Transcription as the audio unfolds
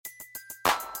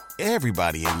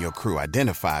Everybody in your crew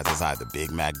identifies as either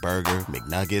Big Mac Burger,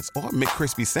 McNuggets, or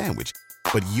McCrispy Sandwich.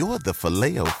 But you're the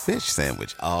Filet-O-Fish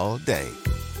Sandwich all day.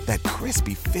 That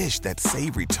crispy fish, that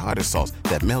savory tartar sauce,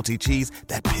 that melty cheese,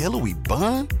 that pillowy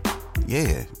bun.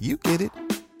 Yeah, you get it.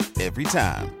 Every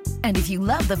time. And if you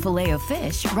love the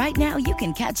Filet-O-Fish, right now you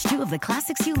can catch two of the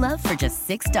classics you love for just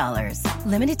 $6.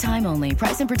 Limited time only.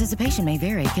 Price and participation may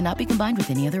vary. Cannot be combined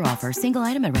with any other offer. Single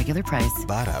item at regular price.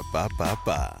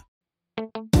 Ba-da-ba-ba-ba.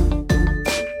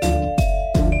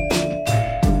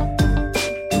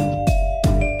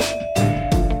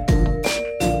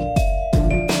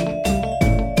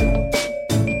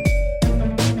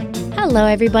 Hello,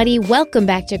 everybody. Welcome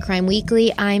back to Crime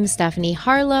Weekly. I'm Stephanie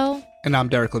Harlow. And I'm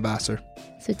Derek Levasseur.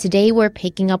 So today we're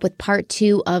picking up with part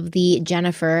 2 of the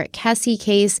Jennifer Kesse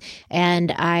case.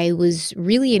 And I was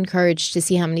really encouraged to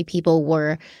see how many people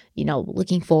were,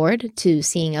 looking forward to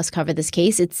seeing us cover this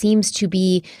case. It seems to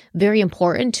be very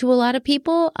important to a lot of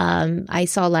people. I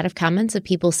saw a lot of comments of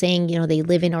people saying, they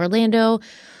live in Orlando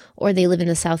or they live in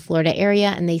the South Florida area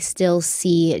and they still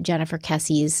see Jennifer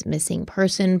Kesse's missing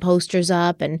person posters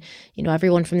up. And,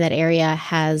 everyone from that area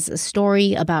has a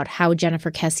story about how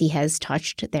Jennifer Kesse has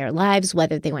touched their lives,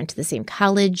 whether they went to the same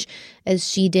college as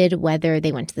she did, whether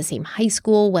they went to the same high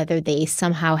school, whether they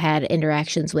somehow had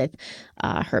interactions with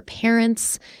her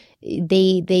parents.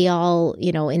 They all,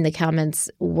 in the comments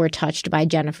were touched by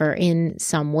Jennifer in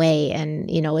some way. And,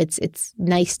 it's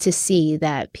nice to see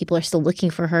that people are still looking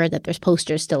for her, that there's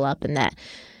posters still up and that,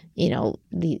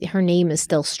 her name is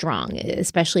still strong,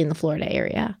 especially in the Florida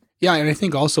area. Yeah. And I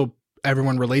think also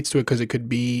everyone relates to it because it could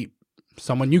be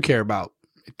someone you care about.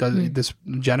 It does. This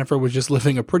Jennifer was just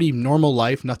living a pretty normal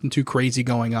life, nothing too crazy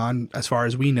going on as far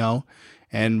as we know.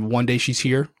 And one day she's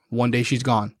here, one day she's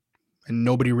gone. And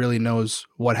nobody really knows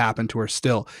what happened to her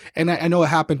still. And I know it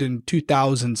happened in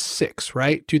 2006,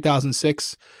 right?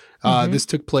 2006, this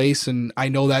took place. And I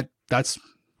know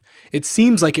it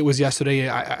seems like it was yesterday.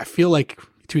 I feel like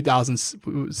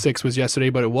 2006 was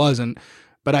yesterday, but it wasn't.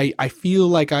 But I feel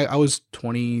like I was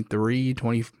 23,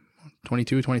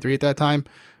 22, 23 at that time.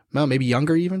 Well, maybe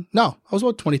younger even. No, I was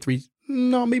about 23.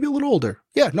 No, maybe a little older.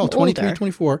 Yeah, no, 23, older.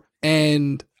 24.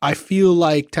 And I feel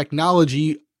like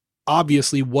technology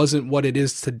obviously wasn't what it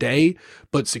is today,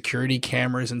 but security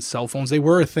cameras and cell phones, they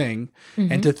were a thing.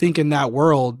 And to think in that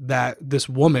world that this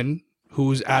woman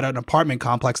who's at an apartment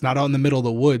complex, not out in the middle of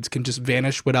the woods, can just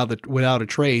vanish without a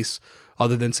trace,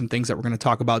 other than some things that we're going to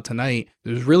talk about tonight,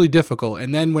 it was really difficult.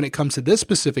 And then when it comes to this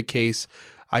specific case,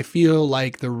 I feel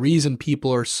like the reason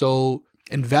people are so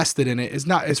invested in it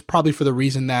is probably for the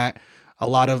reason that a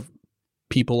lot of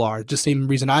people are. Just the same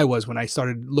reason I was when I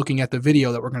started looking at the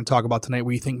video that we're going to talk about tonight,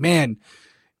 where you think, man,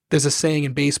 there's a saying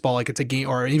in baseball, like it's a game,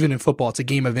 or even in football, it's a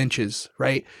game of inches,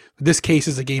 right? This case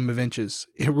is a game of inches.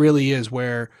 It really is,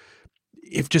 where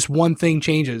if just one thing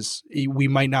changes, we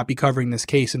might not be covering this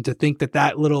case. And to think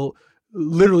that little,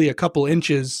 literally a couple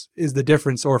inches is the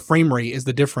difference, or frame rate is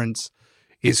the difference,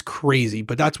 is crazy.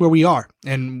 But that's where we are.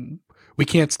 And we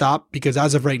can't stop, because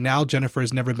as of right now, Jennifer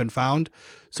has never been found.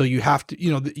 So you have to,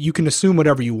 you can assume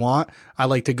whatever you want. I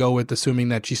like to go with assuming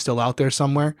that she's still out there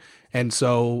somewhere. And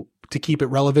so to keep it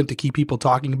relevant, to keep people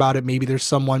talking about it, maybe there's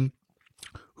someone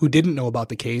who didn't know about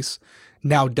the case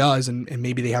now does, and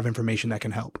maybe they have information that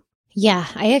can help. Yeah,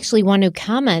 I actually want to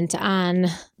comment on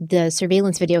the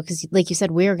surveillance video because, like you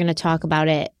said, we're going to talk about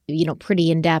it, pretty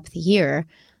in depth here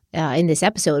in this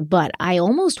episode. But I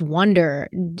almost wonder,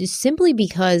 simply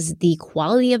because the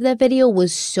quality of that video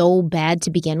was so bad to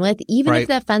begin with, even if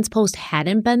that fence post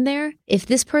hadn't been there, if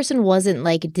this person wasn't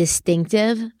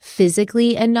distinctive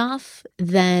physically enough,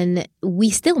 then we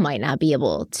still might not be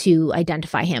able to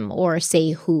identify him or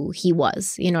say who he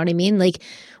was. You know what I mean?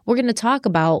 We're going to talk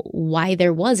about why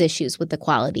there was issues with the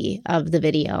quality of the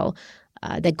video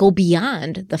that go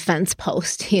beyond the fence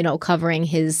post, covering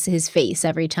his face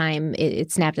every time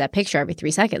it snapped that picture every 3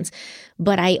 seconds.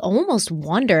 But I almost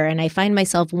wonder, and I find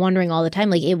myself wondering all the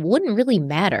time, it wouldn't really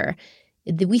matter.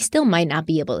 We still might not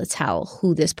be able to tell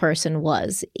who this person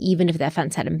was, even if that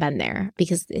fence hadn't been there,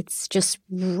 because it's just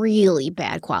really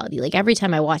bad quality. Every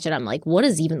time I watch it, I'm like, what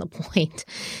is even the point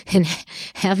in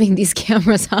having these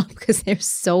cameras up? Because they're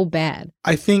so bad.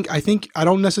 I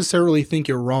don't necessarily think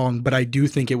you're wrong, but I do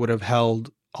think it would have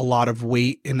held a lot of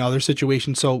weight in other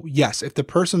situations. So yes, if the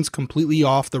person's completely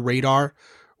off the radar,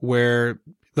 where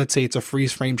let's say it's a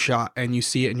freeze frame shot and you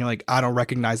see it and you're like, I don't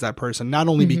recognize that person, not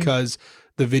only because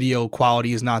the video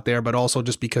quality is not there, but also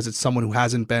just because it's someone who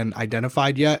hasn't been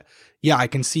identified yet. Yeah, I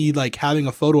can see having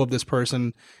a photo of this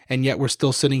person, and yet we're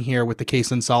still sitting here with the case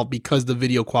unsolved because the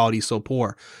video quality is so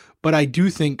poor. But I do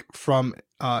think from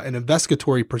an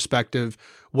investigatory perspective,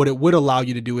 what it would allow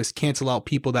you to do is cancel out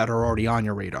people that are already on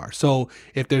your radar. So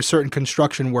if there's certain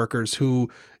construction workers who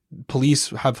police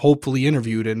have hopefully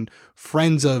interviewed, and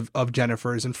friends of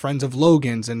Jennifer's and friends of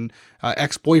Logan's and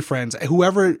ex-boyfriends,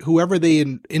 whoever they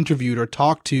interviewed or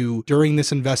talked to during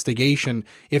this investigation,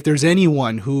 if there's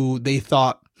anyone who they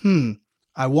thought,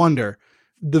 I wonder,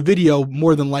 the video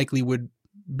more than likely would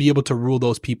be able to rule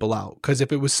those people out. Because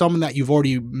if it was someone that you've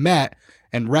already met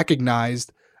and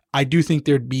recognized, I do think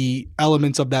there'd be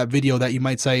elements of that video that you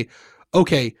might say,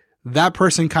 okay, that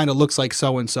person kind of looks like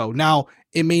so-and-so. Now,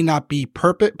 it may not be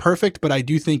perfect, but I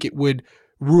do think it would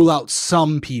rule out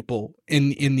some people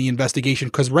in the investigation,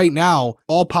 because right now,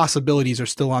 all possibilities are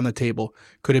still on the table.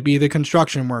 Could it be the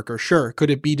construction worker? Sure.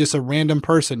 Could it be just a random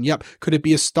person? Yep. Could it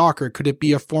be a stalker? Could it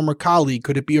be a former colleague?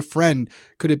 Could it be a friend?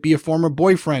 Could it be a former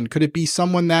boyfriend? Could it be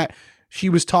someone that she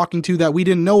was talking to that we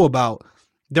didn't know about?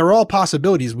 They're all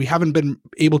possibilities. We haven't been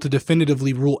able to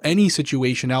definitively rule any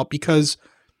situation out because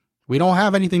we don't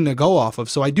have anything to go off of.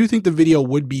 So I do think the video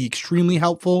would be extremely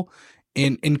helpful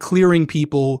in clearing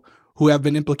people who have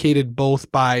been implicated,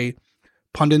 both by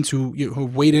pundits who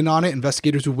weighed in on it,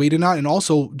 investigators who weighed in on it, and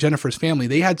also Jennifer's family.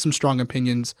 They had some strong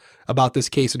opinions about this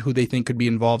case and who they think could be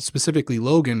involved, specifically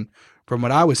Logan, from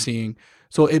what I was seeing.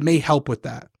 So it may help with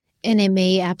that. And it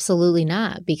may absolutely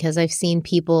not, because I've seen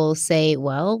people say,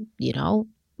 well,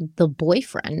 the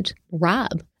boyfriend,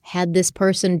 Rob, had this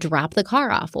person drop the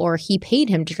car off, or he paid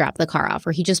him to drop the car off,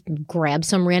 or he just grabbed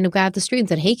some random guy off the street and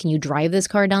said, hey, can you drive this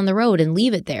car down the road and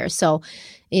leave it there? So,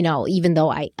 even though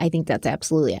I think that's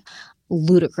absolutely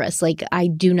ludicrous, like, I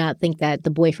do not think that the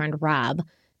boyfriend, Rob,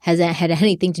 has had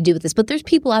anything to do with this. But there's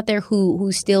people out there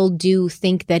who still do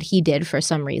think that he did for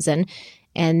some reason.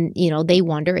 And, they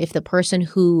wonder if the person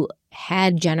who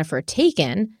had Jennifer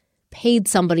taken paid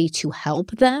somebody to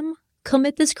help them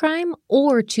commit this crime,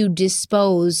 or to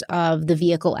dispose of the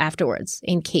vehicle afterwards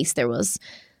in case there was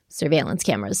surveillance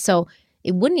cameras. So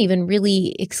it wouldn't even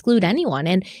really exclude anyone.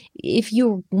 And if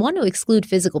you want to exclude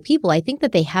physical people, I think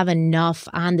that they have enough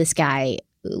on this guy,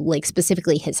 like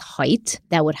specifically his height,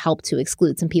 that would help to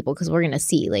exclude some people, because we're going to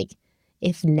see, like,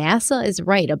 if NASA is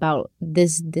right about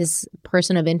this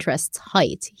person of interest's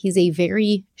height, he's a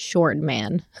very short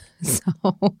man. So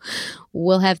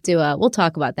we'll have to, we'll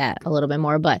talk about that a little bit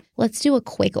more. But let's do a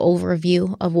quick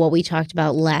overview of what we talked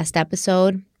about last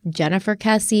episode. Jennifer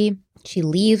Kesse, she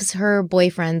leaves her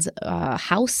boyfriend's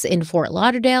house in Fort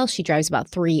Lauderdale. She drives about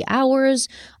 3 hours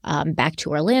back to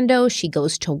Orlando. She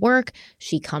goes to work.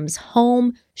 She comes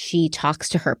home. She talks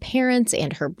to her parents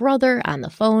and her brother on the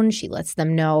phone. She lets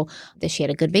them know that she had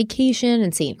a good vacation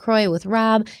in St. Croix with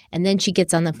Rob. And then she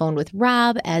gets on the phone with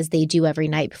Rob, as they do every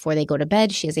night before they go to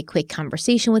bed. She has a quick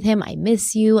conversation with him. I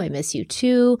miss you. I miss you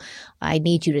too. I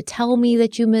need you to tell me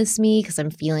that you miss me, because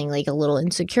I'm feeling like a little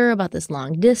insecure about this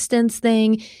long distance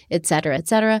thing, etc.,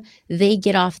 etc. They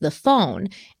get off the phone.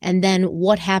 And then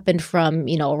what happened from,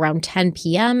 around 10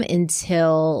 p.m.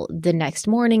 until the next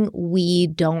morning, we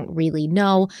don't really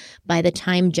know. By the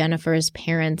time Jennifer's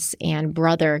parents and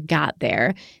brother got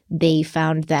there, they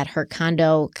found that her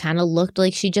condo kind of looked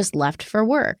like she just left for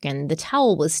work, and the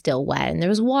towel was still wet, and there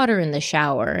was water in the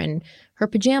shower, and her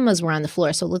pajamas were on the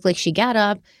floor. So it looked like she got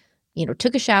up,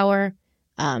 took a shower,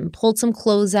 pulled some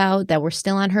clothes out that were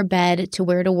still on her bed to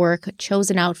wear to work,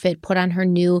 chose an outfit, put on her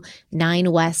new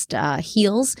 9 West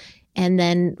heels, and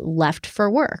then left for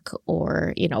work,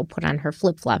 or, put on her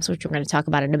flip-flops, which we're going to talk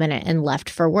about in a minute, and left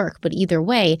for work. But either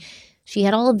way, she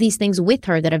had all of these things with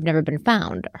her that have never been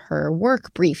found. Her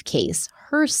work briefcase,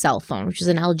 her cell phone, which is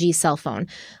an LG cell phone,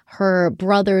 her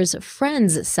brother's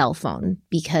friend's cell phone,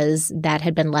 because that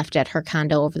had been left at her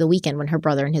condo over the weekend when her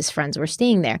brother and his friends were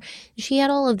staying there. She had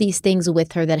all of these things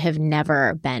with her that have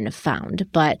never been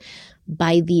found. But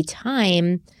by the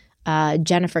time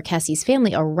Jennifer Kesse's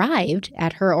family arrived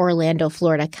at her Orlando,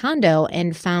 Florida condo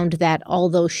and found that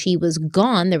although she was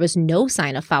gone, there was no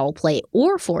sign of foul play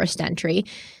or forced entry,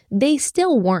 they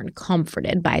still weren't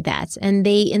comforted by that. And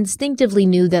they instinctively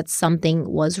knew that something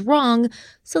was wrong.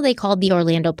 So they called the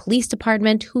Orlando Police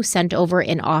Department, who sent over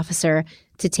an officer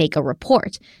to take a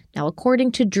report. Now,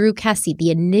 according to Drew Kesse, the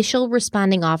initial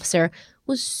responding officer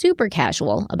was super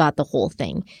casual about the whole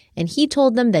thing. And he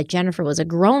told them that Jennifer was a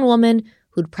grown woman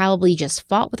who'd probably just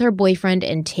fought with her boyfriend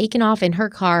and taken off in her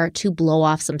car to blow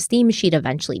off some steam. She'd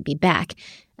eventually be back.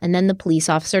 And then the police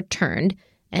officer turned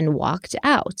and walked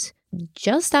out.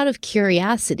 Just out of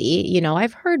curiosity,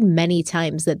 I've heard many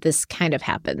times that this kind of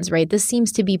happens, right? This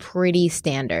seems to be pretty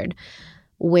standard,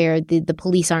 where the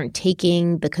police aren't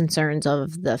taking the concerns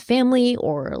of the family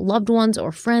or loved ones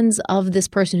or friends of this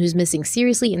person who's missing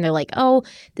seriously. And they're like, oh,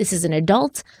 this is an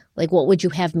adult. Like, what would you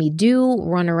have me do?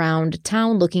 Run around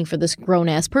town looking for this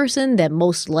grown-ass person that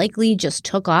most likely just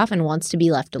took off and wants to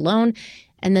be left alone.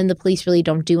 And then the police really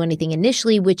don't do anything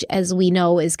initially, which, as we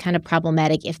know, is kind of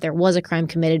problematic if there was a crime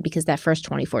committed, because that first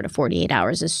 24 to 48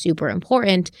 hours is super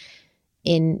important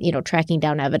in, tracking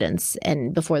down evidence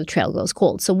and before the trail goes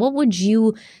cold. So what would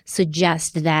you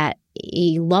suggest that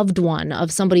a loved one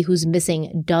of somebody who's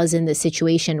missing does in this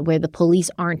situation where the police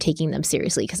aren't taking them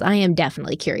seriously? Because I am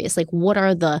definitely curious. Like, what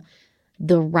are the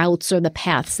routes or the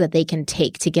paths that they can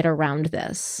take to get around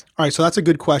this? All right, so that's a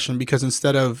good question, because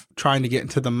instead of trying to get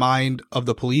into the mind of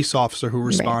the police officer who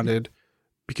responded,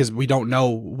 because we don't know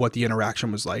what the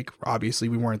interaction was like, obviously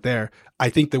we weren't there, I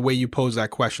think the way you pose that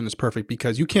question is perfect,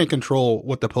 because you can't control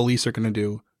what the police are going to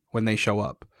do when they show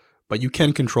up, but you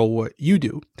can control what you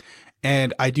do.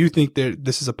 And I do think that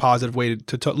this is a positive way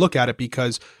to look at it,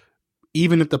 because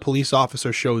even if the police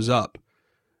officer shows up,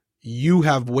 you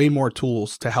have way more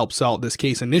tools to help solve this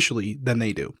case initially than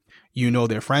they do. You know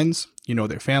their friends, you know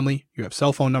their family, you have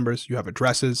cell phone numbers, you have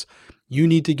addresses. You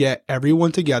need to get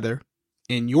everyone together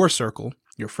in your circle,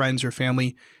 your friends, your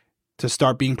family, to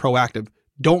start being proactive.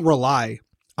 Don't rely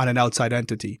on an outside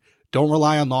entity. Don't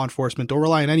rely on law enforcement. Don't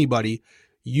rely on anybody.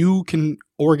 You can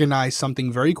organize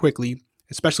something very quickly,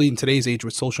 especially in today's age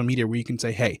with social media, where you can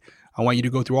say, hey, I want you to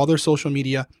go through all their social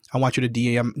media. I want you to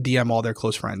DM all their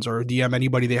close friends, or DM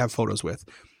anybody they have photos with.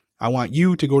 I want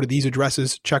you to go to these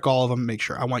addresses, check all of them, make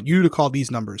sure. I want you to call these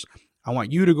numbers. I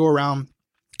want you to go around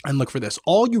and look for this.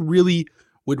 All you really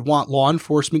would want law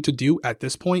enforcement to do at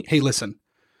this point, hey, listen,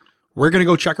 we're going to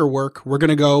go check her work. We're going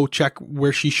to go check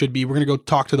where she should be. We're going to go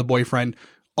talk to the boyfriend.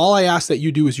 All I ask that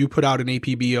you do is you put out an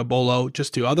APB, a BOLO,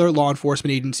 just to other law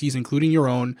enforcement agencies, including your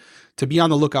own, to be on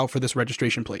the lookout for this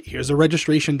registration plate. Here's the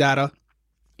registration data.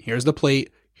 Here's the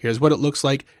plate. Here's what it looks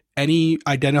like. Any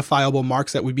identifiable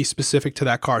marks that would be specific to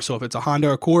that car. So if it's a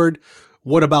Honda Accord,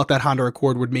 what about that Honda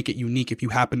Accord would make it unique if you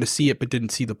happen to see it but didn't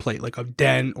see the plate, like a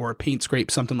dent or a paint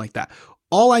scrape, something like that.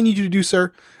 All I need you to do,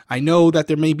 sir, I know that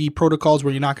there may be protocols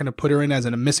where you're not going to put her in as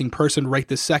a missing person right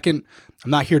this second.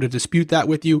 I'm not here to dispute that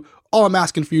with you. All I'm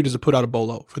asking for you is to put out a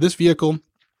BOLO for this vehicle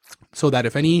so that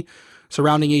if any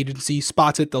surrounding agency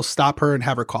spots it, they'll stop her and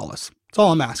have her call us. That's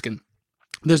all I'm asking.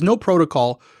 There's no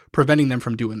protocol preventing them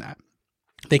from doing that.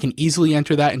 They can easily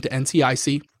enter that into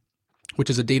NCIC, which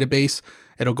is a database.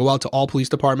 It'll go out to all police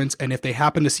departments. And if they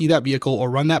happen to see that vehicle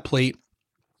or run that plate,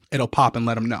 it'll pop and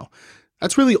let them know.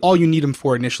 That's really all you need them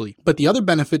for initially. But the other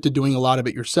benefit to doing a lot of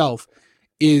it yourself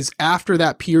is after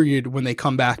that period when they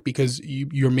come back because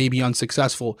you're maybe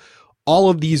unsuccessful,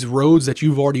 all of these roads that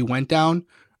you've already went down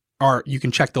you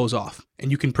can check those off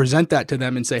and you can present that to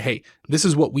them and say, hey, this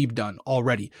is what we've done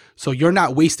already. So you're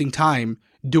not wasting time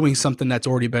doing something that's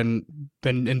already been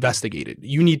investigated.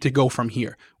 You need to go from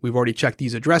here. We've already checked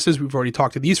these addresses. We've already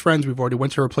talked to these friends. We've already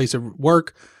went to her place of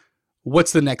work.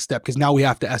 What's the next step? Because now we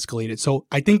have to escalate it. So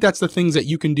I think that's the things that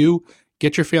you can do.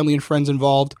 Get your family and friends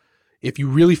involved. If you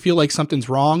really feel like something's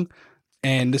wrong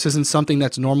and this isn't something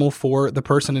that's normal for the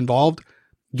person involved,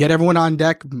 get everyone on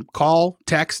deck, call,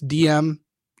 text, DM,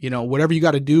 whatever you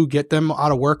got to do, get them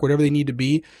out of work, whatever they need to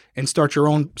be, and start your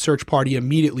own search party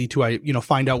immediately to,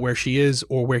 find out where she is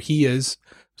or where he is.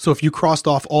 So if you crossed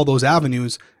off all those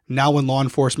avenues, now when law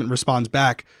enforcement responds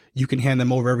back, you can hand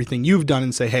them over everything you've done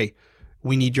and say, hey,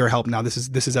 we need your help now. This is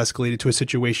escalated to a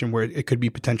situation where it could be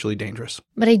potentially dangerous.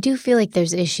 But I do feel like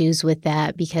there's issues with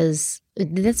that because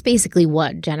that's basically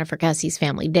what Jennifer Kesse's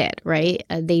family did, right?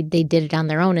 They did it on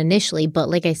their own initially. But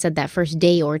like I said, that first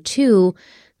day or two,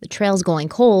 the trail's going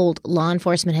cold, law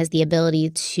enforcement has the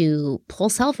ability to pull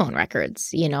cell phone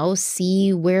records,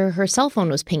 see where her cell phone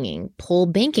was pinging, pull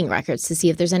banking records to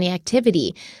see if there's any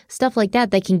activity, stuff like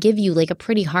that can give you like a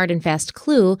pretty hard and fast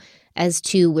clue as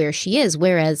to where she is,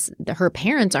 whereas her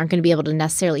parents aren't going to be able to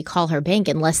necessarily call her bank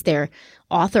unless they're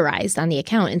authorized on the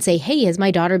account and say, hey, has my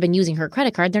daughter been using her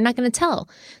credit card? They're not going to tell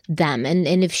them. And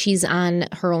if she's on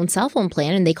her own cell phone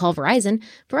plan and they call Verizon,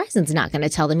 Verizon's not going to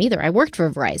tell them either. I worked for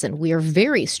Verizon. We are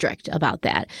very strict about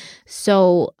that.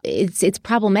 So it's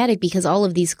problematic because all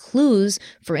of these clues,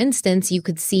 for instance, you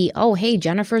could see, oh, hey,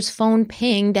 Jennifer's phone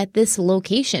pinged at this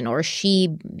location, or she,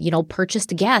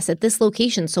 purchased gas at this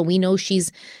location. So we know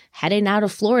she's heading out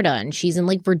of Florida and she's in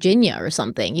like Virginia or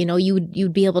something.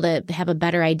 You'd be able to have a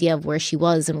better idea of where she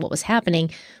was and what was happening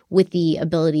with the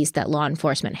abilities that law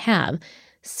enforcement have.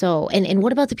 So, and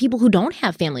what about the people who don't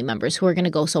have family members who are going to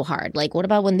go so hard? Like, what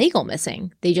about when they go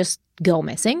missing? They just go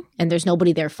missing and there's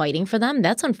nobody there fighting for them?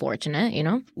 That's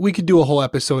unfortunate, We could do a whole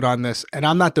episode on this, and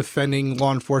I'm not defending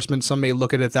law enforcement. Some may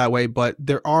look at it that way, but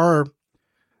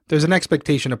there's an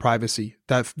expectation of privacy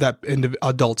that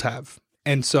adults have.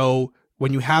 And so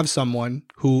when you have someone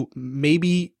who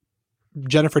maybe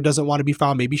Jennifer doesn't want to be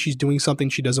found, maybe she's doing something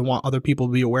she doesn't want other people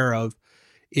to be aware of,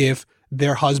 if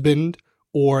their husband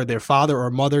or their father or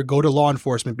mother go to law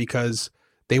enforcement because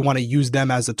they want to use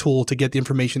them as a tool to get the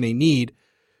information they need,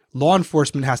 law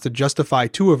enforcement has to justify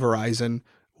to a Verizon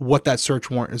what that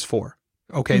search warrant is for.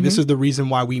 Okay, this is the reason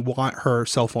why we want her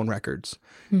cell phone records.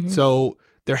 So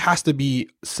there has to be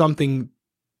something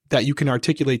that you can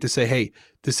articulate to say, hey,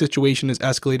 the situation is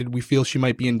escalated. We feel she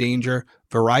might be in danger.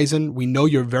 Verizon, we know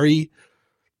you're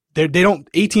they don't,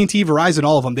 AT&T, Verizon,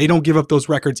 all of them, they don't give up those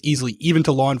records easily, even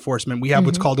to law enforcement. We have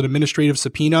what's called an administrative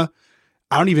subpoena.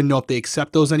 I don't even know if they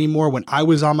accept those anymore. When I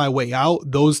was on my way out,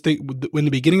 those things, in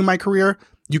the beginning of my career,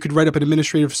 you could write up an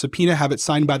administrative subpoena, have it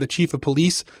signed by the chief of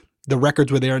police. The records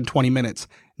were there in 20 minutes.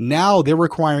 Now they're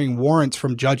requiring warrants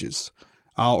from judges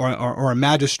or a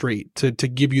magistrate to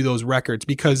give you those records,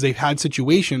 because they've had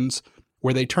situations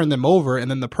where they turn them over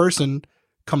and then the person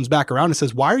comes back around and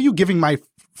says, why are you giving my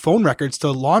phone records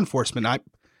to law enforcement?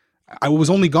 I was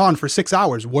only gone for 6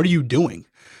 hours. What are you doing?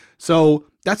 So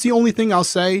that's the only thing I'll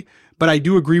say. But I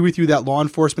do agree with you that law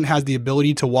enforcement has the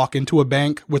ability to walk into a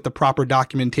bank with the proper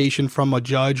documentation from a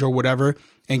judge or whatever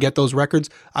and get those records.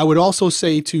 I would also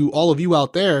say to all of you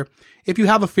out there, if you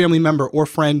have a family member or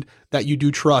friend that you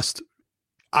do trust,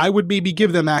 I would maybe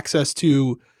give them access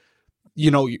to,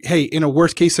 hey, in a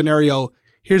worst case scenario,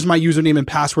 here's my username and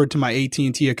password to my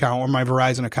AT&T account or my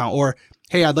Verizon account. Or,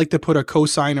 hey, I'd like to put a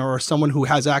cosigner or someone who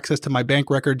has access to my bank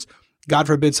records. God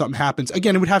forbid something happens.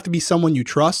 Again, it would have to be someone you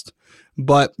trust,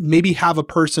 but maybe have a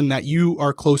person that you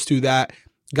are close to that,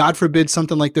 God forbid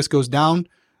something like this goes down,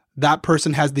 that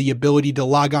person has the ability to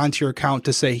log on to your account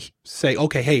to say,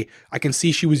 okay, hey, I can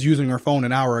see she was using her phone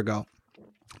an hour ago.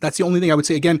 That's the only thing I would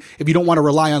say. Again, if you don't want to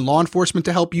rely on law enforcement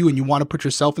to help you and you want to put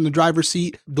yourself in the driver's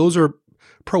seat, those are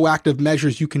proactive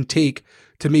measures you can take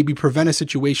to maybe prevent a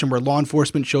situation where law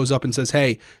enforcement shows up and says,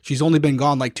 hey, she's only been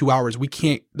gone like 2 hours.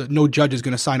 No judge is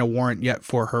going to sign a warrant yet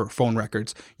for her phone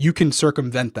records. You can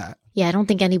circumvent that. Yeah, I don't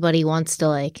think anybody wants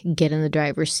to get in the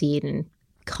driver's seat and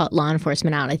cut law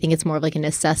enforcement out. I think it's more of a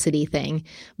necessity thing.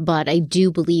 But I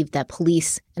do believe that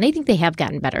police, and I think they have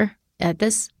gotten better at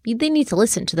this, they need to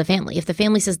listen to the family. If the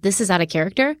family says this is out of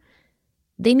character,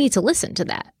 they need to listen to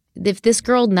that. If this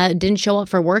girl didn't show up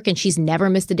for work and she's never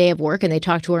missed a day of work and they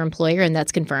talk to her employer and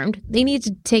that's confirmed, they need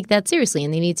to take that seriously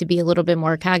and they need to be a little bit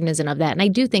more cognizant of that. And I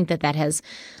do think that has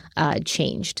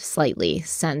changed slightly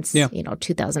since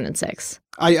 2006.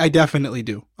 I definitely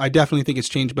do. I definitely think it's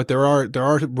changed, but there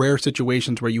are rare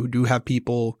situations where you do have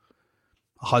people,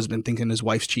 a husband thinking his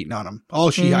wife's cheating on him.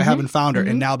 Oh, I haven't found her.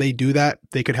 And now they do that.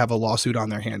 They could have a lawsuit on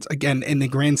their hands. Again, in the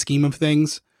grand scheme of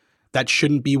things, that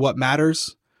shouldn't be what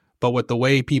matters. But with the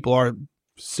way people are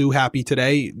sue happy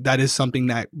today, that is something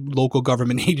that local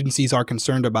government agencies are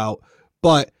concerned about.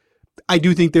 But I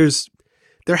do think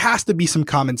there has to be some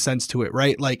common sense to it,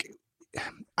 right?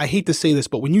 I hate to say this,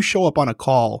 but when you show up on a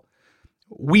call,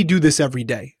 we do this every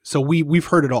day. So we've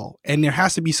heard it all. And there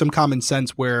has to be some common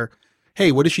sense where,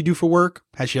 hey, what does she do for work?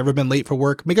 Has she ever been late for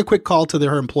work? Make a quick call to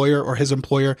her employer or his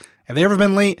employer. Have they ever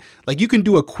been late? You can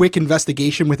do a quick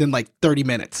investigation within 30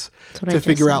 minutes to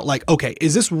figure out okay,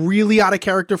 is this really out of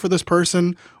character for this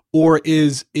person? Or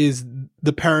is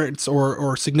the parents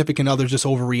or significant others just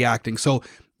overreacting? So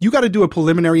you got to do a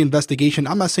preliminary investigation.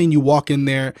 I'm not saying you walk in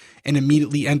there and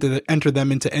immediately enter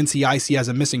them into NCIC as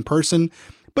a missing person,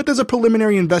 but there's a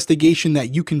preliminary investigation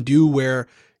that you can do where,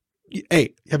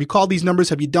 hey, have you called these numbers?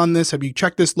 Have you done this? Have you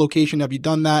checked this location? Have you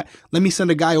done that? Let me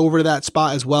send a guy over to that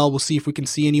spot as well. We'll see if we can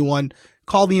see anyone.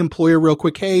 Call the employer real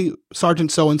quick. Hey,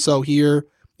 Sergeant so-and-so here,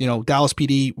 Dallas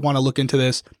PD, want to look into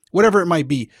this, whatever it might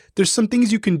be. There's some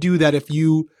things you can do that if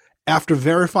you, after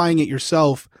verifying it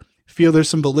yourself, feel there's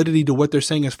some validity to what they're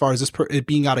saying as far as it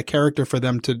being out of character for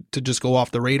them to just go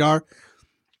off the radar,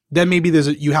 then maybe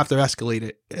you have to escalate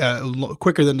it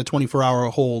quicker than the 24-hour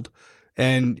hold.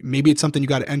 And maybe it's something you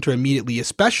got to enter immediately,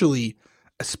 especially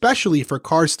if her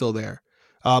car's still there.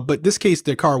 But this case,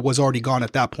 their car was already gone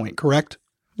at that point, correct?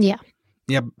 Yeah.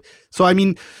 Yeah. So, I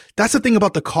mean, that's the thing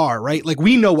about the car, right?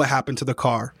 We know what happened to the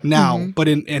car now, but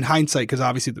in hindsight, because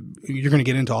obviously you're going to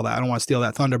get into all that. I don't want to steal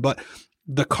that thunder, but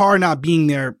the car not being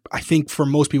there, I think for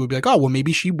most people would be like, oh, well,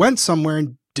 maybe she went somewhere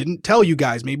and didn't tell you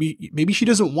guys. Maybe she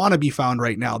doesn't want to be found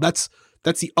right now. That's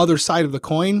the other side of the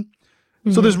coin.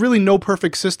 So there's really no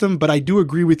perfect system, but I do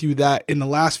agree with you that in the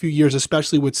last few years,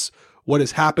 especially with what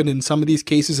has happened in some of these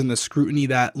cases and the scrutiny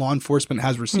that law enforcement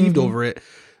has received over it,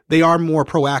 they are more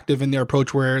proactive in their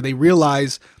approach where they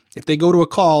realize if they go to a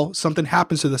call, something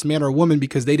happens to this man or woman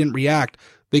because they didn't react,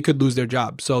 they could lose their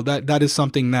job. So that is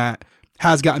something that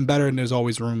has gotten better and there's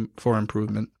always room for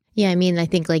improvement. Yeah, I mean, I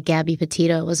think like Gabby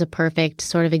Petito was a perfect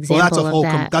sort of example of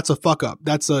that. That's a fuck up.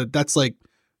 That's like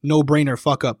no brainer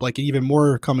fuck up. Like even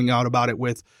more coming out about it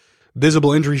with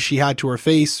visible injuries she had to her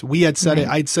face. We had said it.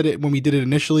 I'd said it when we did it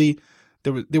initially.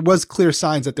 There was clear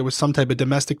signs that there was some type of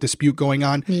domestic dispute going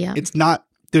on. Yeah. It's not,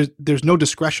 there's no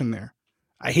discretion there.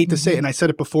 I hate to say it, and I said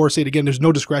it before, say it again, there's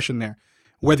no discretion there.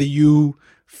 Whether you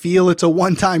feel it's a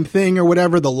one-time thing or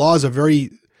whatever, the laws are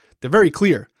they're very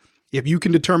clear. If you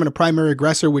can determine a primary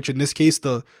aggressor, which in this case,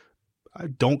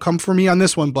 don't come for me on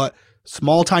this one, but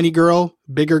small, tiny girl,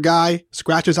 bigger guy,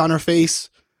 scratches on her face,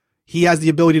 he has the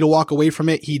ability to walk away from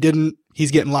it. He didn't.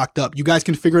 He's getting locked up. You guys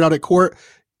can figure it out at court.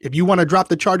 If you want to drop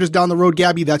the charges down the road,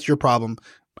 Gabby, that's your problem.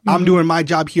 I'm doing my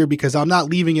job here because I'm not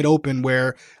leaving it open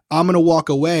where I'm going to walk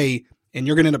away and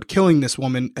you're going to end up killing this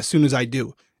woman as soon as I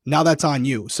do. Now that's on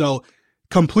you. So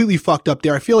completely fucked up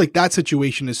there. I feel like that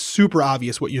situation is super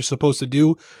obvious what you're supposed to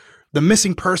do. The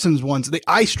missing persons ones,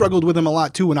 I struggled with them a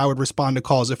lot too when I would respond to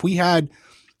calls. If we had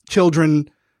children,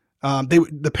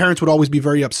 the parents would always be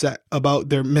very upset about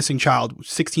their missing child,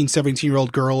 16,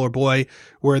 17-year-old girl or boy,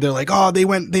 where they're like, oh,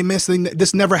 they missed,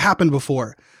 this never happened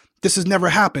before. This has never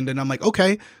happened. And I'm like,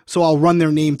 okay, so I'll run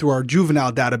their name through our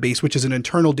juvenile database, which is an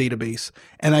internal database.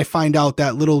 And I find out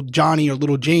that little Johnny or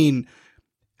little Jane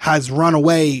has run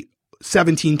away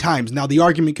 17 times. Now the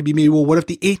argument could be made, well, what if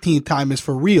the 18th time is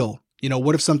for real? You know,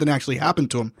 what if something actually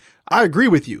happened to him? I agree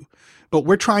with you, but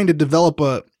we're trying to develop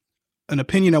an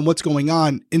opinion on what's going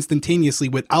on instantaneously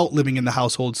without living in the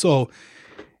household. So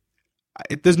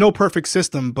there's no perfect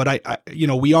system, but I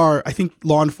think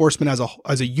law enforcement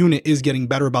as a unit is getting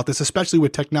better about this, especially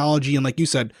with technology and, like you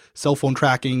said, cell phone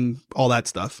tracking, all that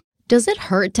stuff. Does it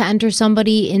hurt to enter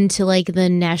somebody into like the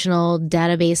national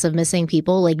database of missing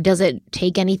people? Like, does it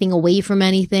take anything away from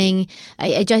anything?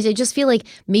 I just feel like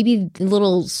maybe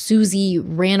little Susie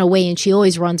ran away and she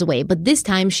always runs away. But this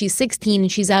time she's 16 and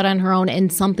she's out on her own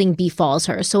and something befalls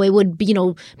her. So it would,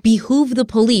 behoove the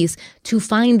police to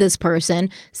find this person,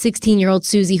 16-year-old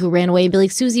Susie who ran away, and be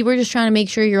like, Susie, we're just trying to make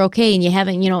sure you're okay and you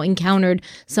haven't, encountered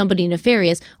somebody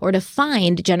nefarious. Or to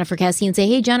find Jennifer Kesse and say,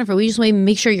 hey, Jennifer, we just want to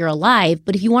make sure you're alive.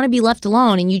 But if you want to be left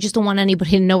alone and you just don't want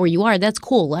anybody to know where you are, that's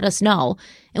cool. Let us know.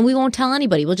 And we won't tell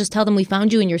anybody. We'll just tell them we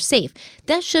found you and you're safe.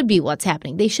 That should be what's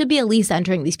happening. They should be at least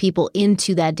entering these people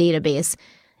into that database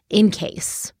in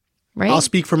case, right? I'll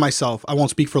speak for myself. I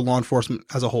won't speak for law enforcement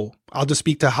as a whole. I'll just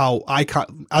speak to how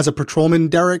as a patrolman,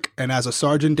 Derek, and as a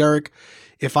sergeant, Derek,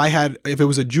 if it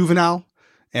was a juvenile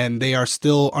and they are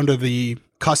still under the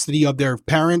custody of their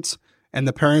parents and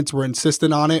the parents were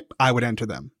insistent on it, I would enter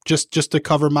them. Just to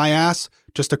cover my ass,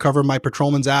 just to cover my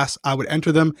patrolman's ass, I would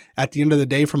enter them. At the end of the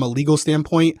day, from a legal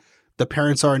standpoint, the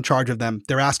parents are in charge of them.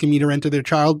 They're asking me to enter their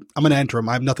child. I'm going to enter them.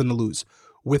 I have nothing to lose.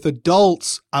 With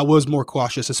adults, I was more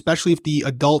cautious, especially if the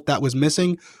adult that was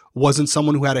missing wasn't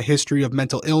someone who had a history of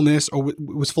mental illness or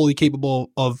was fully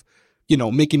capable of,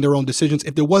 making their own decisions.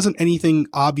 If there wasn't anything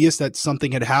obvious that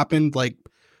something had happened, like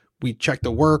we checked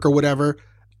the work or whatever,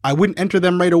 I wouldn't enter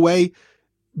them right away,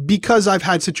 because I've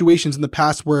had situations in the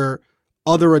past where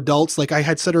other adults, like I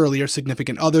had said earlier,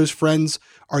 significant others, friends,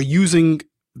 are using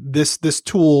this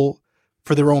tool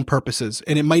for their own purposes.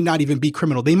 And it might not even be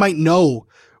criminal. They might know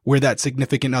where that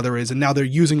significant other is, and now they're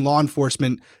using law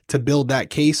enforcement to build that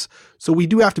case. So we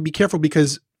do have to be careful,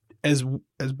 because as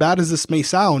bad as this may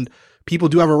sound, people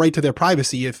do have a right to their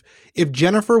privacy. If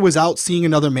Jennifer was out seeing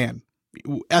another man,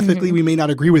 ethically, we may not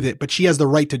agree with it, but she has the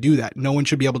right to do that. No one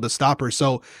should be able to stop her.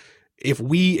 So if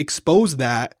we expose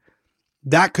that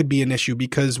could be an issue,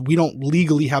 because we don't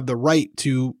legally have the right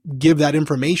to give that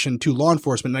information to law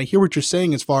enforcement. And I hear what you're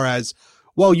saying as far as,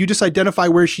 well, you just identify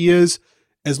where she is.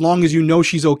 As long as you know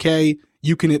she's okay,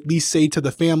 you can at least say to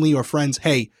the family or friends,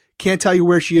 hey, can't tell you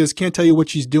where she is, can't tell you what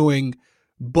she's doing,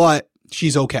 but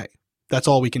she's okay. That's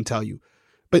all we can tell you.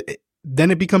 But then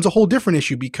it becomes a whole different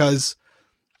issue, because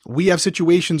we have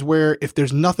situations where if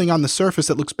there's nothing on the surface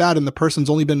that looks bad and the person's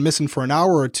only been missing for an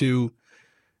hour or two,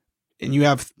 and you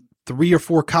have 3 or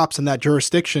 4 cops in that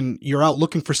jurisdiction, you're out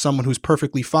looking for someone who's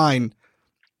perfectly fine.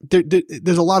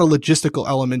 There's a lot of logistical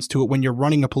elements to it when you're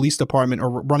running a police department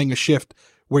or running a shift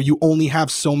where you only have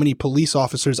so many police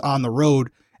officers on the road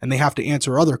and they have to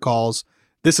answer other calls.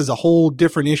 This is a whole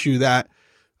different issue that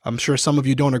I'm sure some of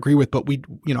you don't agree with, but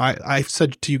I've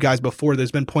said to you guys before,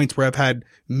 there's been points where I've had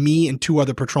me and 2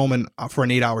 other patrolmen for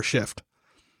an 8-hour shift.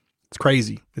 It's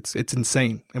crazy. It's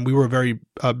insane. And we were a very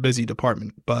busy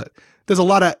department, but there's a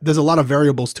lot of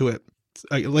variables to it.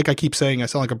 Like I keep saying, I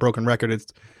sound like a broken record.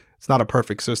 It's not a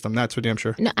perfect system. That's for damn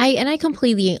sure. No, I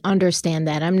completely understand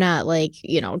that. I'm not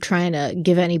trying to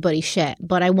give anybody shit,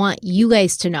 but I want you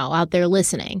guys to know out there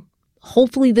listening,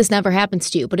 hopefully this never happens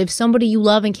to you. But if somebody you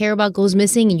love and care about goes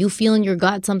missing and you feel in your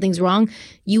gut something's wrong,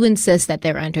 you insist that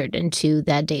they're entered into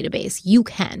that database. You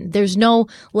can. There's no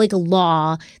like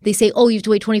law. They say, oh, you have to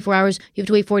wait 24 hours. You have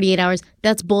to wait 48 hours.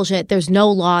 That's bullshit. There's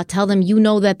no law. Tell them you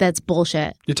know that that's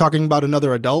bullshit. You're talking about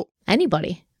another adult?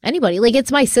 Anybody. Like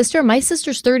it's my sister. My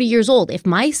sister's 30 years old. If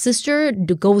my sister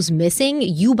goes missing,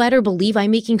 you better believe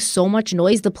I'm making so much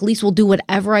noise. The police will do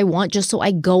whatever I want just so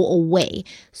I go away.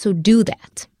 So do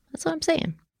that. That's what I'm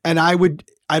saying. And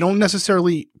I don't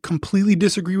necessarily completely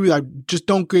disagree with you. I just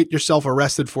don't get yourself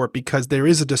arrested for it, because there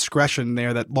is a discretion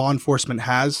there that law enforcement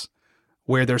has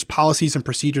where there's policies and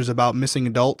procedures about missing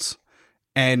adults.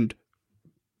 And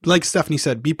like Stephanie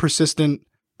said, be persistent,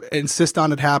 insist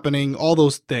on it happening, all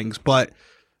those things. But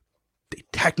they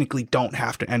technically don't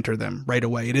have to enter them right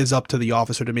away. It is up to the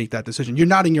officer to make that decision. You're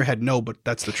nodding your head no, but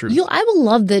that's the truth. I would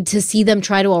love to see them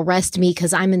try to arrest me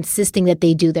because I'm insisting that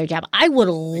they do their job. I would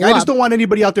love. I just don't want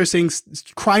anybody out there saying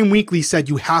Crime Weekly said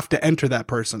you have to enter that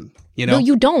person. You know? No,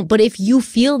 you don't. But if you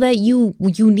feel that you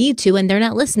need to and they're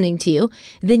not listening to you,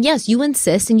 then yes, you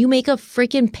insist and you make a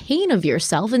freaking pain of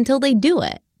yourself until they do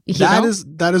it.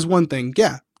 That is one thing.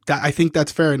 Yeah, I think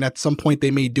that's fair. And at some point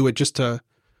they may do it just to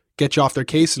get you off their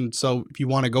case. And so if you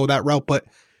want to go that route, but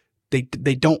they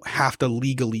don't have to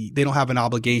legally, they don't have an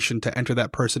obligation to enter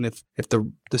that person if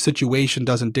the situation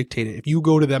doesn't dictate it. If you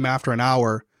go to them after an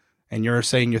hour and you're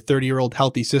saying your 30-year-old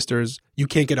healthy sister's, you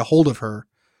can't get a hold of her,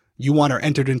 you want her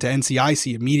entered into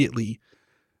NCIC immediately,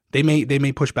 they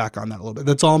may push back on that a little bit.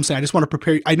 That's all I'm saying. I just want to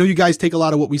prepare you. I know you guys take a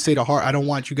lot of what we say to heart. I don't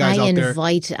want you guys out there.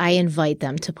 I invite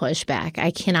them to push back.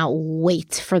 I cannot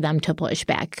wait for them to push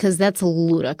back because that's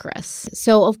ludicrous.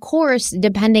 So, of course,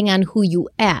 depending on who you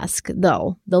ask,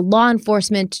 though, the law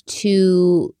enforcement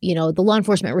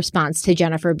response to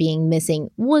Jennifer being missing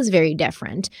was very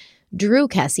different. Drew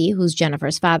Kesse, who's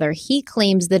Jennifer's father, he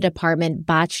claims the department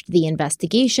botched the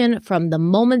investigation from the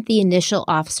moment the initial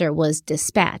officer was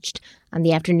dispatched on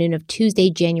the afternoon of Tuesday,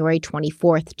 January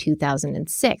 24th,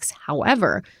 2006.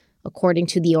 However, according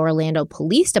to the Orlando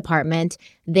Police Department,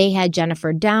 they had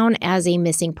Jennifer down as a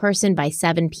missing person by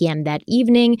 7 p.m. that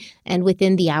evening, and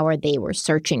within the hour they were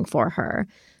searching for her.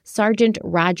 Sergeant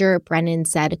Roger Brennan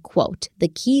said, quote, "The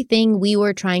key thing we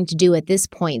were trying to do at this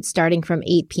point, starting from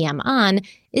 8 p.m. on,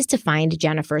 is to find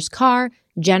Jennifer's car,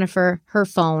 Jennifer, her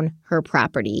phone, her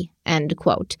property," end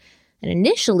quote. And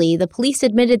initially, the police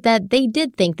admitted that they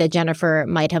did think that Jennifer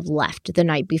might have left the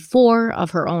night before of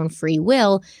her own free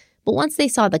will, but once they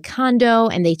saw the condo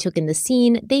and they took in the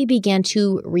scene, they began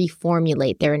to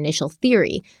reformulate their initial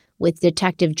theory, with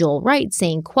Detective Joel Wright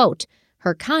saying, quote,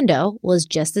 "Her condo was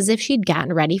just as if she'd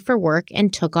gotten ready for work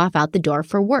and took off out the door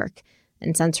for work.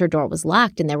 And since her door was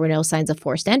locked and there were no signs of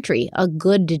forced entry, a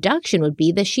good deduction would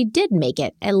be that she did make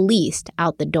it at least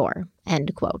out the door,"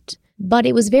 end quote. But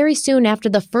it was very soon after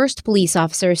the first police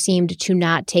officer seemed to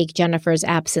not take Jennifer's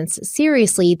absence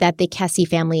seriously that the Kesse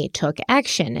family took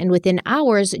action. And within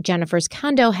hours, Jennifer's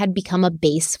condo had become a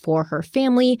base for her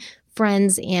family,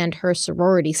 friends, and her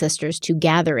sorority sisters to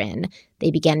gather in. They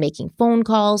began making phone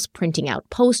calls, printing out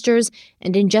posters,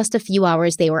 and in just a few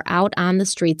hours, they were out on the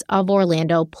streets of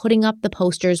Orlando putting up the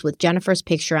posters with Jennifer's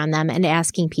picture on them and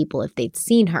asking people if they'd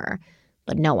seen her.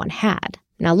 But no one had.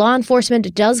 Now, law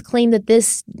enforcement does claim that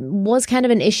this was kind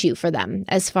of an issue for them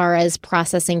as far as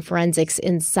processing forensics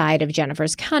inside of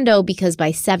Jennifer's condo, because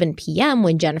by 7 p.m.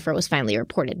 when Jennifer was finally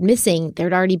reported missing,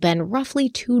 there'd already been roughly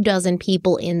 24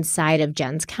 people inside of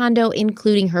Jen's condo,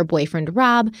 including her boyfriend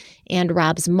Rob and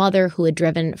Rob's mother, who had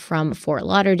driven from Fort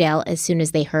Lauderdale as soon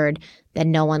as they heard that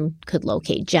no one could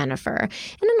locate Jennifer.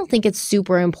 And I don't think it's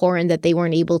super important that they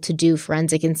weren't able to do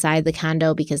forensic inside the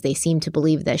condo because they seem to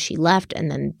believe that she left, and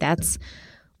then that's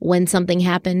when something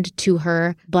happened to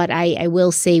her. But I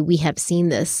will say we have seen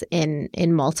this in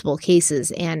multiple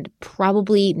cases, and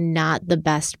probably not the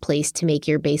best place to make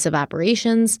your base of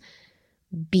operations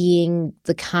being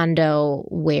the condo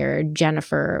where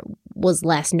Jennifer was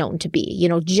last known to be,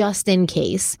 just in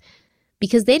case,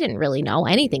 because they didn't really know.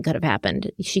 Anything could have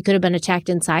happened. She could have been attacked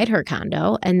inside her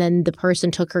condo, and then the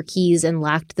person took her keys and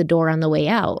locked the door on the way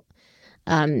out.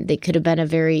 They could have been a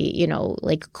very,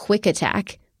 quick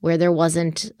attack where there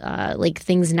wasn't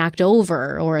things knocked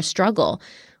over or a struggle.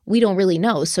 We don't really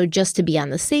know. So just to be on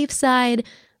the safe side,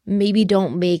 maybe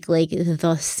don't make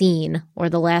the scene or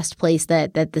the last place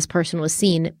that this person was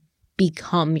seen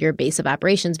become your base of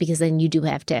operations, because then you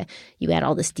add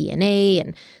all this DNA,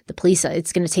 and the police,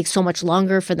 it's going to take so much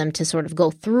longer for them to sort of go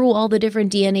through all the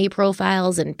different DNA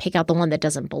profiles and pick out the one that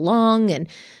doesn't belong. And,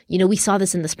 we saw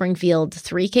this in the Springfield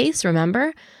 3 case,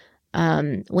 remember?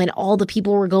 When all the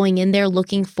people were going in there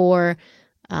looking for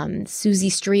Susie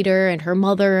Streeter and her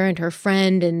mother and her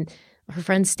friend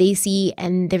Stacy,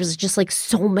 and there was just like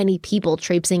so many people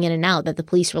traipsing in and out that the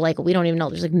police were like, we don't even know.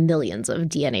 There's like millions of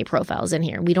DNA profiles in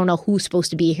here. We don't know who's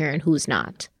supposed to be here and who's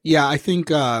not. Yeah, I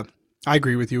think I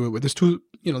agree with you. There's two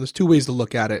ways to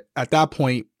look at it. At that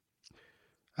point,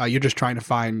 you're just trying to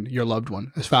find your loved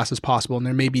one as fast as possible, and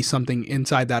there may be something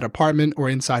inside that apartment or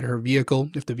inside her vehicle,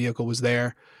 if the vehicle was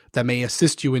there, that may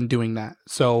assist you in doing that.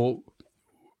 So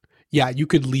yeah, you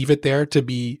could leave it there to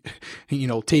be,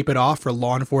 tape it off for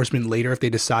law enforcement later if they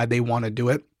decide they want to do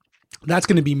it. That's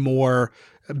going to be more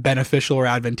beneficial or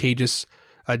advantageous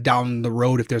down the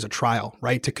road if there's a trial,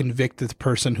 right? To convict the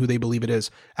person who they believe it is.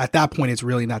 At that point, it's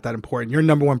really not that important. Your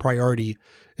number one priority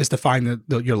is to find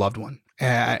your loved one.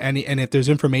 And if there's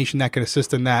information that could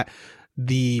assist in that,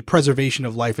 the preservation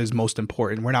of life is most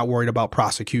important. We're not worried about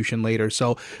prosecution later.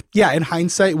 So yeah, in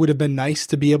hindsight, it would have been nice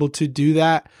to be able to do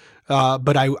that.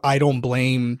 But I don't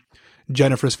blame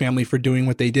Jennifer's family for doing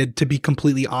what they did. To be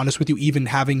completely honest with you, even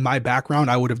having my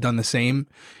background, I would have done the same.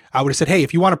 I would have said, hey,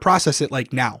 if you want to process it,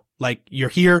 like now, like you're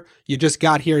here, you just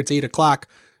got here, it's 8:00.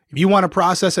 If you want to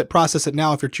process it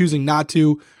now. If you're choosing not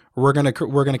to, we're going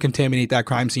to contaminate that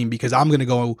crime scene, because I'm going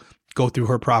to go through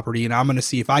her property and I'm going to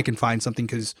see if I can find something,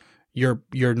 because you're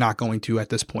not going to at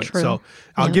this point. True. So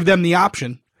I'll give them the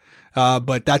option.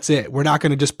 But that's it. We're not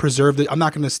going to just preserve I'm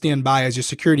not going to stand by as your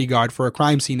security guard for a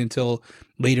crime scene until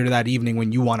later that evening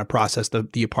when you want to process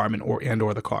the apartment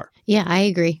or the car. Yeah, I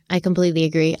agree. I completely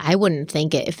agree. I wouldn't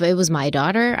think it. If it was my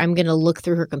daughter, I'm going to look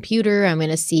through her computer. I'm going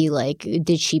to see, like,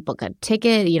 did she book a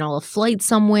ticket, a flight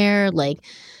somewhere, like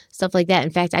stuff like that. In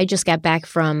fact, I just got back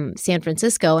from San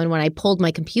Francisco, and when I pulled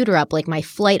my computer up, like my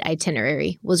flight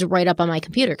itinerary was right up on my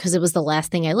computer because it was the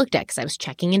last thing I looked at because I was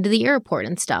checking into the airport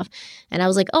and stuff. And I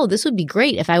was like, oh, this would be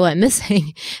great if I went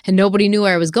missing and nobody knew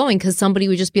where I was going, because somebody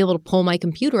would just be able to pull my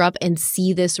computer up and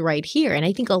see this right here. And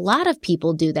I think a lot of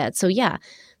people do that. So yeah,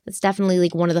 that's definitely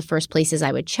like one of the first places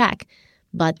I would check.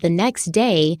 But the next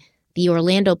day, the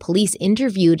Orlando police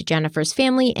interviewed Jennifer's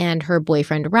family and her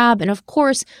boyfriend, Rob. And of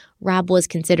course, Rob was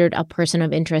considered a person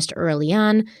of interest early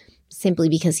on, simply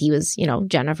because he was,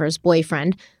 Jennifer's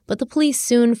boyfriend. But the police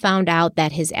soon found out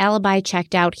that his alibi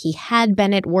checked out. He had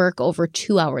been at work over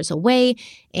 2 hours away,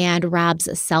 and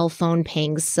Rob's cell phone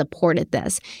pings supported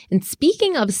this. And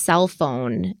speaking of cell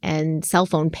phone and cell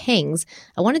phone pings,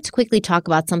 I wanted to quickly talk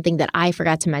about something that I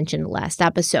forgot to mention in the last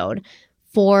episode.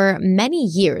 For many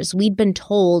years, we'd been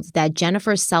told that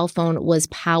Jennifer's cell phone was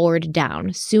powered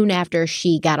down soon after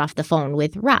she got off the phone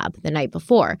with Rob the night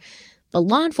before. But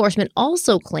law enforcement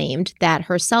also claimed that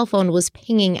her cell phone was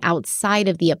pinging outside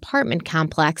of the apartment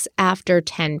complex after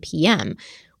 10 p.m.,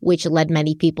 which led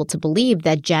many people to believe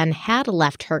that Jen had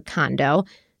left her condo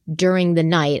during the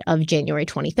night of January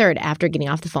 23rd after getting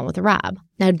off the phone with Rob.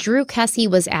 Now, Drew Kesse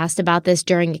was asked about this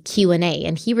during a Q&A,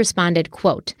 and he responded,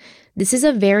 quote, "This is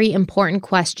a very important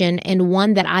question and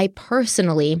one that I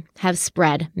personally have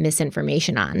spread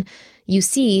misinformation on. You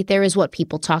see, there is what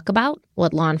people talk about,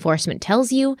 what law enforcement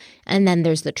tells you, and then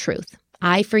there's the truth.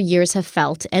 I, for years, have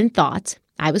felt and thought,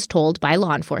 I was told by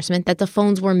law enforcement, that the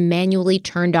phones were manually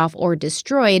turned off or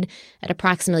destroyed at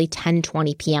approximately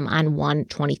 10:20 p.m. on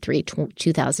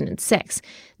 1/23/2006.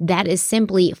 That is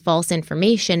simply false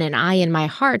information, and I, in my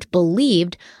heart,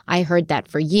 believed I heard that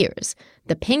for years.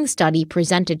 The ping study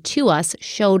presented to us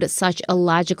showed such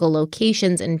illogical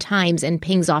locations and times and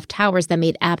pings off towers that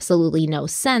made absolutely no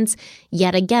sense.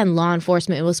 Yet again, law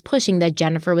enforcement was pushing that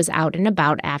Jennifer was out and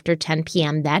about after 10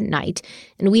 p.m. that night,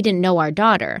 and we didn't know our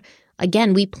daughter.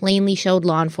 Again, we plainly showed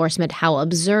law enforcement how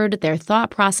absurd their thought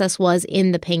process was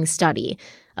in the ping study.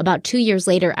 About 2 years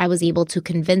later, I was able to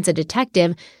convince a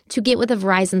detective to get with a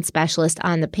Verizon specialist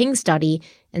on the ping study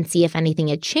and see if anything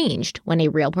had changed when a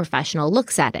real professional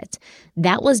looks at it.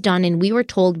 That was done, and we were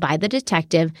told by the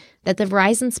detective that the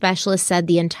Verizon specialist said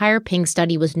the entire ping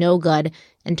study was no good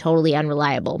and totally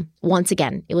unreliable. Once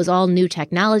again, it was all new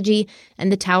technology,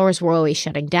 and the towers were always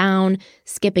shutting down,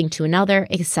 skipping to another,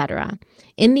 etc.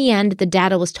 In the end, the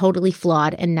data was totally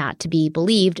flawed and not to be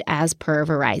believed as per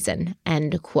Verizon."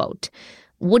 End quote.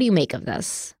 What do you make of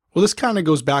this? Well, this kind of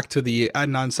goes back to the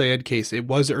Adnan Syed case. It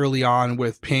was early on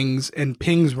with pings, and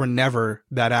pings were never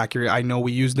that accurate. I know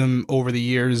we used them over the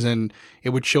years, and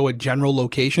it would show a general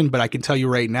location, but I can tell you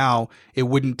right now, it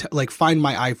wouldn't, find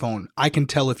my iPhone. I can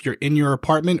tell if you're in your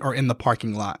apartment or in the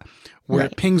parking lot. Where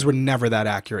right. Pings were never that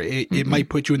accurate. It might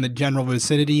put you in the general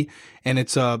vicinity, and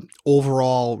it's a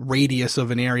overall radius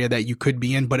of an area that you could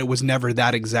be in, but it was never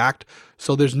that exact.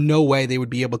 So there's no way they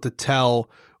would be able to tell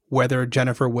whether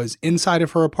Jennifer was inside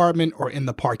of her apartment or in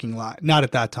the parking lot. Not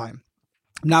at that time.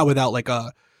 Not without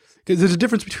because there's a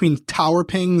difference between tower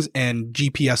pings and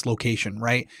GPS location,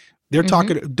 right? They're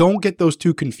talking, don't get those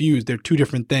two confused. They're two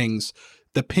different things.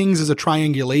 The pings is a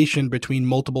triangulation between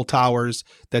multiple towers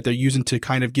that they're using to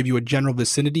kind of give you a general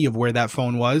vicinity of where that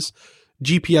phone was.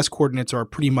 GPS coordinates are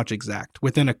pretty much exact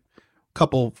within a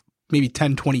couple, maybe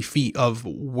 10, 20 feet of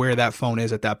where that phone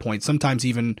is at that point. Sometimes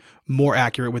even more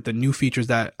accurate with the new features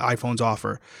that iPhones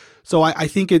offer. So I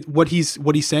think what he's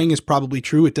saying is probably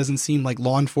true. It doesn't seem like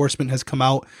law enforcement has come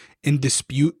out and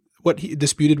disputed what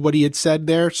he had said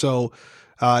there. So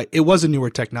it was a newer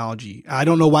technology. I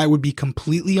don't know why it would be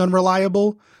completely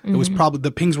unreliable. It was probably,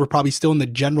 the pings were probably still in the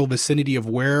general vicinity of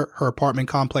where her apartment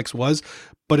complex was.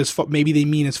 But maybe they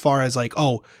mean as far as like,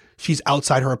 oh, she's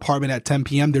outside her apartment at 10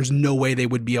 p.m. There's no way they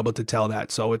would be able to tell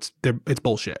that. So it's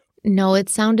bullshit. No, it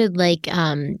sounded like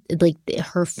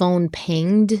her phone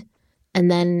pinged, and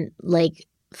then like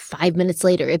 5 minutes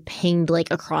later it pinged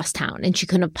like across town, and she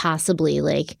couldn't have possibly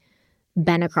like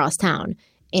been across town.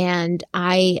 And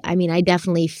I mean, I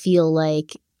definitely feel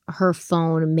like her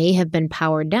phone may have been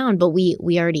powered down, but we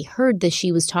already heard that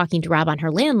she was talking to Rob on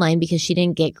her landline because she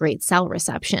didn't get great cell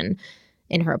reception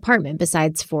in her apartment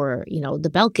besides for, the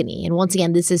balcony. And once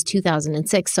again, this is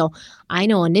 2006. So I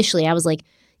know initially I was like,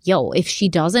 yo, if she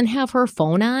doesn't have her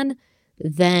phone on,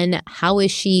 then how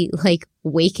is she like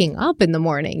waking up in the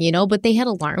morning, But they had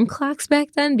alarm clocks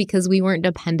back then because we weren't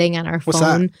depending on our phone. What's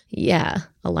that? Yeah.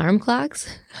 Alarm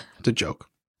clocks. It's a joke.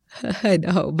 I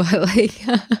know, but like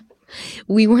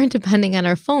we weren't depending on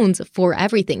our phones for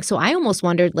everything. So I almost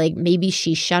wondered like maybe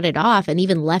she shut it off and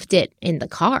even left it in the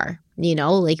car,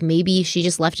 like maybe she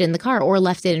just left it in the car or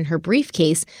left it in her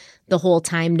briefcase the whole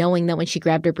time, knowing that when she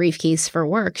grabbed her briefcase for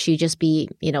work, she'd just be,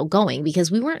 going,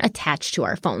 because we weren't attached to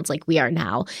our phones like we are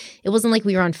now. It wasn't like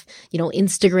we were on,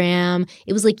 Instagram.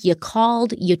 It was like you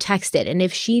called, you texted. And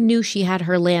if she knew she had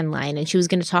her landline and she was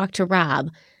going to talk to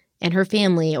Rob and her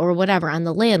family or whatever on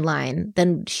the landline,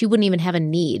 then she wouldn't even have a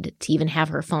need to even have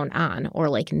her phone on or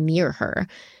like near her,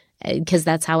 because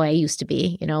that's how I used to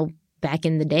be, back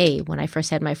in the day when I first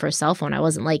had my first cell phone.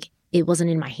 It wasn't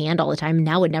in my hand all the time.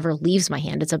 Now it never leaves my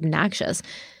hand. It's obnoxious.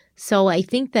 So I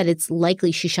think that it's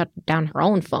likely she shut down her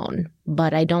own phone,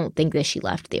 but I don't think that she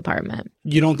left the apartment.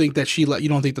 You don't think that you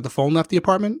don't think that the phone left the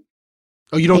apartment?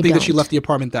 Oh, you don't think that she left the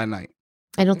apartment that night?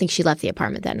 I don't think she left the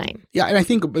apartment that night. Yeah, and I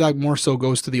think that more so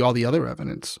goes to all the other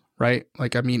evidence, right?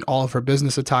 Like, I mean, all of her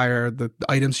business attire, the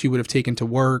items she would have taken to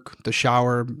work, the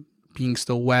shower being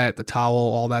still wet, the towel,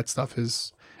 all that stuff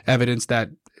is evidence that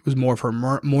it was more of her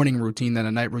morning routine than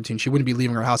a night routine. She wouldn't be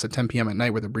leaving her house at 10 p.m. at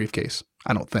night with a briefcase,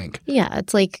 I don't think. Yeah,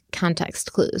 it's like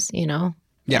context clues, Yeah,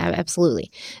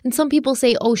 absolutely. And some people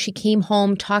say, oh, she came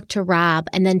home, talked to Rob,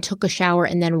 and then took a shower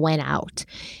and then went out.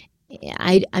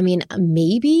 I mean,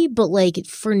 maybe, but like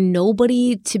for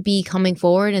nobody to be coming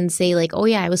forward and say like, oh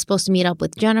yeah, I was supposed to meet up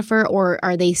with Jennifer, or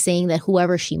are they saying that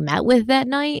whoever she met with that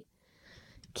night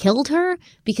killed her?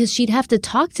 Because she'd have to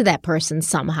talk to that person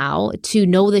somehow to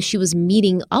know that she was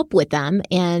meeting up with them,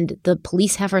 and the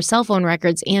police have her cell phone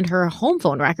records and her home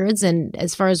phone records. And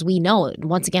as far as we know,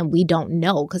 once again, we don't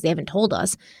know because they haven't told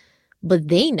us, but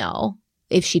they know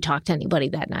if she talked to anybody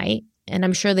that night. And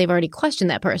I'm sure they've already questioned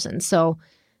that person. So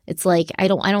it's like, I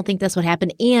don't think that's what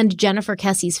happened. And Jennifer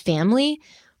Kesse's family,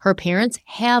 her parents,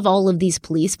 have all of these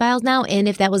police files now. And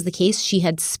if that was the case, she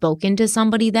had spoken to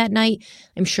somebody that night,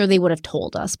 I'm sure they would have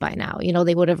told us by now.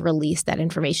 They would have released that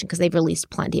information because they've released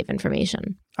plenty of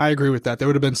information. I agree with that. There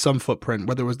would have been some footprint,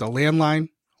 whether it was the landline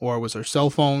or it was her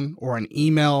cell phone or an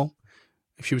email.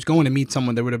 If she was going to meet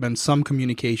someone, there would have been some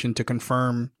communication to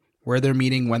confirm where they're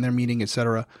meeting, when they're meeting,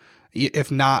 etc.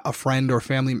 If not a friend or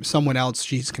family, someone else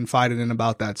she's confided in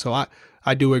about that. So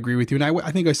I do agree with you. And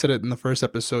I think I said it in the first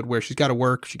episode where she's got to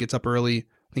work. She gets up early.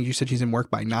 I think you said she's in work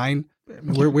by 9. I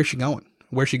mean, where's she going?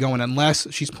 Where's she going?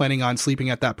 Unless she's planning on sleeping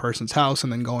at that person's house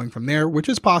and then going from there, which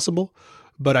is possible.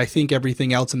 But I think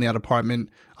everything else in that apartment,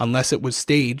 unless it was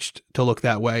staged to look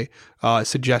that way,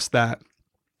 suggests that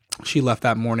she left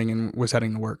that morning and was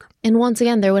heading to work. And once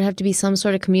again, there would have to be some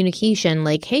sort of communication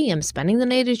like, hey, I'm spending the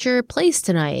night at your place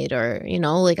tonight, or,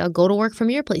 like I'll go to work from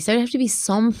your place. There'd have to be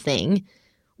something,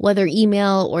 whether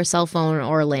email or cell phone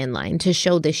or landline, to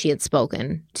show that she had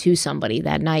spoken to somebody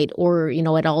that night or,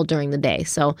 at all during the day.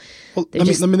 So let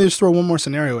me just throw one more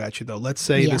scenario at you, though. Let's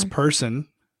say this person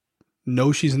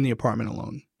knows she's in the apartment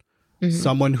alone. Mm-hmm.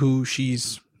 Someone who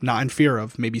she's not in fear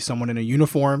of, maybe someone in a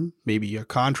uniform, maybe a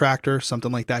contractor,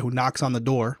 something like that, who knocks on the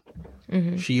door.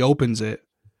 Mm-hmm. She opens it.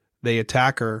 They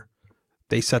attack her.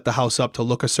 They set the house up to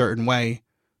look a certain way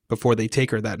before they take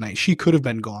her that night. She could have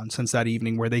been gone since that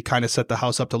evening where they kind of set the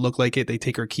house up to look like it. They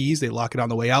take her keys. They lock it on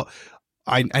the way out.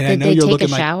 I know you're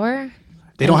looking like... Did they take a shower?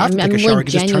 They don't have to take a shower. They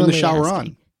could just turn the shower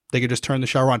asking. on. They could just turn the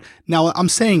shower on. Now, I'm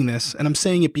saying this, and I'm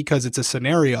saying it because it's a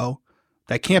scenario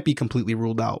that can't be completely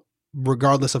ruled out,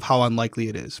 regardless of how unlikely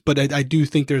it is. But I do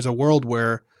think there's a world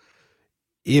where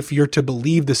if you're to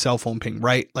believe the cell phone ping,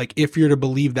 right? Like if you're to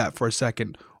believe that for a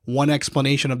second, one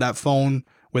explanation of that phone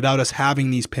without us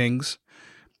having these pings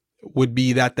would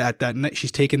be that night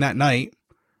she's taken that night.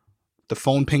 The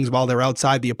phone pings while they're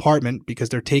outside the apartment because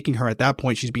they're taking her at that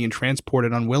point. She's being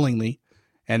transported unwillingly.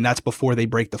 And that's before they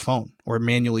break the phone or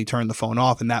manually turn the phone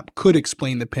off. And that could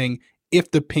explain the ping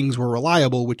if the pings were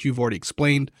reliable, which you've already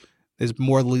explained is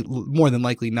more than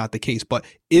likely not the case. But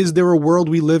is there a world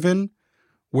we live in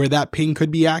where that ping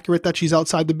could be accurate that she's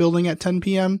outside the building at 10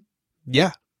 p.m.?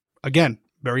 Yeah. Again,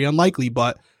 very unlikely,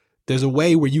 but there's a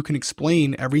way where you can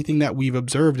explain everything that we've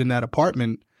observed in that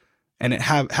apartment and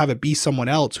have it be someone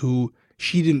else who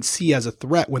she didn't see as a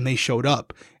threat when they showed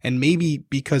up. And maybe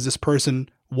because this person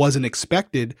wasn't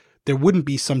expected, there wouldn't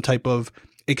be some type of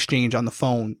exchange on the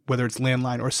phone, whether it's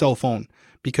landline or cell phone,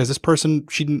 because this person,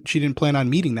 she didn't plan on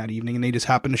meeting that evening and they just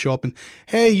happened to show up and,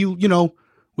 hey, you know,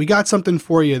 we got something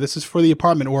for you. This is for the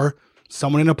apartment. Or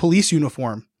someone in a police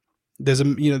uniform. There's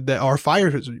our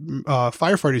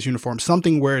firefighter's uniform,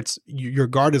 something where it's your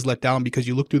guard is let down because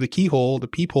you look through the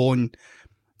peephole, and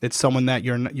it's someone that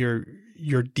you're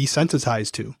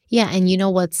desensitized to. Yeah, and you know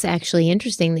what's actually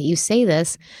interesting that you say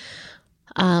this?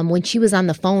 When she was on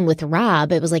the phone with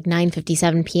Rob, it was like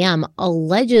 9:57 p.m.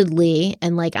 allegedly,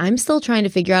 and like I'm still trying to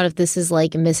figure out if this is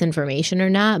like misinformation or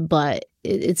not, but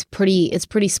it's pretty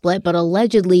split. But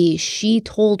allegedly, she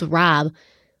told Rob,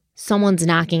 "Someone's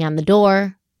knocking on the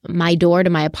door, my door to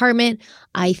my apartment.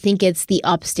 I think it's the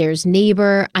upstairs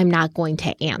neighbor. I'm not going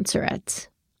to answer it."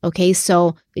 Okay,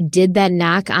 so did that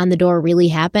knock on the door really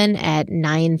happen at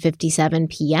 9:57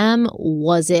 p.m.?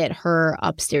 Was it her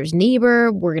upstairs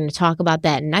neighbor? We're going to talk about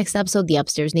that next episode, the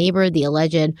upstairs neighbor, the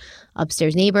alleged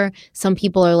upstairs neighbor. Some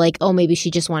people are like, oh, maybe she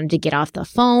just wanted to get off the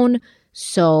phone.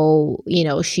 So, you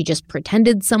know, she just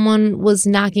pretended someone was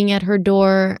knocking at her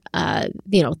door,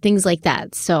 things like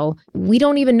that. So we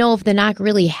don't even know if the knock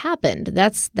really happened.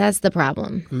 That's the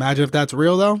problem. Imagine if that's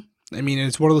real, though. I mean,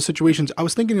 it's one of those situations. I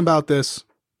was thinking about this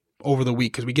over the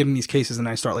week because we get in these cases and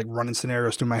I start like running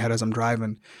scenarios through my head as I'm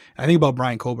driving. I think about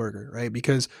Brian Kohlberger, right?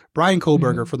 Because Brian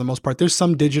Kohlberger, for the most part, there's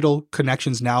some digital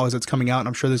connections now as it's coming out, and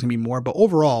I'm sure there's gonna be more. But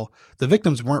overall, the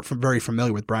victims weren't very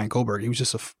familiar with Brian Kohlberger. He was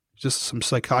just some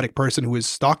psychotic person who was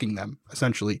stalking them,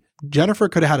 essentially. Jennifer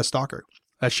could have had a stalker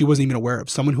that she wasn't even aware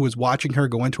of. Someone who was watching her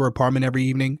go into her apartment every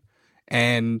evening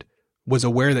and was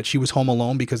aware that she was home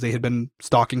alone because they had been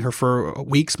stalking her for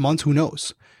weeks, months, who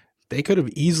knows? They could have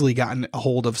easily gotten a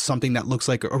hold of something that looks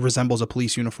like or resembles a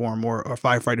police uniform or a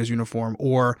firefighter's uniform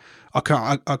or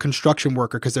a construction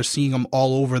worker, because they're seeing them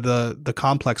all over the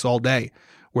complex all day,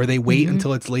 where they wait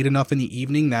until it's late enough in the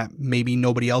evening that maybe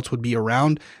nobody else would be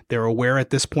around. They're aware at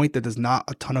this point that there's not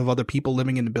a ton of other people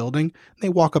living in the building. They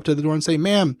walk up to the door and say,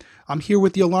 "Ma'am, I'm here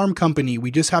with the alarm company.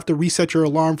 We just have to reset your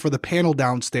alarm for the panel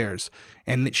downstairs."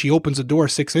 And she opens the door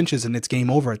 6 inches and it's game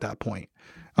over at that point.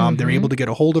 They're able to get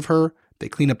a hold of her. They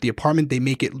clean up the apartment. They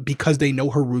make it, because they know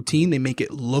her routine, they make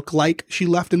it look like she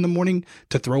left in the morning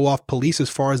to throw off police as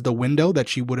far as the window that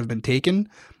she would have been taken.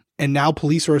 And now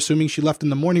police are assuming she left in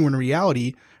the morning when in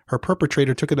reality, her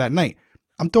perpetrator took her that night.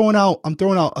 I'm throwing out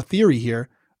a theory here.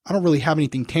 I don't really have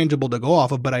anything tangible to go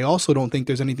off of, but I also don't think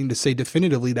there's anything to say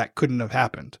definitively that couldn't have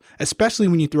happened, especially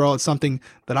when you throw out something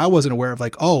that I wasn't aware of,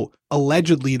 like, oh,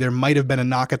 allegedly there might have been a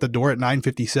knock at the door at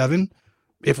 9:57.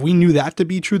 If we knew that to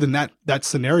be true, then that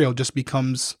scenario just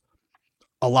becomes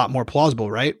a lot more plausible,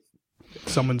 right?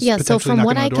 Someone's so from knocking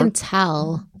what on the I door. can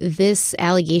tell, this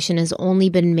allegation has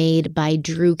only been made by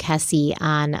Drew Kesse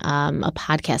on a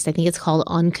podcast. I think it's called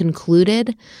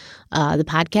Unconcluded, the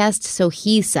podcast. So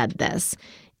he said this.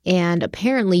 And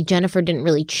apparently Jennifer didn't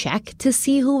really check to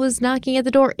see who was knocking at the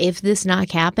door if this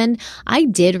knock happened. I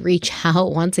did reach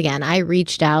out once again. I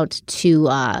reached out to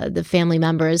the family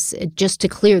members just to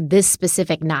clear this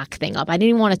specific knock thing up. I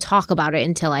didn't want to talk about it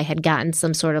until I had gotten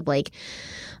some sort of like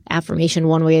affirmation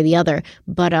one way or the other.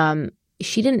 But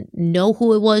she didn't know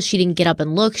who it was. She didn't get up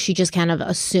and look. She just kind of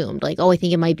assumed like, oh, I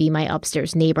think it might be my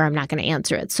upstairs neighbor. I'm not going to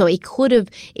answer it. So it could have,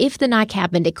 if the knock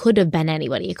happened, it could have been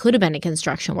anybody. It could have been a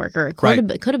construction worker. It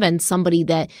could have been somebody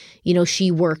that, you know,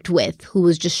 she worked with who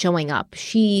was just showing up.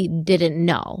 She didn't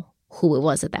know who it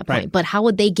was at that point. Right. But how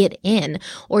would they get in?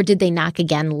 Or did they knock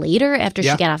again later after she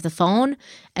got off the phone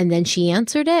and then she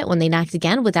answered it when they knocked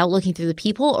again without looking through the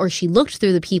peephole? Or she looked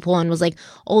through the peephole and was like,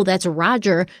 oh, that's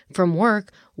Roger from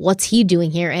work. What's he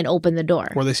doing here? And opened the door.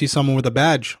 Or they see someone with a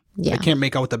badge. Yeah. They can't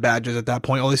make out what the badge is at that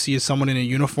point. All they see is someone in a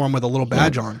uniform with a little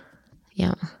badge on.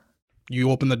 Yeah.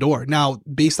 you open the door. Now,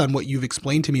 based on what you've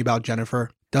explained to me about Jennifer,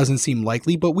 doesn't seem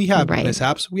likely, but we have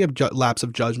mishaps. We have lapse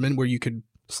of judgment where you could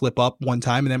slip up one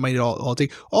time and that might all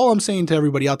take. All I'm saying to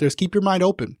everybody out there is keep your mind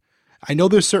open. I know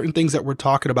there's certain things that we're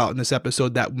talking about in this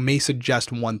episode that may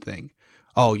suggest one thing.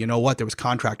 Oh, you know what? There was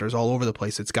contractors all over the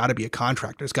place. It's got to be a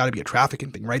contractor. It's got to be a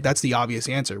trafficking thing, right? That's the obvious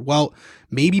answer. Well,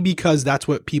 maybe because that's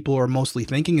what people are mostly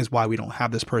thinking is why we don't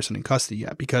have this person in custody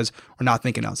yet, because we're not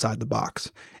thinking outside the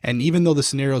box. And even though the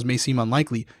scenarios may seem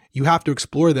unlikely, you have to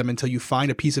explore them until you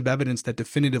find a piece of evidence that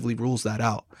definitively rules that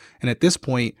out. And at this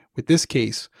point, with this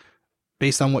case,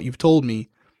 based on what you've told me,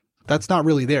 that's not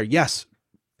really there. Yes,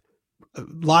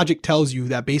 logic tells you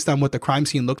that based on what the crime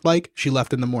scene looked like, she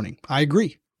left in the morning. I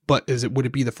agree. But would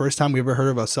it be the first time we ever heard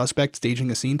of a suspect staging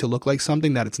a scene to look like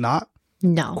something that it's not?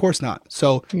 No. Of course not.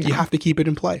 So you have to keep it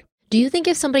in play. Do you think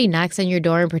if somebody knocks on your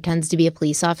door and pretends to be a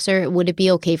police officer, would it be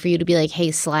okay for you to be like,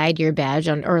 hey, slide your badge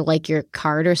on or like your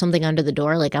card or something under the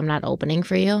door? Like, I'm not opening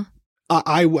for you?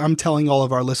 I'm telling all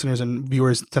of our listeners and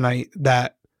viewers tonight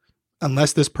that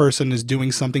unless this person is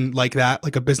doing something like that,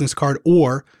 like a business card,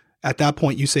 or at that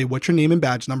point you say, what's your name and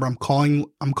badge number? I'm calling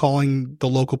the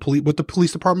local police. What the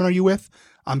police department are you with?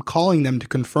 I'm calling them to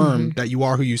confirm that you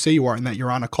are who you say you are and that you're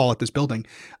on a call at this building.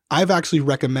 I've actually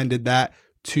recommended that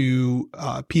to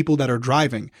people that are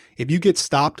driving. If you get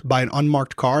stopped by an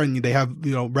unmarked car and they have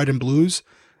red and blues,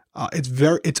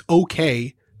 it's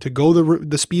okay to go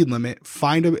the speed limit,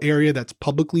 find an area that's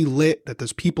publicly lit, that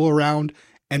there's people around,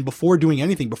 and before doing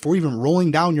anything, before even rolling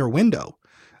down your window,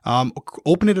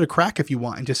 open it at a crack if you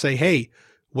want and just say, hey,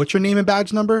 what's your name and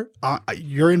badge number?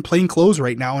 You're in plain clothes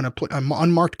right now in an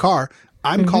unmarked car.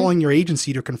 I'm calling your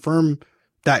agency to confirm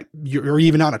that you're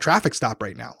even on a traffic stop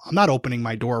right now. I'm not opening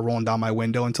my door or rolling down my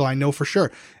window until I know for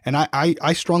sure. And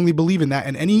I strongly believe in that.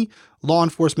 And any law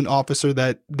enforcement officer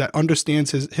that understands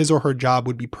his or her job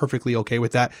would be perfectly okay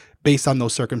with that based on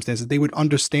those circumstances. They would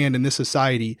understand in this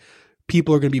society,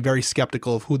 people are going to be very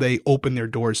skeptical of who they open their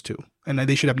doors to. And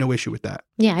they should have no issue with that.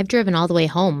 Yeah, I've driven all the way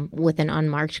home with an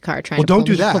unmarked car trying to don't pull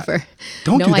do that. me over.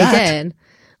 Don't do that. I did.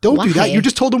 Don't Why? do that. You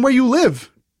just told them where you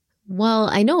live. Well,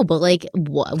 I know, but like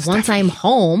once I'm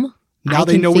home, now I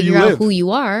they can know where you figure out live. who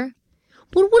you are.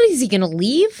 But what is he going to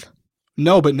leave?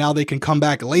 No, but now they can come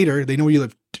back later. They know where you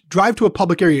live. Drive to a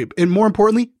public area. And more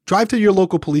importantly, drive to your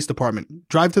local police department.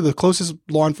 Drive to the closest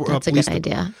law enforcement police That's a good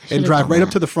idea. And drive right up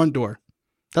to the front door.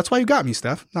 That's why you got me,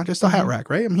 Steph. Not just a hat rack,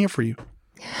 right? I'm here for you.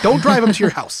 Don't drive them to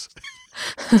your house.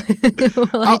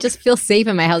 Well, I just feel safe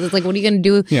in my house. It's like, what are you going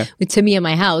to do with Timmy in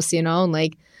my house,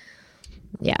 Like,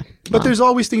 yeah. But there's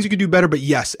always things you could do better. But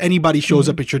yes, anybody shows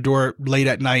up at your door late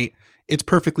at night, it's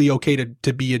perfectly okay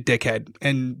to be a dickhead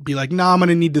and be like, I'm going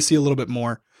to need to see a little bit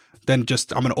more than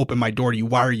just, I'm going to open my door to you.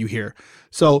 Why are you here?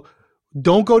 So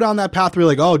don't go down that path where you're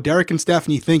like, oh, Derek and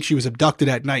Stephanie think she was abducted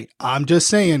at night. I'm just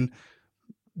saying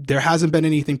there hasn't been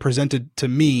anything presented to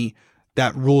me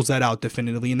that rules that out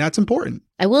definitively. And that's important.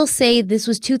 I will say this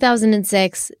was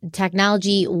 2006.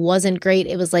 Technology wasn't great.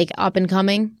 It was like up and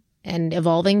coming and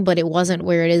evolving, but it wasn't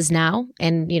where it is now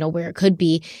and, where it could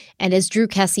be. And as Drew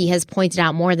Kesse has pointed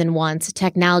out more than once,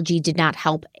 technology did not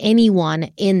help anyone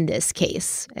in this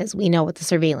case, as we know with the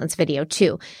surveillance video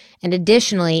too. And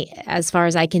additionally, as far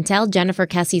as I can tell, Jennifer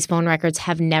Kesse's phone records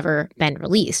have never been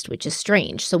released, which is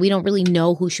strange. So we don't really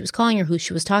know who she was calling or who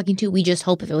she was talking to. We just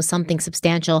hope if it was something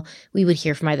substantial, we would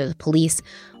hear from either the police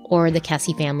or the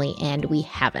Kesse family, and we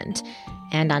haven't.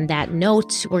 And on that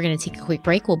note, we're going to take a quick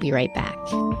break. We'll be right back.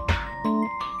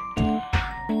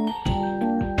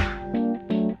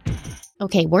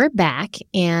 Okay, we're back,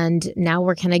 and now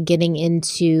we're kind of getting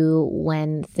into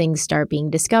when things start being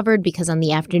discovered, because on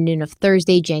the afternoon of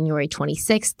Thursday, January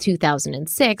 26,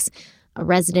 2006, a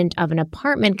resident of an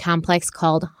apartment complex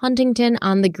called Huntington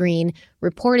on the Green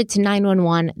reported to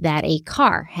 911 that a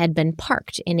car had been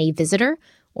parked in a visitor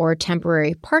or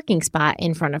temporary parking spot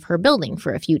in front of her building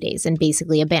for a few days and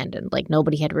basically abandoned, like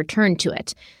nobody had returned to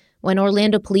it. When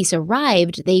Orlando police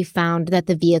arrived, they found that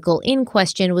the vehicle in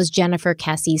question was Jennifer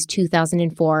Kesse's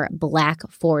 2004 black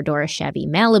four-door Chevy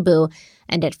Malibu,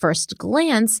 and at first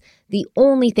glance, the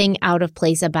only thing out of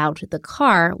place about the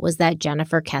car was that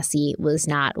Jennifer Kesse was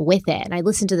not with it. And I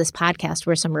listened to this podcast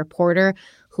where some reporter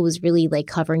who was really like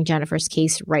covering Jennifer's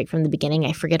case right from the beginning,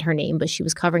 I forget her name, but she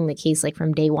was covering the case like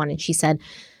from day one, and she said,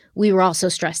 we were all so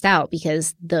stressed out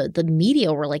because the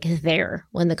media were like there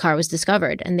when the car was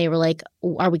discovered. And they were like,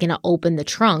 are we going to open the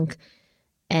trunk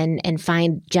and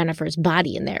find Jennifer's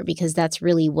body in there? Because that's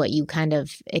really what you kind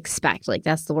of expect. Like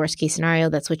that's the worst case scenario.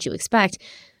 That's what you expect.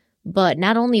 But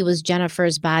not only was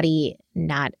Jennifer's body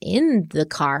not in the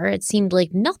car, it seemed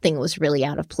like nothing was really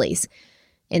out of place.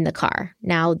 in the car.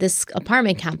 Now, this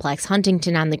apartment complex,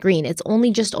 Huntington on the Green, it's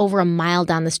only just over a mile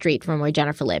down the street from where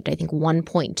Jennifer lived, I think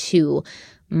 1.2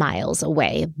 miles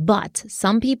away. But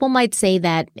some people might say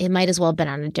that it might as well have been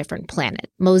on a different planet.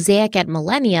 Mosaic at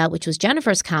Millennia, which was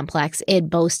Jennifer's complex, it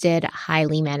boasted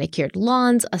highly manicured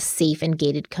lawns, a safe and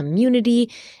gated community,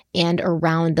 and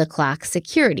around-the-clock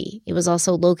security. It was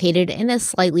also located in a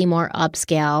slightly more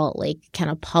upscale, like kind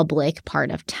of public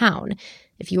part of town.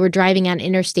 If you were driving on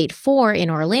Interstate 4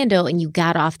 in Orlando and you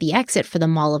got off the exit for the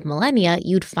Mall of Millennia,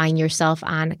 you'd find yourself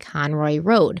on Conroy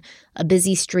Road, a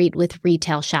busy street with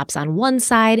retail shops on one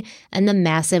side and the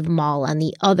massive mall on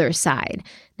the other side.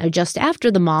 Now, just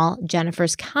after the mall,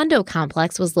 Jennifer's condo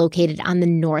complex was located on the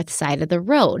north side of the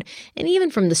road. And even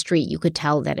from the street, you could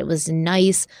tell that it was a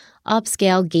nice,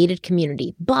 upscale, gated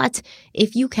community. But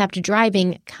if you kept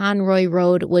driving, Conroy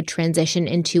Road would transition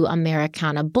into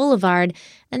Americana Boulevard,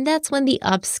 and that's when the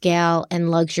upscale and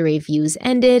luxury views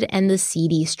ended and the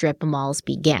seedy strip malls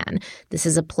began. This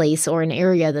is a place or an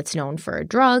area that's known for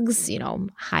drugs,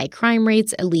 high crime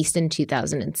rates, at least in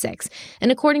 2006.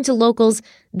 And according to locals,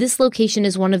 this location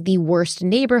is one of the worst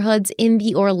neighborhoods in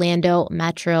the Orlando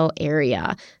metro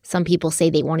area. Some people say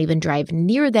they won't even drive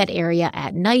near that area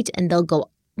at night, and they'll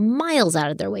go miles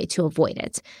out of their way to avoid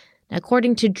it. Now,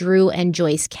 according to Drew and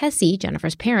Joyce Kesse,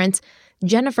 Jennifer's parents,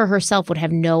 Jennifer herself would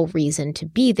have no reason to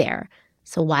be there.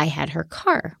 So why had her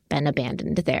car been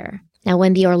abandoned there? Now,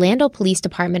 when the Orlando Police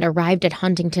Department arrived at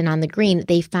Huntington on the Green,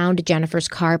 they found Jennifer's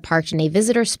car parked in a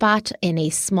visitor spot in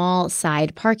a small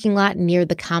side parking lot near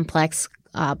the complex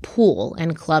pool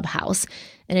and clubhouse.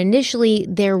 And initially,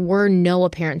 there were no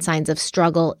apparent signs of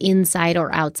struggle inside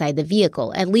or outside the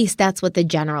vehicle. At least that's what the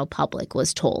general public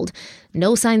was told.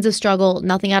 No signs of struggle,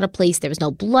 nothing out of place. There was no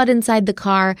blood inside the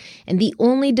car. And the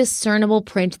only discernible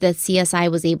print that CSI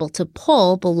was able to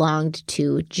pull belonged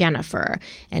to Jennifer.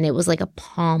 And it was like a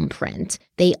palm print.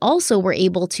 They also were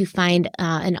able to find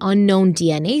an unknown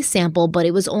DNA sample, but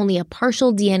it was only a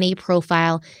partial DNA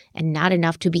profile and not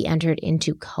enough to be entered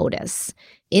into CODIS.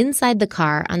 Inside the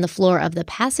car, on the floor of the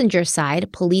passenger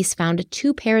side, police found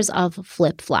 2 pairs of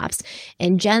flip-flops.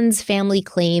 And Jen's family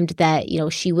claimed that,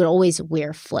 she would always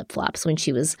wear flip-flops when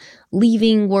she was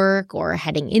leaving work or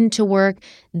heading into work.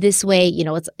 This way,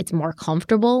 it's more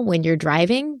comfortable when you're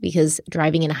driving, because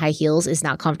driving in high heels is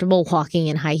not comfortable. Walking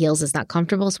in high heels is not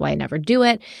comfortable, so I never do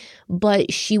it.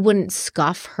 But she wouldn't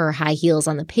scuff her high heels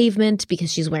on the pavement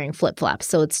because she's wearing flip-flops.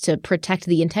 So it's to protect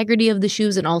the integrity of the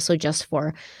shoes and also just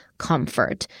for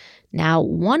comfort. Now,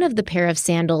 one of the pair of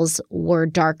sandals were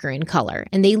darker in color,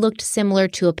 and they looked similar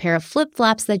to a pair of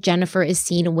flip-flops that Jennifer is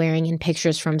seen wearing in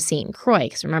pictures from St. Croix.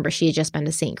 Because remember, she had just been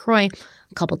to St. Croix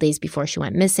a couple days before she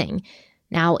went missing.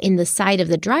 Now, in the side of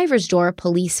the driver's door,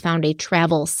 police found a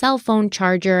travel cell phone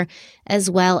charger as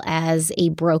well as a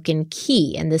broken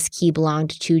key, and this key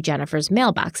belonged to Jennifer's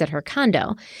mailbox at her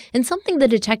condo. And something the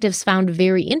detectives found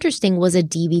very interesting was a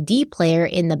DVD player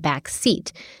in the back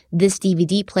seat. This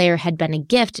DVD player had been a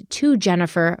gift to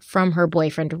Jennifer from her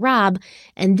boyfriend, Rob,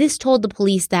 and this told the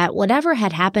police that whatever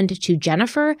had happened to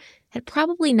Jennifer had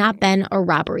probably not been a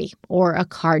robbery or a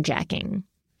carjacking.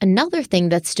 Another thing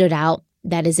that stood out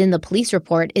that is in the police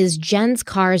report is Jen's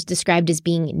car is described as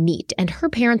being neat, and her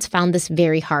parents found this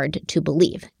very hard to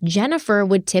believe. Jennifer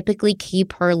would typically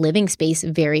keep her living space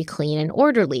very clean and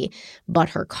orderly, but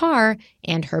her car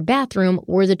and her bathroom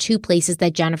were the 2 places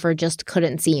that Jennifer just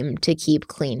couldn't seem to keep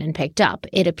clean and picked up.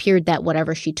 It appeared that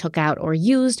whatever she took out or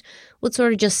used would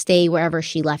sort of just stay wherever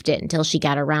she left it until she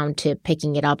got around to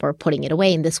picking it up or putting it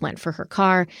away, and this went for her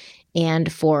car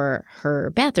and for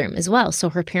her bathroom as well. So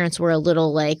her parents were a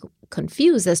little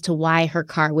confused as to why her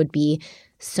car would be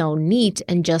so neat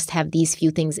and just have these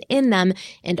few things in them.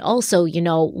 And also,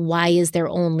 why is there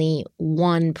only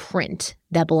one print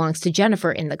that belongs to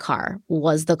Jennifer in the car?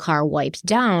 Was the car wiped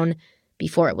down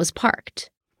before it was parked?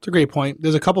 It's a great point.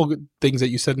 There's a couple good things that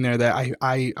you said in there that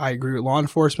I agree with law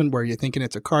enforcement, where you're thinking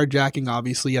it's a carjacking.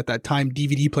 Obviously, at that time,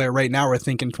 DVD player. Right now, we're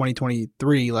thinking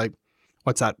 2023,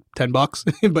 what's that,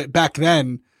 $10? But back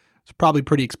then, it's probably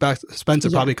pretty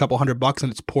expensive, probably a couple $100,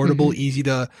 and it's portable, easy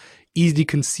to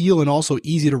conceal, and also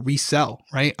easy to resell,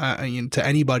 right? To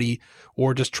anybody,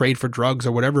 or just trade for drugs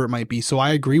or whatever it might be. So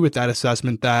I agree with that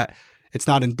assessment that it's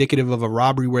not indicative of a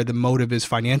robbery where the motive is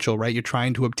financial, right? You're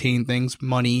trying to obtain things,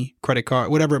 money, credit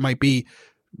card, whatever it might be,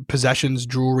 possessions,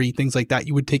 jewelry, things like that.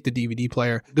 You would take the DVD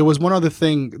player. There was one other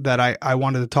thing that I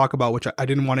wanted to talk about, which I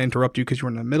didn't want to interrupt you because you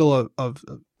were in the middle of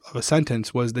a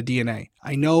sentence, was the DNA.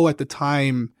 I know at the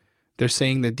time they're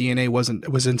saying that DNA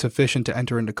was insufficient to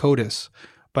enter into CODIS,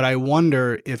 but I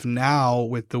wonder if now,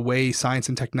 with the way science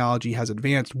and technology has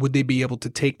advanced, would they be able to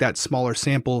take that smaller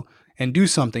sample and do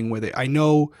something with it. I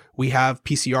know we have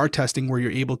PCR testing where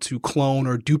you're able to clone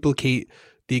or duplicate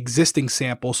the existing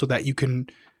sample so that you can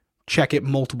check it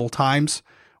multiple times.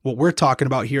 What we're talking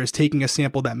about here is taking a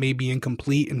sample that may be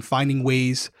incomplete and finding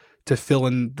ways to fill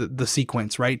in the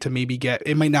sequence, right? To maybe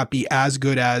it might not be as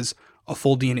good as a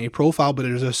full DNA profile, but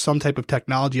there's some type of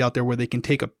technology out there where they can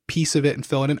take a piece of it and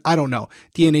fill it in. I don't know.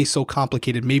 DNA is so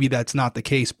complicated. Maybe that's not the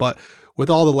case, but with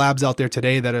all the labs out there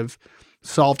today that have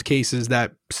solved cases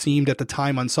that seemed at the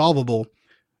time unsolvable,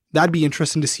 that'd be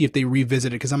interesting to see if they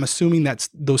revisit it, because I'm assuming that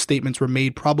those statements were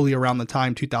made probably around the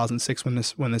time 2006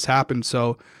 when this happened.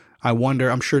 So I wonder,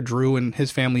 I'm sure Drew and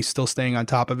his family's still staying on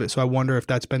top of it. So I wonder if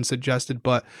that's been suggested.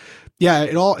 But yeah,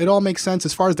 it all makes sense.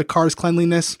 As far as the car's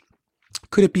cleanliness,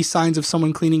 could it be signs of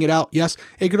someone cleaning it out? Yes.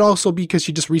 It could also be because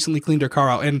she just recently cleaned her car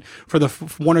out. And for the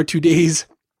 1 or 2 days,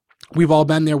 we've all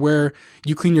been there where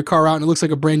you clean your car out and it looks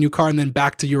like a brand new car and then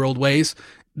back to your old ways.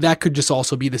 That could just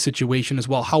also be the situation as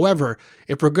well. However,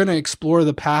 if we're going to explore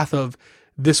the path of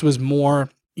this was more,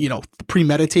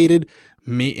 premeditated,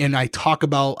 and I talk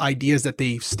about ideas that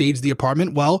they staged the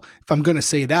apartment, well, if I'm going to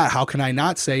say that, how can I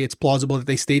not say it's plausible that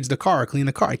they staged the car or cleaned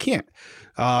the car? I can't.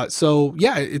 So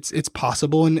yeah, it's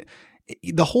possible. And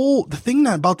the thing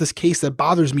about this case that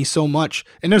bothers me so much,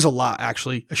 and there's a lot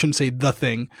actually, I shouldn't say the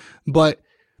thing, but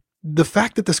the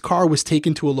fact that this car was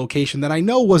taken to a location that I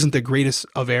know wasn't the greatest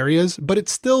of areas, but it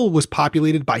still was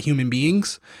populated by human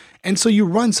beings. And so you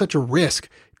run such a risk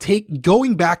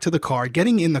going back to the car,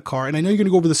 getting in the car, and I know you're going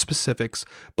to go over the specifics,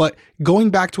 but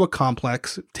going back to a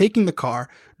complex, taking the car,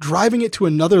 driving it to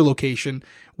another location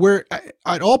where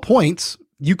at all points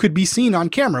you could be seen on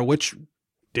camera, which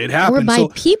did happen. Or by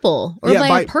people, or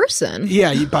by a person.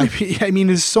 Yeah,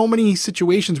 there's so many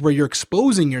situations where you're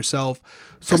exposing yourself.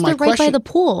 So they're right by the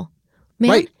pool,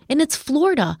 man. Right. And it's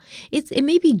Florida. It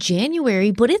may be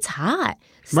January, but it's hot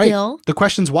still. Right. The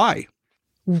question's why?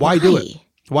 Why do it?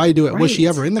 Why do it? Right. Was she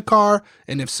ever in the car?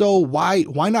 And if so, why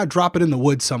not drop it in the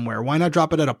woods somewhere? Why not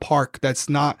drop it at a park that's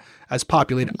not as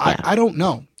populated? Yeah. I don't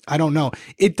know.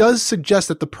 It does suggest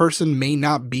that the person may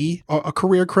not be a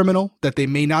career criminal, that they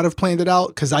may not have planned it out,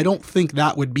 because I don't think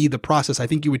that would be the process. I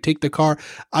think you would take the car.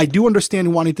 I do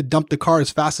understand wanting to dump the car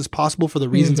as fast as possible for the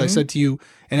reasons I said to you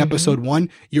in episode 1.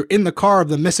 You're in the car of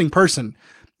the missing person.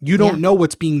 You don't know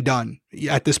what's being done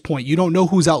at this point. You don't know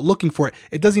who's out looking for it.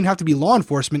 It doesn't even have to be law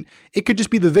enforcement. It could just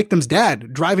be the victim's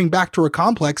dad driving back to her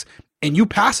complex and you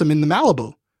pass him in the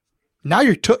Malibu. Now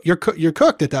you're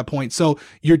cooked at that point. So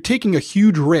you're taking a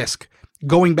huge risk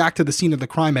going back to the scene of the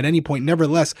crime at any point,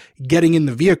 nevertheless getting in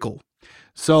the vehicle.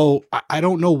 So I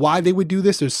don't know why they would do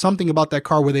this. There's something about that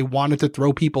car where they wanted to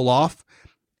throw people off.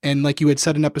 And like you had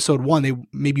said in episode 1, they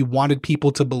maybe wanted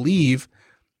people to believe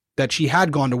that she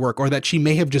had gone to work, or that she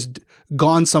may have just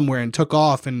gone somewhere and took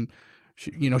off and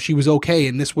she was okay.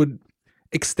 And this would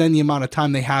extend the amount of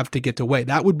time they have to get away.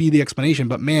 That would be the explanation.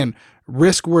 But man,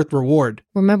 risk worth reward.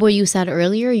 Remember what you said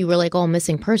earlier? You were like, oh,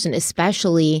 missing person,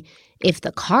 especially if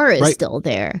the car is still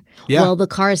there. Yeah. Well, the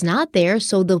car is not there.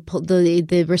 So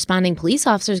the responding police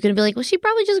officer is going to be like, well, she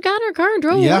probably just got in her car and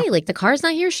drove away. Like, the car's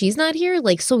not here. She's not here.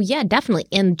 Like, so yeah, definitely.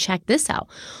 And check this out.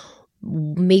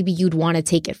 Maybe you'd want to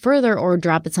take it further or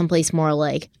drop it someplace more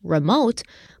like remote.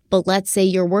 But let's say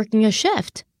you're working a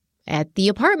shift at the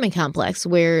apartment complex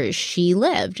where she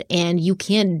lived and you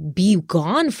can't be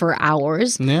gone for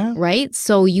hours, right?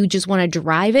 So you just want to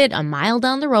drive it a mile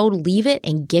down the road, leave it,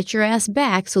 and get your ass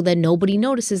back so that nobody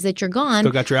notices that you're gone.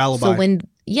 Still got your alibi.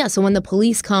 So when the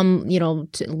police come,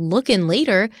 looking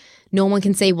later, no one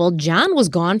can say, well, John was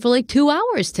gone for like 2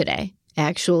 hours today,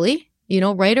 actually.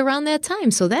 Right around that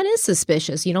time. So that is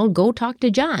suspicious. Go talk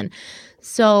to John.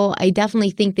 So I definitely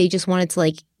think they just wanted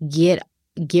to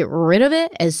get rid of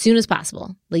it as soon as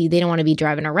possible. Like, they don't want to be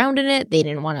driving around in it. They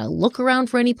didn't want to look around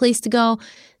for any place to go.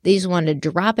 They just wanted to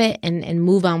drop it and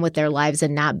move on with their lives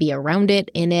and not be around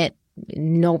it, in it,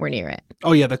 nowhere near it.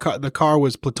 Oh yeah, the car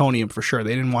was plutonium for sure.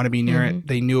 They didn't want to be near it.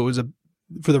 They knew it was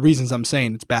for the reasons I'm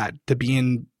saying, it's bad to be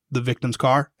in the victim's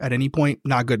car at any point.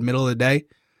 Not good. Middle of the day.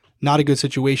 Not a good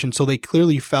situation. So they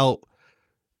clearly felt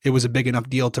it was a big enough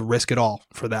deal to risk it all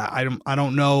for that. I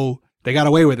don't know. They got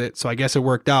away with it, so I guess it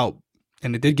worked out,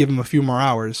 and it did give them a few more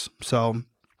hours. So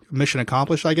mission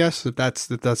accomplished, I guess, if that's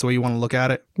the way you want to look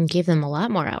at it. It gave them a lot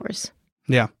more hours.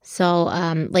 Yeah. So,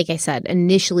 like I said,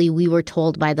 initially we were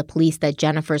told by the police that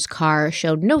Jennifer's car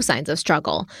showed no signs of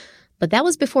struggle. But that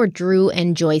was before Drew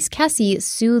and Joyce Kesse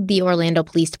sued the Orlando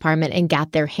Police Department and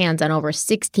got their hands on over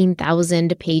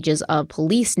 16,000 pages of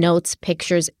police notes,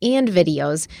 pictures, and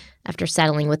videos after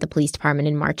settling with the police department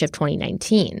in March of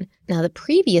 2019. Now, the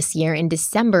previous year, in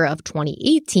December of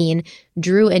 2018,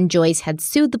 Drew and Joyce had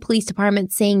sued the police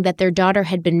department, saying that their daughter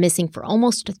had been missing for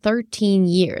almost 13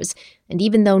 years. And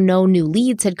even though no new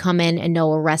leads had come in and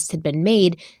no arrests had been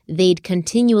made, they'd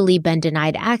continually been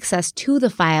denied access to the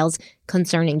files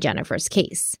concerning Jennifer's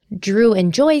case. Drew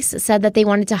and Joyce said that they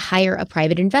wanted to hire a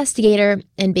private investigator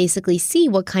and basically see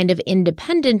what kind of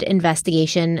independent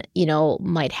investigation,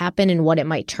 might happen and what it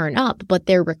might turn up, but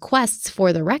their requests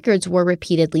for the records were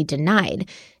repeatedly denied.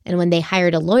 And when they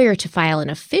hired a lawyer to file an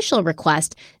official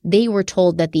request, they were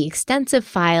told that the extensive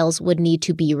files would need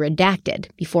to be redacted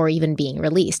before even being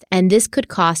released. And this could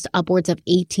cost upwards of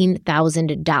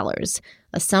 $18,000,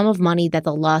 a sum of money that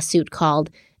the lawsuit called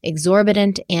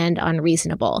exorbitant and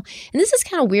unreasonable. And this is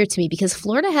kind of weird to me because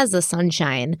Florida has the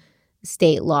Sunshine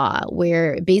State law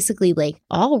where basically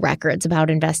all records about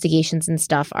investigations and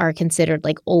stuff are considered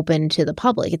open to the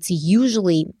public. It's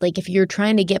usually if you're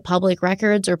trying to get public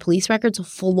records or police records,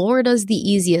 Florida's the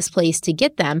easiest place to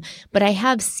get them. But I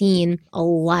have seen a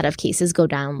lot of cases go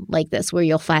down like this where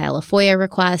you'll file a FOIA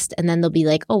request and then they'll be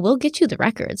like, oh, we'll get you the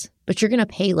records, but you're going to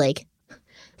pay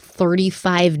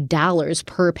 $35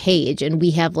 per page, and we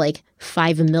have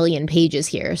 5 million pages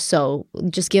here. So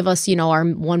just give us, our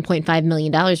 $1.5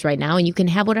 million right now, and you can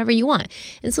have whatever you want.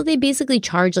 And so they basically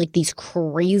charge these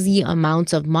crazy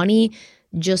amounts of money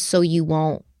just so you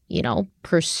won't,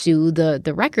 pursue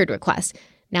the record request.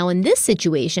 Now, in this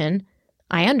situation,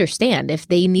 I understand if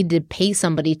they need to pay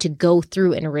somebody to go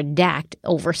through and redact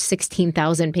over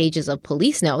 16,000 pages of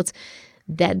police notes,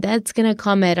 that's going to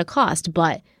come at a cost.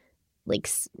 But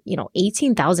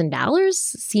 $18,000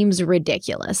 seems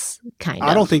ridiculous, kind of.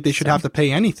 I don't think they should have to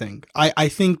pay anything. I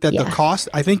think that the cost,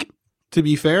 to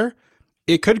be fair,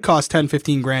 it could cost 10,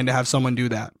 15 grand to have someone do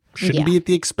that. Shouldn't be at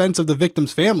the expense of the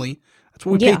victim's family. That's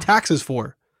what we pay taxes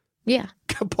for. Yeah.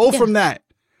 Pull from that.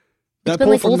 It's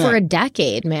been over a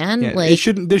decade, man. Yeah,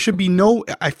 there should be no,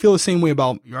 I feel the same way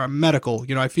about medical.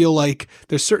 I feel like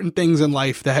there's certain things in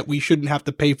life that we shouldn't have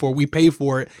to pay for. We pay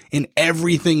for it in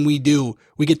everything we do.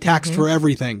 We get taxed for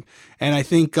everything. And I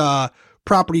think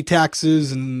property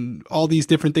taxes and all these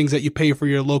different things that you pay for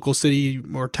your local city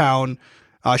or town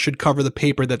should cover the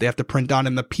paper that they have to print on,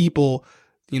 and the people,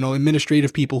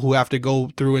 administrative people who have to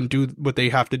go through and do what they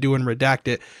have to do and redact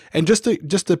it. And just to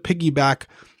piggyback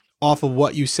off of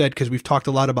what you said, because we've talked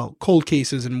a lot about cold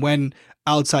cases and when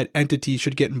outside entities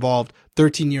should get involved,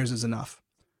 13 years is enough.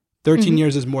 13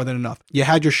 years is more than enough. You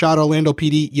had your shot, Orlando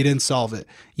PD, you didn't solve it.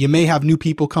 You may have new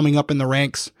people coming up in the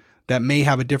ranks that may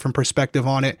have a different perspective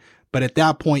on it, but at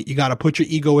that point, you got to put your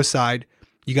ego aside.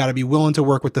 You got to be willing to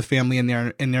work with the family and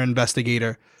their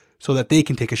investigator so that they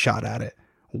can take a shot at it.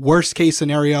 Worst case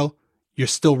scenario, you're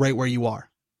still right where you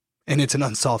are, and it's an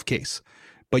unsolved case.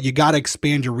 But you got to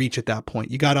expand your reach at that point.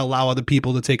 You got to allow other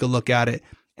people to take a look at it.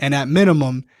 And at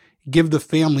minimum, give the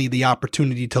family the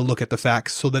opportunity to look at the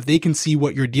facts so that they can see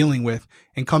what you're dealing with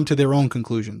and come to their own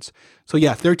conclusions. So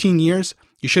 13 years,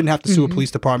 you shouldn't have to sue a police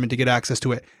department to get access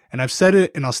to it. And I've said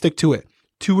it and I'll stick to it.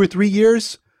 2 or 3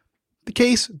 years, the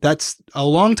case, that's a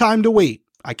long time to wait.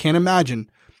 I can't imagine.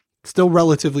 Still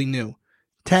relatively new.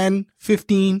 10,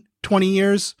 15, 20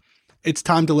 years, it's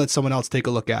time to let someone else take a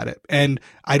look at it. And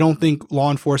I don't think law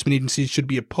enforcement agencies should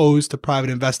be opposed to private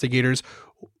investigators,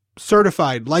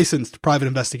 certified, licensed private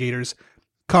investigators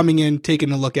coming in,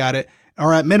 taking a look at it,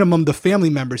 or at minimum, the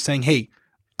family members saying, hey,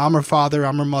 I'm her father,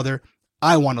 I'm her mother,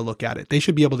 I want to look at it. They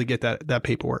should be able to get that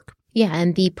paperwork. Yeah,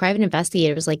 and the private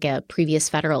investigator was a previous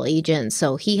federal agent,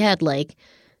 so he had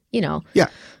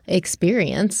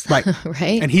experience. Right.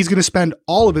 Right? And he's going to spend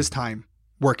all of his time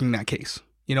working that case.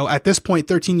 At this point,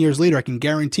 13 years later, I can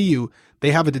guarantee you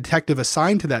they have a detective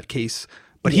assigned to that case,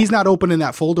 but he's not opening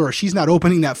that folder or she's not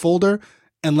opening that folder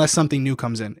unless something new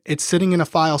comes in. It's sitting in a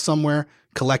file somewhere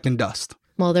collecting dust.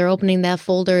 Well, they're opening that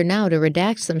folder now to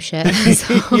redact some shit.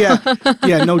 So.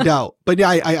 Yeah, no doubt. But yeah,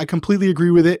 I completely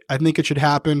agree with it. I think it should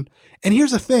happen. And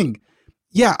here's the thing.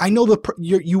 Yeah, I know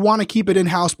you want to keep it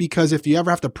in-house because if you ever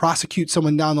have to prosecute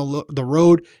someone down the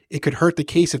road, it could hurt the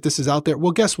case if this is out there.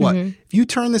 Well, guess what? If you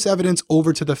turn this evidence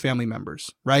over to the family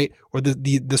members, right, or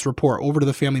this report over to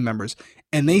the family members,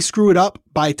 and they screw it up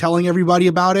by telling everybody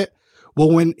about it,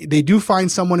 well, when they do find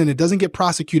someone and it doesn't get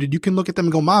prosecuted, you can look at them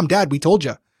and go, Mom, Dad, we told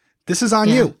you. This is on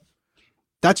you.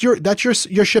 That's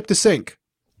your ship to sink.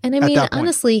 And I mean,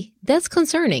 honestly, that's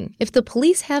concerning. If the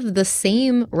police have the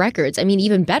same records, I mean,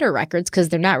 even better records because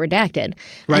they're not redacted.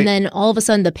 Right. And then all of a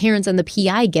sudden the parents and the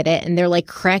PI get it and they're like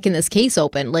cracking this case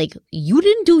open. Like, you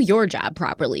didn't do your job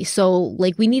properly. So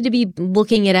like, we need to be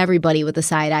looking at everybody with a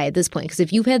side eye at this point. Because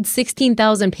if you've had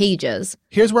 16,000 pages.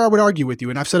 Here's where I would argue with you.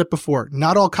 And I've said it before.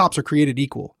 Not all cops are created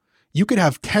equal. You could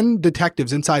have 10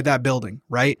 detectives inside that building,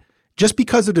 right? Just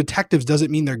because they're detectives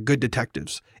doesn't mean they're good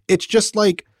detectives. It's just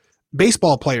like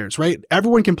baseball players, right?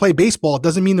 Everyone can play baseball. It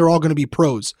doesn't mean they're all going to be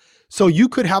pros. So you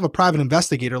could have a private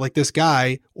investigator like this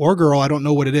guy or girl, I don't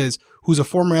know what it is, who's a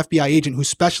former FBI agent who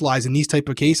specializes in these type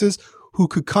of cases, who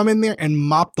could come in there and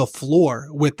mop the floor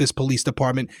with this police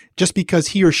department just because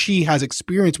he or she has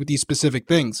experience with these specific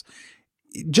things.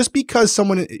 Just because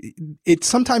someone, it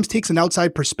sometimes takes an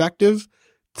outside perspective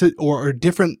to, or a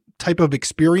different type of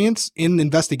experience in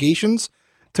investigations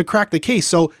to crack the case.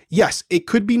 So yes, it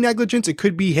could be negligence. It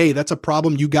could be, hey, that's a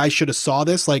problem. You guys should have saw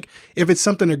this. Like if it's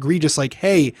something egregious, like,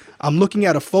 hey, I'm looking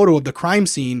at a photo of the crime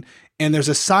scene and there's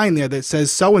a sign there that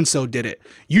says so-and-so did it.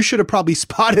 You should have probably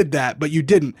spotted that, but you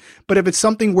didn't. But if it's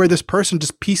something where this person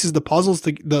just pieces the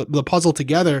puzzle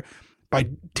together by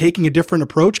taking a different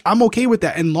approach, I'm okay with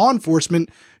that. And law enforcement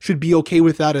should be okay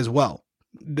with that as well.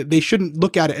 They shouldn't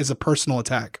look at it as a personal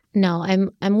attack. No,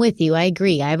 I'm with you. I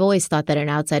agree. I've always thought that an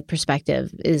outside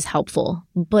perspective is helpful,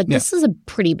 but this is a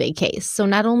pretty big case. So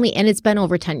not only, and it's been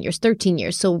over 10 years, 13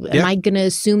 years. So am I going to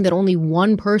assume that only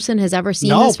one person has ever seen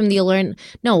this from the Orlando?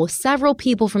 No, several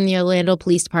people from the Orlando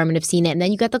Police Department have seen it. And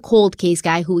then you got the cold case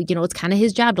guy who, you know, it's kind of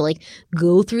his job to like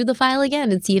go through the file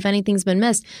again and see if anything's been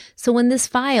missed. So when this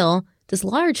file, this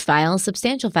large file,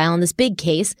 substantial file in this big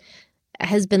case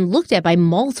has been looked at by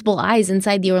multiple eyes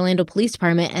inside the Orlando Police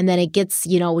Department, and then it gets,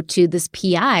 you know, to this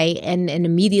PI and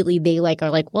immediately they like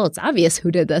are like, well, it's obvious who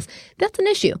did this. That's an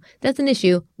issue. That's an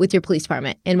issue with your police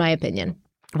department, in my opinion.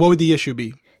 What would the issue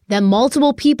be? That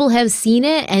multiple people have seen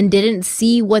it and didn't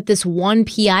see what this one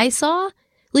PI saw?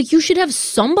 Like, you should have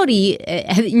somebody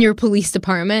in your police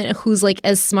department who's like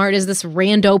as smart as this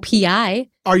rando PI.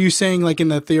 Are you saying like in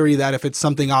the theory that if it's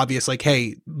something obvious, like,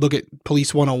 hey, look at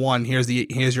Police 101,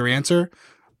 here's your answer?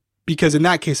 Because in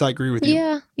that case, I agree with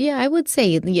you. Yeah, I would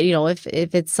say, you know, if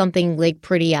it's something like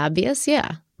pretty obvious,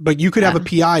 yeah. But you could have a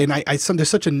PI, and there's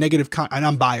such a negative, and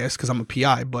I'm biased because I'm a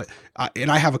PI, but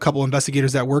and I have a couple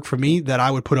investigators that work for me that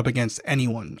I would put up against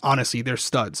anyone. Honestly, they're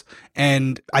studs,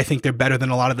 and I think they're better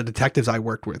than a lot of the detectives I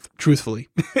worked with, truthfully,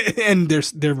 and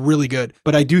they're really good.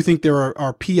 But I do think there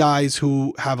are PIs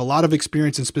who have a lot of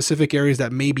experience in specific areas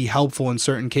that may be helpful in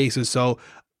certain cases. So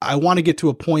I want to get to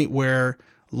a point where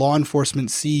law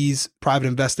enforcement sees private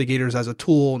investigators as a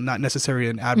tool, not necessarily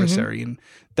an adversary. And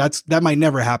that might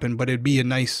never happen, but it'd be a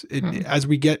nice, as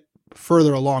we get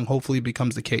further along, hopefully it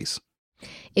becomes the case.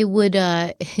 It would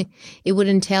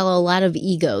entail a lot of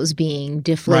egos being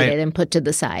deflated and put to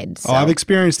the side. So. Oh, I've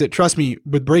experienced it. Trust me,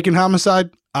 with break-in homicide,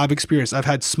 I've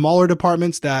had smaller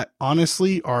departments that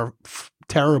honestly are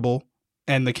terrible,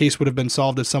 and the case would have been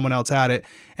solved if someone else had it.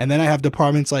 And then I have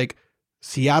departments like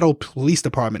Seattle Police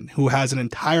Department, who has an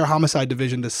entire homicide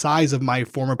division the size of my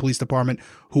former police department,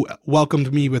 who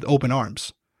welcomed me with open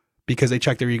arms because they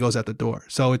check their egos at the door.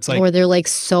 So it's like, or they're like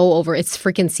so over, it's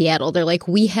freaking Seattle. They're like,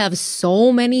 we have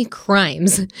so many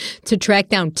crimes to track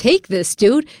down. Take this,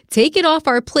 dude. Take it off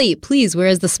our plate, please.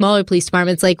 Whereas the smaller police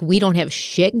department's like, we don't have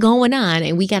shit going on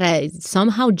and we got to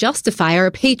somehow justify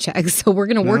our paychecks. So we're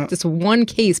going to work this one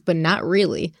case, but not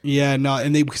really. Yeah, no.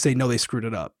 And because they know they screwed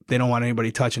it up. They don't want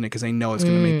anybody touching it because they know it's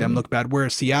going to make them look bad.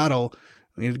 Whereas Seattle,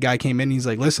 the guy came in, he's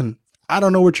like, listen, I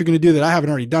don't know what you're going to do that I haven't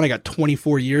already done. I got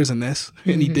 24 years in this.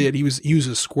 And he did. He was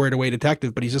a squared away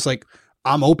detective, but he's just like,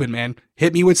 I'm open, man.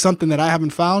 Hit me with something that I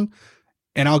haven't found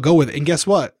and I'll go with it. And guess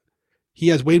what? He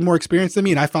has way more experience than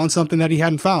me, and I found something that he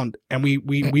hadn't found, and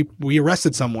we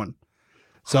arrested someone.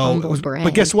 So,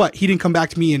 but guess what? He didn't come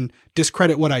back to me and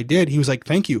discredit what I did. He was like,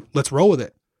 thank you. Let's roll with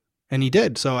it. And he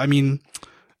did. So, I mean,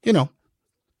 you know,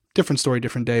 different story,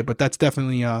 different day, but that's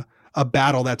definitely a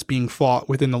battle that's being fought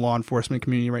within the law enforcement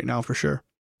community right now, for sure.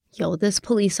 Yo, this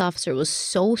police officer was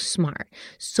so smart,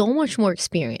 so much more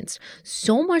experienced,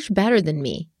 so much better than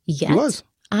me. Yet, he was.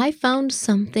 I found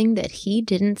something that he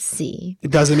didn't see.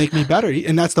 It doesn't make me better.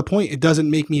 And that's the point. It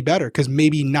doesn't make me better because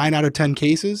maybe 9 out of 10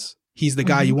 cases, he's the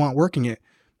guy you want working it.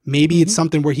 Maybe it's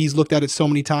something where he's looked at it so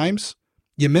many times,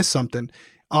 you miss something.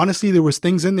 Honestly, there was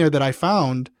things in there that I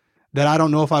found that I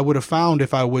don't know if I would have found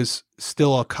if I was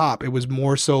still a cop. It was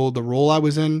more so the role I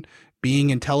was in, being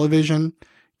in television,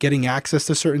 getting access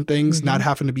to certain things, not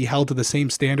having to be held to the same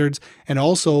standards, and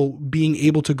also being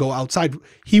able to go outside.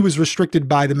 He was restricted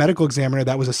by the medical examiner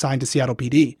that was assigned to Seattle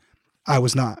PD. I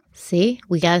was not. See,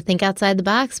 we got to think outside the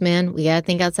box, man. We got to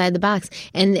think outside the box.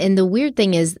 And the weird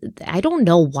thing is, I don't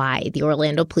know why the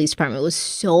Orlando Police Department was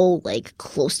so like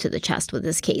close to the chest with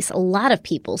this case. A lot of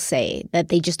people say that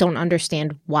they just don't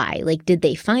understand why. Like, did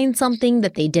they find something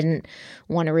that they didn't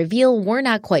want to reveal? We're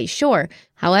not quite sure.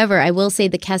 However, I will say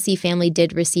the Kesse family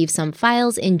did receive some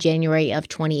files in January of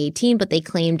 2018, but they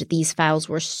claimed these files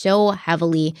were so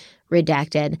heavily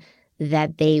redacted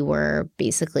that they were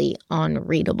basically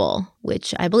unreadable,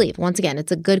 which I believe. Once again,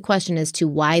 it's a good question as to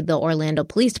why the Orlando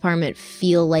Police Department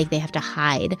feel like they have to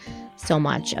hide so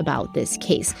much about this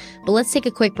case. But let's take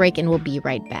a quick break and we'll be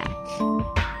right back.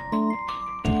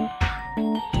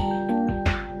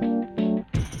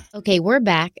 Okay, we're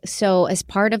back. So as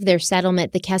part of their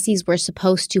settlement, the Kesses were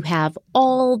supposed to have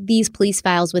all these police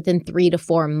files within 3 to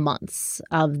 4 months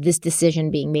of this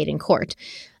decision being made in court.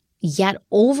 Yet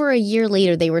over a year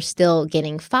later, they were still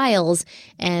getting files.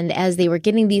 And as they were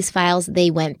getting these files,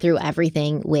 they went through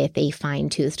everything with a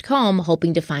fine-toothed comb,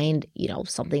 hoping to find,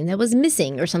 something that was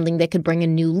missing or something that could bring a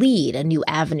new lead, a new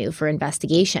avenue for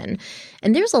investigation.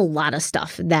 And there's a lot of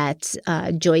stuff that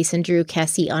Joyce and Drew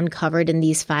Kesse uncovered in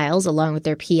these files along with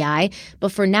their PI.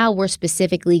 But for now, we're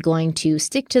specifically going to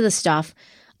stick to the stuff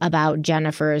about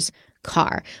Jennifer's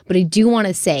car. But I do want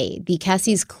to say the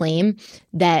Kesses claim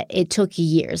that it took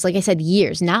years, like I said,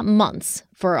 years, not months,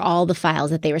 for all the files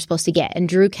that they were supposed to get. And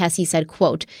Drew Kesse said,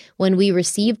 quote, "When we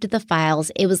received the files,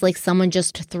 it was like someone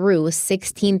just threw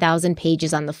 16,000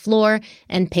 pages on the floor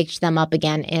and picked them up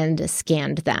again and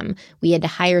scanned them. We had to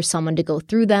hire someone to go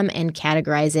through them and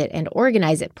categorize it and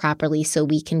organize it properly so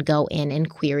we can go in and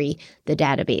query the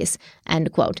database,"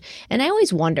 end quote. And I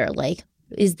always wonder,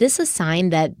 is this a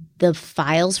sign that the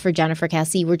files for Jennifer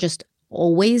Kesse were just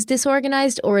always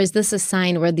disorganized? Or is this a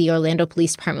sign where the Orlando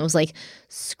Police Department was like,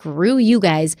 screw you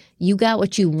guys, you got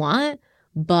what you want,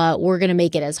 but we're going to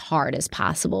make it as hard as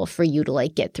possible for you to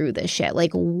get through this shit?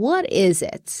 What is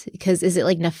it? Because is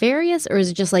it nefarious, or is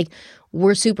it just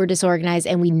we're super disorganized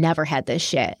and we never had this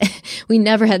shit? We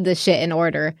never had this shit in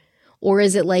order. Or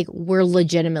is it we're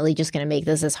legitimately just going to make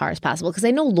this as hard as possible? Because I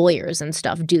know lawyers and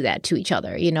stuff do that to each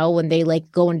other, when they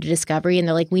go into discovery and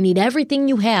they're like, we need everything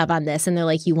you have on this. And they're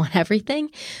like, you want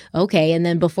everything? Okay. And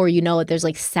then before you know it, there's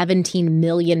 17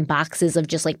 million boxes of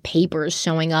just papers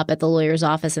showing up at the lawyer's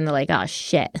office. And they're like, oh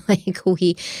shit,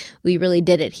 we really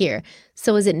did it here.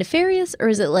 So is it nefarious, or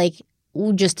is it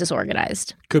just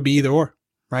disorganized? Could be either or,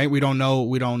 right? We don't know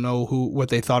what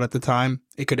they thought at the time.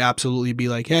 It could absolutely be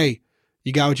hey,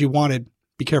 you got what you wanted.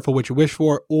 Be careful what you wish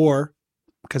for. Or,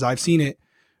 because I've seen it,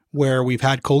 where we've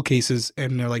had cold cases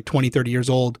and they're 20, 30 years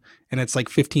old and it's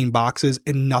 15 boxes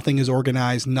and nothing is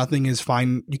organized. Nothing is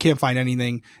fine. You can't find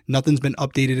anything. Nothing's been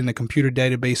updated in a computer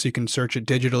database so you can search it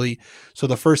digitally. So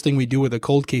the first thing we do with a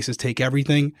cold case is take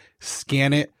everything,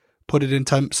 scan it, put it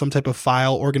into some type of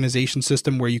file organization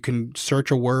system where you can search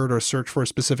a word or search for a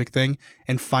specific thing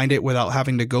and find it without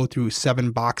having to go through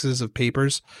 7 boxes of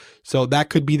papers. So that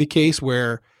could be the case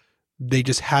where they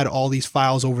just had all these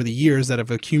files over the years that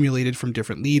have accumulated from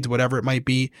different leads, whatever it might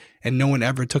be, and no one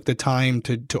ever took the time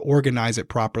to organize it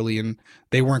properly. And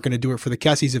they weren't going to do it for the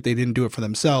Kesses if they didn't do it for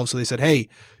themselves. So they said, hey,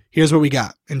 here's what we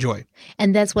got. Enjoy.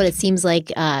 And that's what it seems like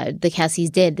the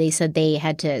Kesses did. They said they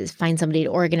had to find somebody to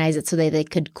organize it so that they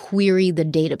could query the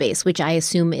database, which I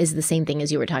assume is the same thing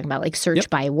as you were talking about, search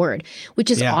by word,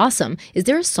 which is awesome. Is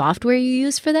there a software you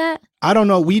use for that? I don't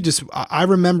know. I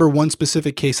remember one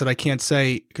specific case that I can't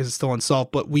say because it's still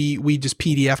unsolved, but we just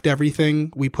PDF'd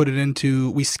everything. We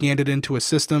scanned it into a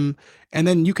system, and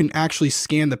then you can actually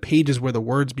scan the pages where the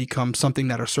words become something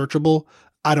that are searchable.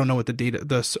 I don't know what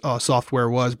the software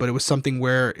was, but it was something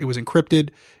where it was encrypted.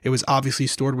 It was obviously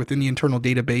stored within the internal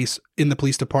database in the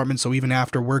police department. So even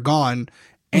after we're gone,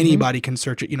 anybody can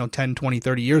search it, 10, 20,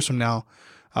 30 years from now.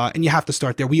 And you have to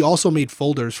start there. We also made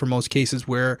folders for most cases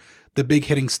where the big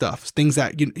hitting stuff, things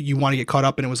that you want to get caught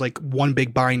up in, it was one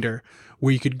big binder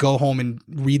where you could go home and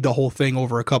read the whole thing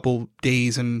over a couple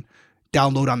days and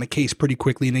download on the case pretty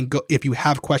quickly. And then if you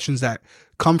have questions that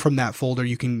come from that folder,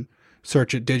 you can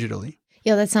search it digitally.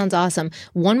 Yeah, that sounds awesome.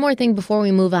 One more thing before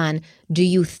we move on. Do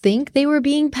you think they were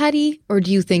being petty, or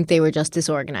do you think they were just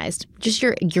disorganized? Just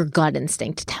your gut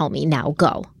instinct. Tell me now.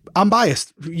 Go. I'm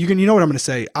biased. You know what I'm going to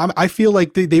say. I feel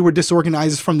like they were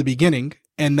disorganized from the beginning,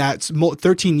 and that's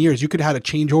 13 years. You could have had a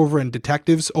changeover in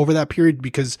detectives over that period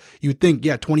because you'd think,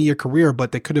 20-year career,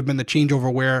 but there could have been the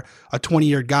changeover where a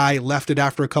 20-year guy left it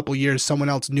after a couple of years. Someone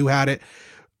else new had it.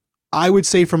 I would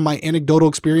say from my anecdotal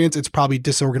experience, it's probably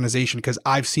disorganization because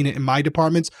I've seen it in my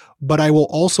departments. But I will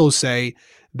also say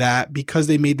that because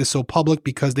they made this so public,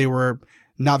 because they were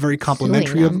not very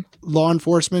complimentary of law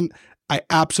enforcement, I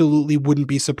absolutely wouldn't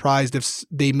be surprised if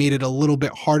they made it a little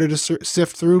bit harder to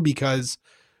sift through because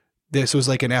this was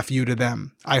like an FU to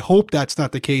them. I hope that's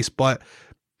not the case, but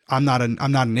I'm not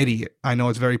an idiot. I know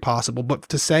it's very possible, but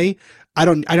to say I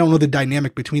don't know the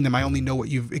dynamic between them. I only know what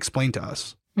you've explained to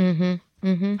us. Mm-hmm.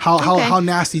 Mm-hmm. How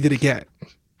nasty did it get?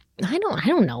 I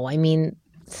don't know. I mean,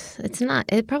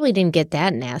 it probably didn't get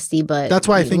that nasty, but that's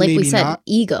why I think like maybe we said, not.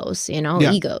 Egos,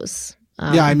 egos.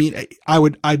 Yeah, I mean,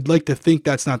 I'd like to think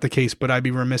that's not the case, but I'd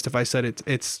be remiss if I said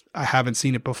it's I haven't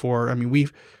seen it before. I mean,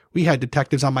 we had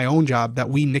detectives on my own job that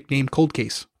we nicknamed cold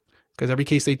case because every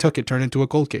case they took, it turned into a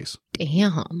cold case.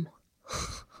 Damn.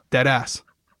 Dead ass.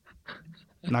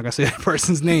 I'm not gonna say that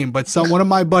person's name, but one of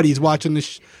my buddies watching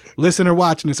this,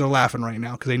 watching this are laughing right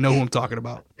now because they know who I'm talking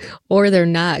about. Or they're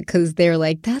not because they're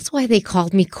like, that's why they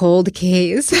called me cold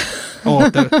case.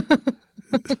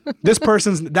 That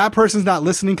person's not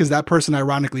listening because that person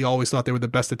ironically always thought they were the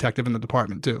best detective in the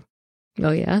department too.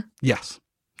 Oh yeah? Yes.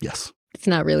 It's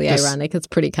not really ironic. It's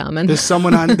pretty common. There's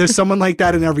someone like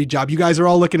that in every job. You guys are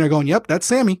all looking there going, yep, that's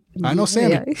Sammy. I know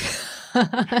Sammy.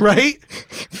 Yeah. Right?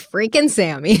 Freaking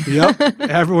Sammy. Yep.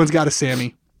 Everyone's got a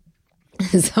Sammy.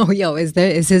 So,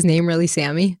 is his name really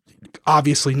Sammy?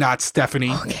 Obviously not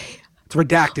Stephanie. Okay. It's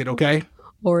redacted, okay?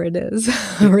 Or it is.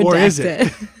 Or is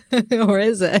it? Or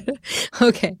is it?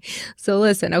 Okay. So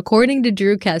listen, according to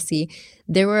Drew Kesse,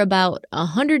 there were about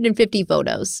 150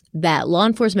 photos that law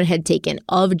enforcement had taken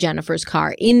of Jennifer's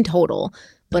car in total.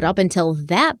 But up until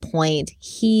that point,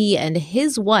 he and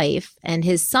his wife and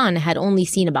his son had only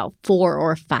seen about 4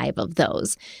 or 5 of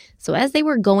those. So as they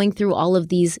were going through all of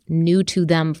these new to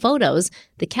them photos,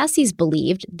 the Kesses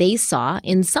believed they saw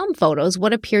in some photos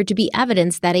what appeared to be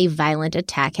evidence that a violent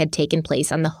attack had taken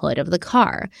place on the hood of the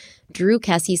car. Drew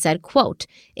Kesse said, quote,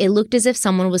 "It looked as if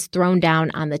someone was thrown down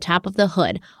on the top of the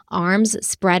hood, arms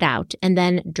spread out, and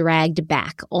then dragged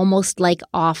back, almost like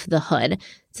off the hood,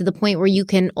 to the point where you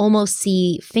can almost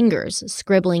see fingers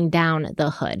scribbling down the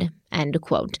hood," end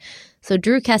quote. So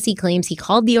Drew Kesse claims he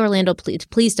called the Orlando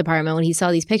Police Department when he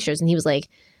saw these pictures, and he was like,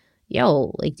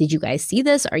 yo, like, did you guys see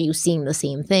this? Are you seeing the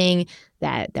same thing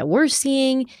that we're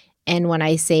seeing? And when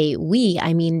I say we,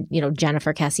 I mean,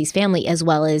 Jennifer Kesse's family, as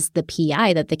well as the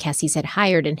PI that the Kesses had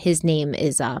hired, and his name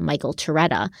is Michael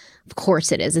Toretta. Of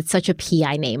course it is. It's such a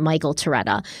PI name, Michael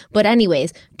Toretta. But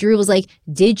anyways, Drew was like,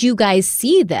 did you guys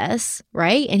see this?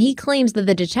 Right? And he claims that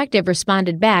the detective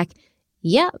responded back,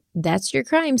 yeah, that's your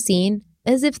crime scene,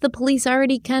 as if the police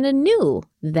already kind of knew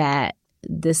that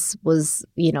this was,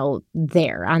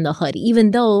 there on the hood, even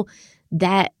though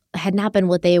that had not been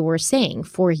what they were saying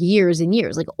for years and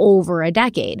years, like over a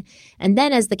decade. And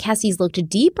then as the Kesses looked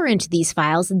deeper into these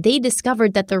files, they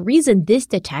discovered that the reason this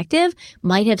detective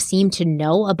might have seemed to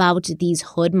know about these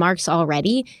hood marks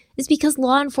already is because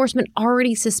law enforcement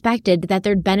already suspected that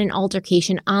there'd been an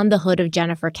altercation on the hood of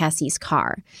Jennifer Kesse's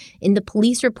car. In the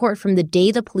police report from the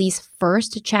day the police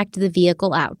first checked the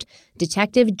vehicle out,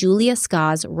 Detective Julia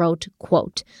Skaz wrote,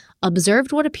 quote,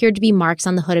 "Observed what appeared to be marks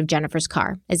on the hood of Jennifer's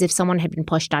car, as if someone had been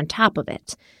pushed on top of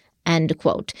it," end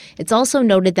quote. It's also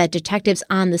noted that detectives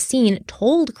on the scene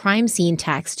told crime scene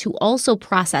techs to also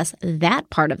process that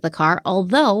part of the car,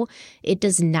 although it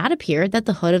does not appear that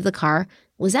the hood of the car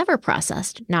was ever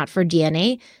processed, not for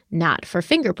DNA, not for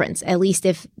fingerprints. At least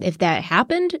if that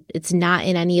happened, it's not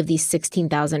in any of these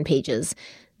 16,000 pages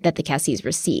that the Kesses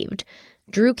received.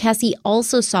 Drew Kesse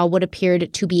also saw what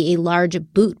appeared to be a large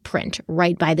boot print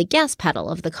right by the gas pedal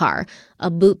of the car,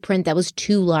 a boot print that was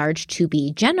too large to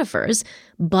be Jennifer's,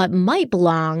 but might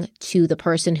belong to the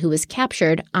person who was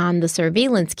captured on the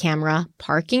surveillance camera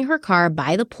parking her car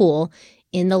by the pool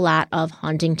in the lot of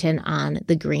Huntington on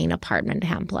the Green apartment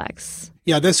complex.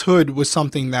 Yeah, this hood was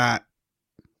something that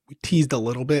we teased a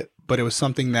little bit, but it was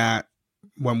something that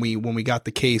when we got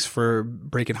the case for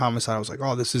break-in homicide, I was like,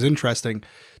 oh, this is interesting.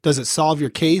 Does it solve your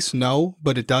case? No,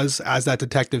 but it does, as that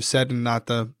detective said, in not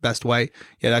the best way.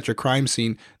 Yeah, that's your crime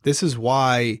scene. This is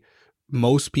why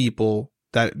most people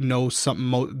that know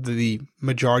something, the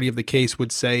majority of the case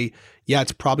would say, yeah,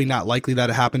 it's probably not likely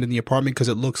that it happened in the apartment because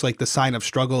it looks like the sign of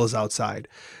struggle is outside.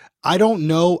 I don't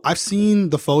know. I've seen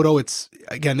the photo. It's,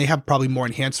 again, they have probably more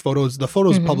enhanced photos. The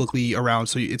photo's publicly around,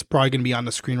 so it's probably going to be on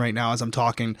the screen right now as I'm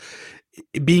talking.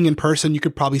 Being in person, you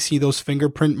could probably see those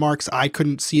fingerprint marks. I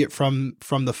couldn't see it from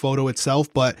the photo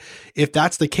itself, but if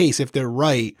that's the case, if they're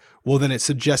right, well, then it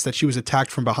suggests that she was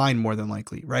attacked from behind more than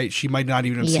likely, right? She might not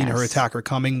even have seen her attacker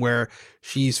coming, where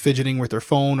she's fidgeting with her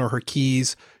phone or her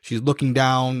keys. She's looking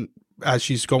down as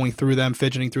she's going through them,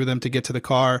 fidgeting through them to get to the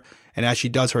car. And as she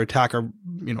does, her attacker,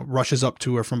 rushes up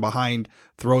to her from behind,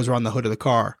 throws her on the hood of the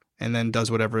car, and then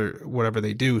does whatever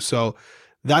they do. So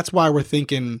that's why we're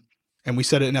thinking and we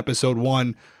said it in episode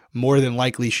 1, more than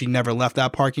likely she never left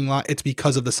that parking lot. It's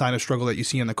because of the sign of struggle that you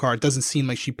see in the car. It doesn't seem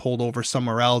like she pulled over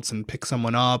somewhere else and picked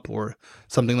someone up or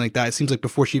something like that. It seems like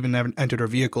before she even entered her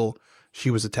vehicle, she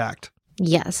was attacked.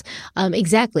 Yes,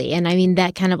 exactly. And I mean,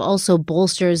 that kind of also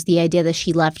bolsters the idea that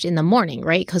she left in the morning,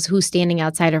 right? Because who's standing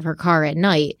outside of her car at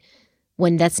night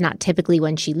when that's not typically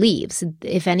when she leaves?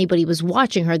 If anybody was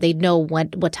watching her, they'd know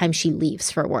what time she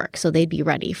leaves for work. So they'd be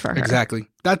ready for her. Exactly.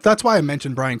 That's why I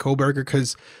mentioned Bryan Kohberger,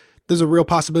 because there's a real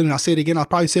possibility, and I'll say it again, I'll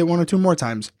probably say it 1 or 2 more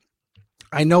times.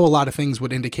 I know a lot of things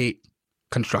would indicate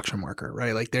construction worker,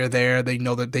 right? Like they're there, they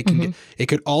know that they can get, it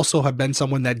could also have been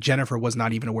someone that Jennifer was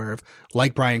not even aware of,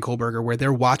 like Bryan Kohberger, where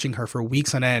they're watching her for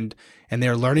weeks on end and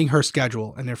they're learning her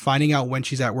schedule and they're finding out when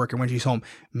she's at work and when she's home.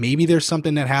 Maybe there's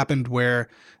something that happened where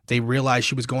they realized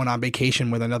she was going on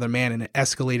vacation with another man and it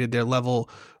escalated their level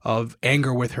of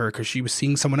anger with her because she was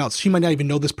seeing someone else. She might not even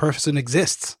know this person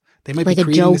exists. They might like be a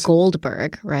creating Joe this.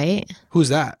 Goldberg, right? Who's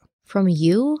that? From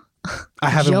You? I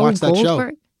haven't Joe watched that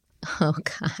Goldberg? show. Oh,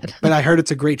 God. But I heard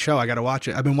it's a great show. I got to watch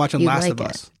it. I've been watching You Last like of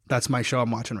Us. it. That's my show I'm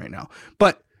watching right now.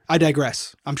 But I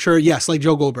digress. I'm sure, yes, like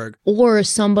Joe Goldberg. Or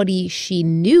somebody she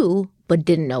knew but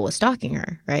didn't know was stalking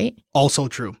her, right? Also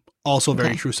true. Also very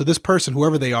Okay. true. So this person,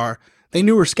 whoever they are, they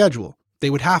knew her schedule. They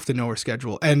would have to know her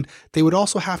schedule. And they would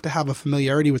also have to have a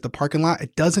familiarity with the parking lot.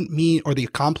 It doesn't mean, or the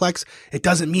complex, it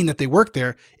doesn't mean that they work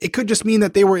there. It could just mean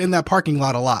that they were in that parking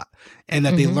lot a lot and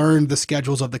that they learned the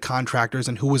schedules of the contractors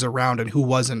and who was around and who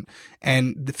wasn't,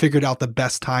 and figured out the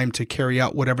best time to carry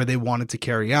out whatever they wanted to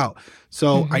carry out.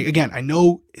 So I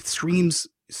know it screams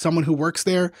someone who works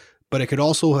there, but it could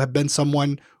also have been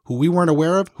someone who we weren't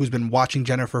aware of, who's been watching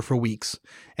Jennifer for weeks.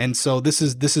 And so this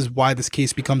is why this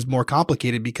case becomes more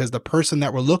complicated, because the person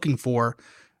that we're looking for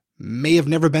may have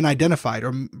never been identified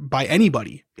or by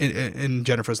anybody in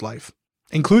Jennifer's life,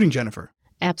 including Jennifer.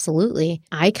 Absolutely.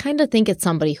 I kind of think it's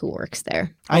somebody who works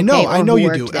there. I know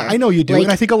you do. There. I know you do. Like,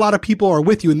 and I think a lot of people are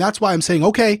with you. And that's why I'm saying,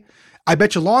 okay, I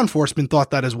bet you law enforcement thought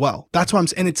that as well. That's why I'm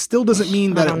saying, and it still doesn't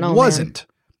mean that it wasn't.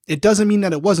 It doesn't mean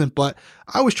that it wasn't, but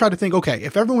I always try to think, okay,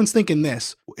 if everyone's thinking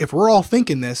this, if we're all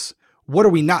thinking this, what are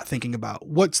we not thinking about?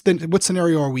 What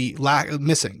scenario are we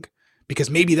missing? Because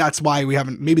maybe that's why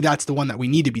maybe that's the one that we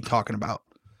need to be talking about.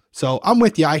 So I'm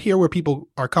with you. I hear where people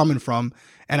are coming from.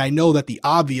 And I know that the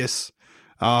obvious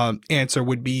answer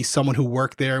would be someone who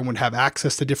worked there and would have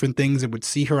access to different things and would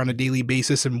see her on a daily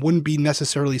basis and wouldn't be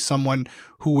necessarily someone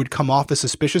who would come off as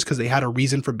suspicious because they had a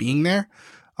reason for being there.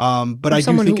 But I do think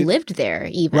someone who lived there,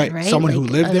 even right. Someone like who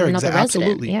lived there, another resident.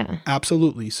 absolutely, Yeah,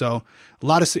 absolutely. So a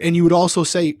lot of, and you would also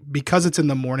say because it's in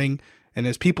the morning and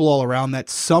there's people all around, that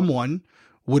someone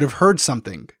would have heard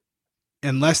something,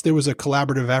 unless there was a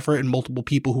collaborative effort and multiple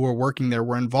people who were working there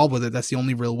were involved with it. That's the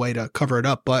only real way to cover it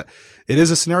up. But it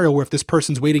is a scenario where if this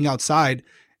person's waiting outside,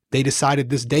 they decided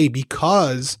this day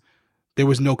because there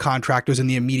was no contractors in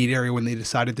the immediate area when they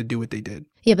decided to do what they did.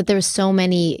 Yeah, but there's so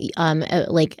many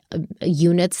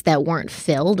units that weren't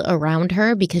filled around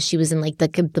her because she was in like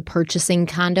the purchasing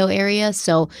condo area.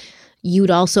 So you'd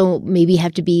also maybe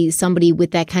have to be somebody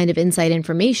with that kind of inside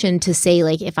information to say,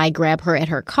 like, if I grab her at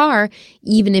her car,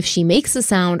 even if she makes a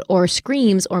sound or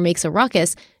screams or makes a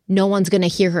ruckus, no one's going to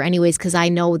hear her anyways because I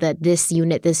know that this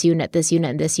unit, this unit, this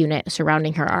unit, and this unit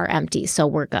surrounding her are empty. So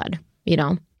we're good, you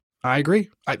know? I agree.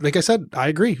 Like I said, I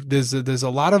agree. There's a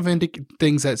lot of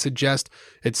things that suggest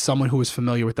it's someone who is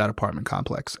familiar with that apartment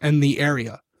complex and the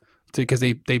area, because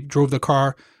they drove the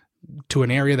car to an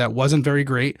area that wasn't very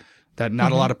great, that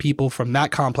not a lot of people from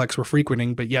that complex were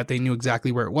frequenting, but yet they knew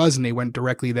exactly where it was and they went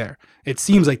directly there. It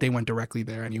seems like they went directly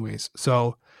there anyways.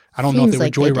 So I don't know if they were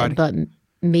joyriding. But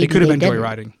maybe they could have been didn't.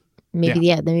 Joyriding.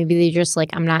 Maybe, maybe they just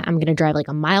like, I'm going to drive like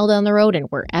a mile down the road and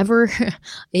wherever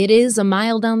it is a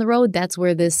mile down the road, that's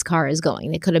where this car is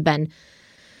going. It could have been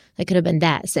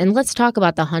that. And let's talk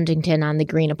about the Huntington on the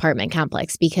Green apartment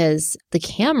complex, because the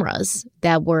cameras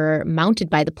that were mounted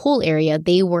by the pool area,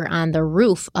 they were on the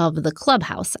roof of the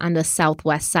clubhouse on the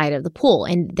southwest side of the pool.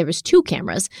 And there was 2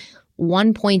 cameras.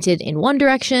 One pointed in one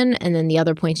direction and then the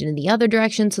other pointed in the other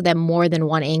direction, so that more than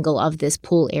one angle of this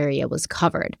pool area was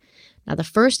covered. Now, the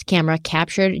first camera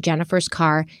captured Jennifer's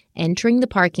car entering the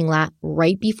parking lot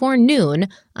right before noon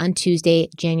on Tuesday,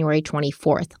 January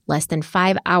 24th, less than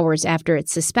 5 hours after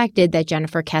it's suspected that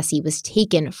Jennifer Kesse was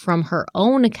taken from her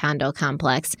own condo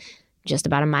complex just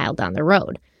about a mile down the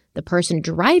road. The person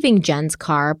driving Jen's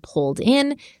car pulled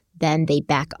in, then they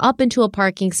back up into a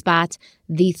parking spot,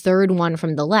 the third one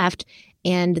from the left,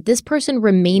 and this person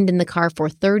remained in the car for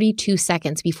 32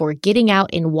 seconds before getting out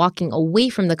and walking away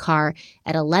from the car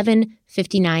at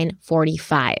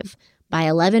 11:59:45. By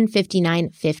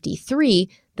 11:59:53,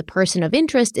 The person of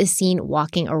interest is seen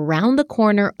walking around the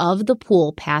corner of the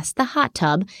pool past the hot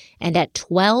tub, and at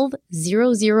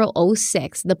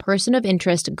 12:00:06, the person of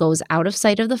interest goes out of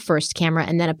sight of the first camera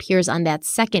and then appears on that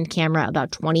second camera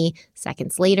about 20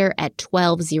 seconds later at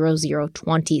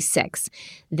 12:00:26.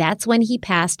 That's when he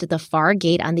passed the far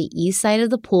gate on the east side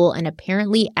of the pool and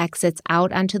apparently exits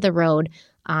out onto the road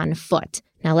on foot.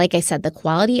 Now, like I said, the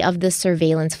quality of the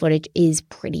surveillance footage is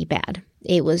pretty bad.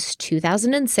 It was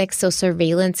 2006, so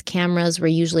surveillance cameras were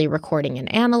usually recording in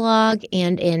analog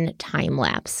and in time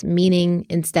lapse, meaning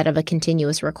instead of a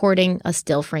continuous recording, a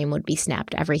still frame would be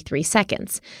snapped every 3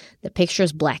 seconds. The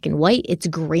picture's black and white, it's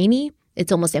grainy,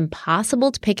 it's almost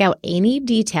impossible to pick out any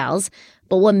details,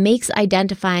 but what makes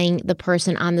identifying the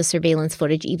person on the surveillance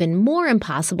footage even more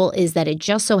impossible is that it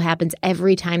just so happens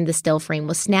every time the still frame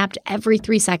was snapped, every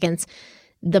 3 seconds,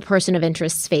 the person of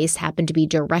interest's face happened to be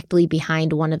directly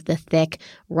behind one of the thick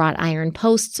wrought iron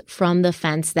posts from the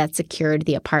fence that secured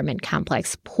the apartment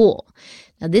complex pool.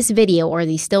 Now, this video, or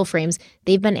these still frames,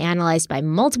 they've been analyzed by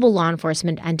multiple law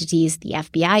enforcement entities, the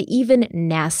FBI, even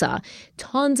NASA,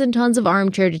 tons and tons of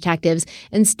armchair detectives,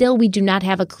 and still we do not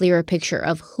have a clearer picture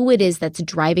of who it is that's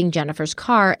driving Jennifer's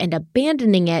car and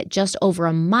abandoning it just over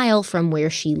a mile from where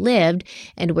she lived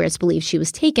and where it's believed she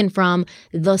was taken from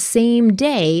the same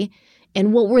day.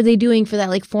 And what were they doing for that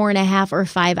 4.5 or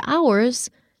 5 hours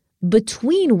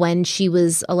between when she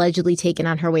was allegedly taken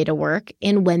on her way to work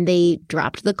and when they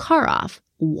dropped the car off?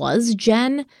 Was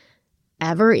Jen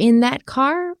ever in that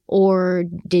car, or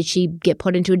did she get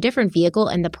put into a different vehicle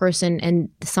and the person and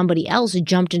somebody else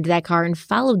jumped into that car and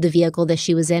followed the vehicle that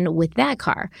she was in with that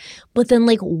car? But then,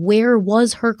 where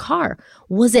was her car?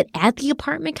 Was it at the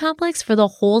apartment complex for the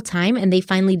whole time and they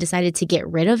finally decided to get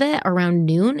rid of it around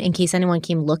noon in case anyone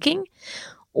came looking?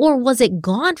 Or was it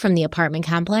gone from the apartment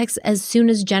complex as soon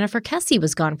as Jennifer Kesse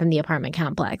was gone from the apartment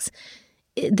complex?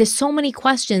 There's so many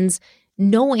questions,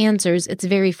 no answers. It's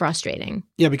very frustrating.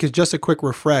 Yeah, because just a quick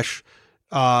refresh,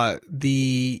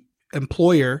 the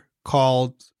employer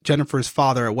called Jennifer's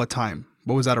father at what time?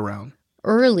 What was that around?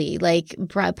 Early,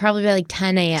 probably by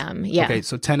 10 a.m. Yeah. Okay,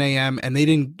 so 10 a.m. And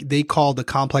they called the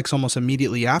complex almost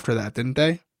immediately after that, didn't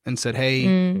they? And said,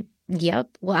 hey.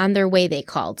 Yep. Well, on their way they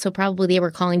called. So probably they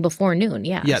were calling before noon.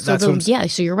 Yeah. Yeah, so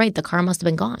so you're right. The car must have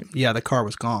been gone. Yeah, the car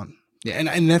was gone. Yeah,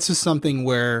 and that's just something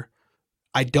where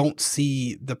I don't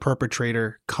see the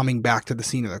perpetrator coming back to the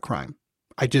scene of the crime.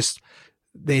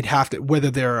 They'd have to, whether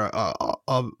they're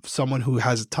someone who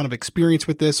has a ton of experience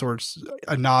with this or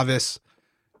a novice,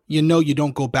 you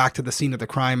don't go back to the scene of the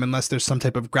crime unless there's some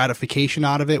type of gratification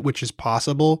out of it, which is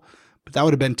possible. But that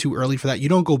would have been too early for that. You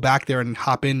don't go back there and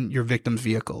hop in your victim's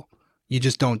vehicle. You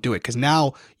just don't do it. Because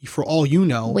now, for all you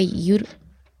know. Wait, you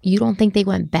don't think they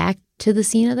went back to the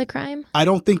scene of the crime? I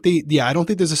don't think I don't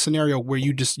think there's a scenario where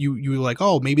you like,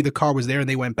 oh, maybe the car was there and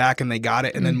they went back and they got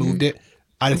it and then moved it.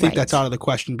 I think that's out of the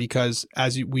question because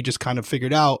as we just kind of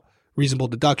figured out, reasonable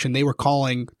deduction,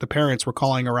 the parents were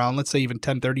calling around, let's say even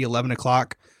 10:30, 11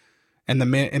 o'clock, and the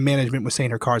management was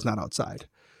saying her car's not outside.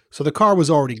 So the car was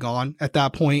already gone at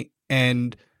that point,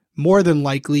 and more than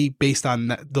likely, based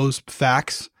on those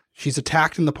facts, she's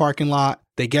attacked in the parking lot.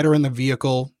 They get her in the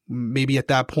vehicle. Maybe at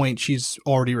that point she's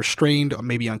already restrained or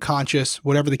maybe unconscious,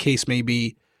 whatever the case may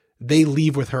be. They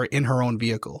leave with her in her own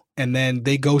vehicle and then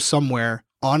they go somewhere.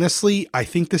 Honestly, I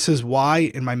think this is why,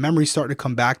 and my memory's starting to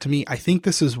come back to me, I think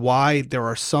this is why there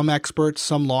are some experts,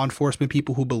 some law enforcement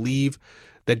people who believe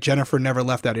that Jennifer never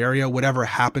left that area. Whatever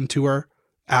happened to her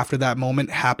after that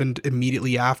moment happened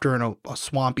immediately after in a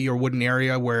swampy or wooden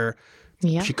area where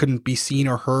she couldn't be seen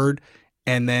or heard.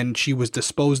 And then she was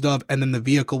disposed of, and then the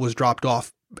vehicle was dropped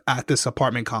off at this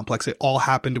apartment complex. It all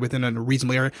happened within a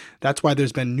reasonable area. That's why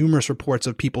there's been numerous reports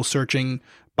of people searching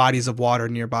bodies of water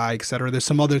nearby, et cetera. There's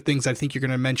some other things I think you're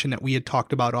going to mention that we had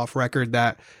talked about off record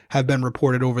that have been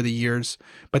reported over the years.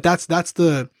 But that's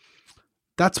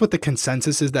what the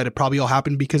consensus is, that it probably all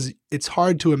happened, because it's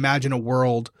hard to imagine a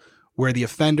world where the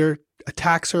offender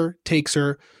attacks her, takes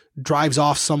her, drives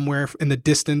off somewhere in the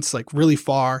distance, really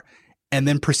far, and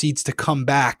then proceeds to come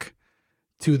back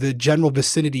to the general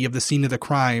vicinity of the scene of the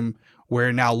crime,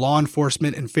 where now law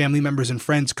enforcement and family members and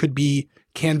friends could be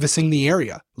canvassing the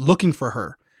area, looking for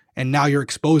her. And now you're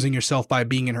exposing yourself by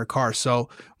being in her car. So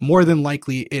more than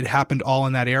likely it happened all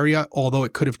in that area, although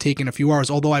it could have taken a few hours.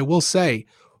 Although I will say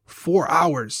 4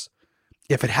 hours,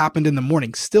 if it happened in the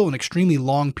morning, still an extremely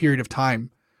long period of time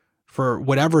for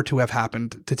whatever to have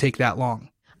happened to take that long.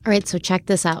 All right, so check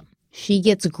this out. She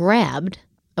gets grabbed,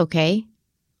 okay,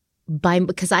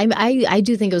 because I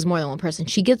do think it was more than one person.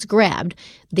 She gets grabbed.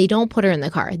 They don't put her in the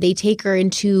car. They take her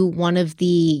into one of the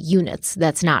units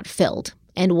that's not filled.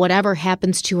 And whatever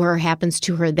happens to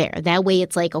her there. That way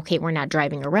it's like, okay, we're not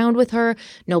driving around with her.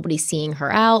 Nobody's seeing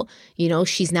her out. You know,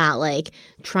 she's not like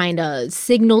trying to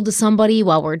signal to somebody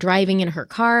while we're driving in her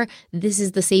car. This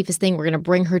is the safest thing. We're going to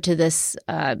bring her to this,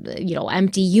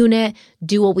 empty unit,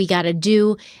 do what we got to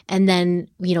do, and then,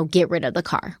 get rid of the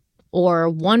car. Or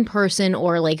one person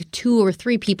or like 2 or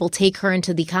 3 people take her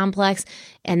into the complex,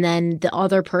 and then the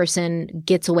other person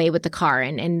gets away with the car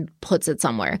and puts it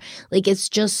somewhere. Like, it's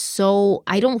just so,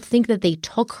 I don't think that they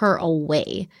took her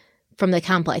away from the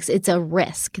complex. It's a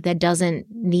risk that doesn't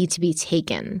need to be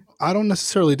taken. I don't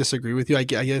necessarily disagree with you. I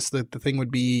guess the thing would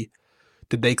be,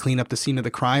 did they clean up the scene of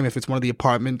the crime? If it's one of the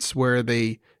apartments where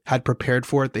they had prepared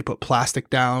for it, they put plastic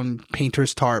down,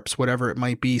 painter's tarps, whatever it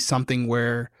might be, something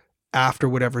where after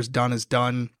whatever's done is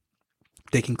done,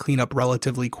 they can clean up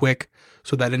relatively quick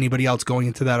so that anybody else going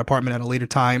into that apartment at a later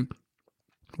time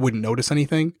wouldn't notice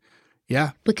anything.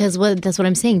 Yeah. Because that's what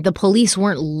I'm saying. The police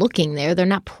weren't looking there. They're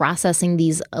not processing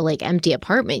these like empty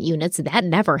apartment units. That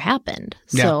never happened.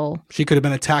 Yeah. So she could have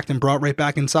been attacked and brought right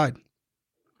back inside.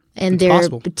 And it's they're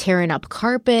possible. tearing up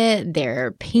carpet.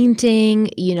 They're painting,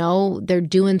 they're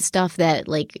doing stuff that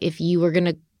like if you were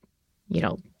going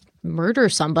to, murder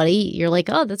somebody, you're like,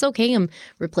 oh, that's okay. I'm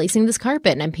replacing this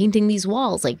carpet and I'm painting these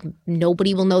walls. Like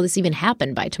nobody will know this even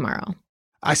happened by tomorrow.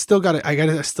 I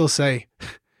gotta still say,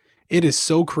 it is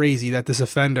so crazy that this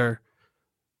offender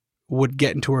would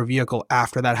get into her vehicle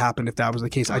after that happened. If that was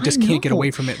the case, I just can't get away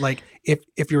from it. Like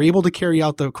if you're able to carry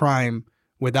out the crime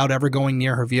without ever going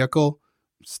near her vehicle,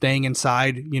 staying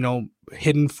inside,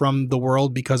 hidden from the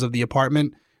world because of the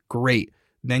apartment, great.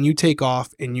 Then you take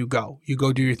off and you go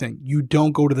do your thing. You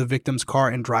don't go to the victim's car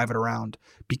and drive it around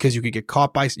because you could get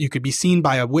caught you could be seen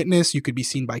by a witness. You could be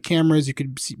seen by cameras. You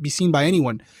could be seen by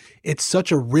anyone. It's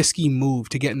such a risky move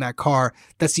to get in that car.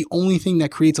 That's the only thing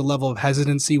that creates a level of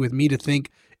hesitancy with me to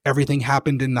think everything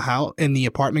happened in the house, in the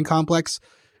apartment complex,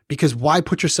 because why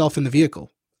put yourself in the vehicle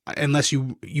unless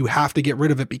you have to get rid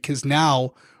of it, because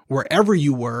now wherever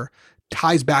you were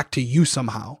ties back to you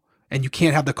somehow. And you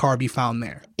can't have the car be found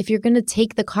there. If you're going to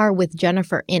take the car with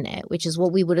Jennifer in it, which is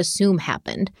what we would assume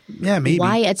happened, yeah, maybe.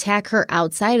 Why attack her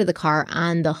outside of the car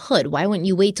on the hood? Why wouldn't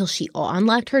you wait till she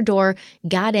unlocked her door,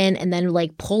 got in, and then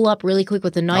like pull up really quick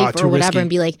with a knife or whatever, risky. And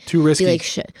be like, too risky. Be like,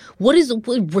 shit.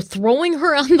 We're throwing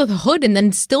her on the hood and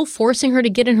then still forcing her to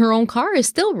get in her own car is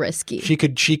still risky. She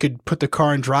could put the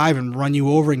car in drive and run you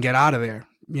over and get out of there.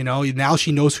 Now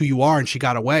she knows who you are and she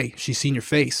got away. She's seen your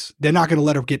face. They're not going to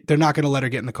let her get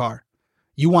in the car.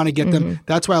 You want to get them.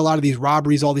 That's why a lot of these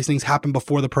robberies, all these things happen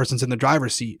before the person's in the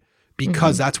driver's seat,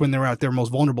 because that's when they're at their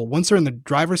most vulnerable. Once they're in the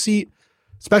driver's seat,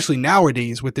 especially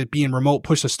nowadays with it being remote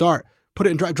push to start, put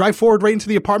it in drive forward right into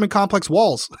the apartment complex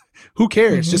walls. Who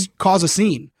cares? Just cause a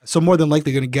scene. So more than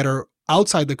likely going to get her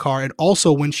outside the car, and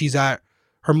also when she's at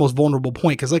her most vulnerable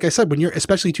point. Because like I said, when you're,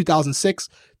 especially 2006,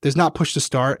 there's not push to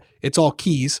start. It's all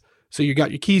keys. So you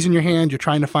got your keys in your hand. You're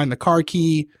trying to find the car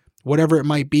key, whatever it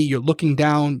might be. You're looking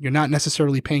down. You're not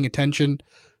necessarily paying attention.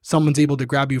 Someone's able to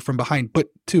grab you from behind. But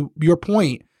to your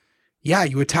point, yeah,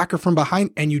 you attack her from behind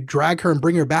and you drag her and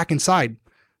bring her back inside.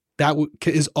 That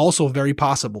is also very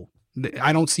possible.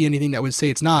 I don't see anything that would say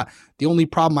it's not. The only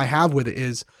problem I have with it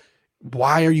is,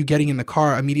 why are you getting in the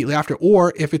car immediately after?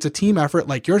 Or if it's a team effort,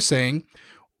 like you're saying,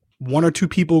 1 or 2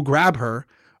 people grab her,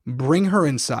 bring her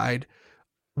inside,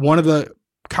 one of the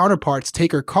counterparts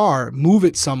take her car, move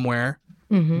it somewhere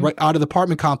right out of the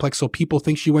apartment complex so people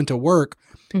think she went to work,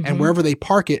 and wherever they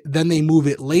park it, then they move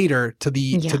it later to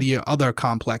the other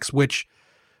complex, which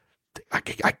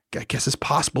I guess is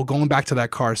possible. Going back to that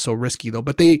car is so risky though.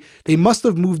 But they must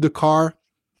have moved the car.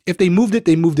 If they moved it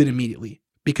immediately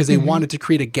because they wanted to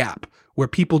create a gap where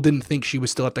people didn't think she was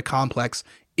still at the complex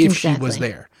if she was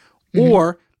there.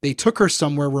 Or they took her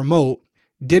somewhere remote,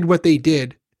 did what they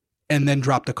did, and then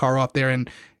dropped the car off there, and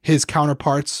his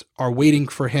counterparts are waiting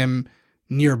for him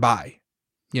nearby,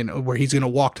 where he's going to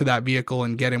walk to that vehicle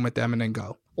and get in with them and then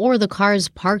go. Or the car's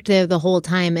parked there the whole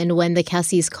time, and when the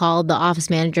Kesses called the office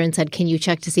manager and said, can you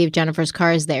check to see if Jennifer's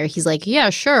car is there? He's like, yeah,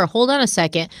 sure, hold on a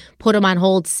second. Put him on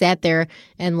hold, sat there,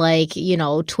 and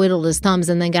twiddled his thumbs,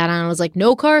 and then got on and was like,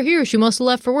 no car here, she must have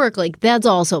left for work. Like, that's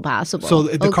also possible. So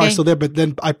the car's still there, but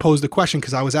then I posed the question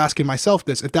because I was asking myself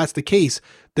this. If that's the case,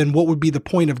 then what would be the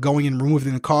point of going and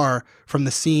removing the car from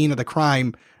the scene of the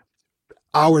crime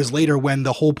hours later when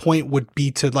the whole point would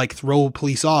be to throw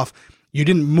police off? You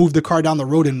didn't move the car down the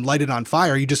road and light it on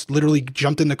fire. You just literally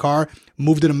jumped in the car,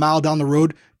 moved it a mile down the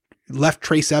road, left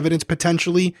trace evidence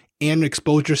potentially, and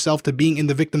exposed yourself to being in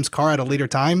the victim's car at a later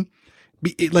time.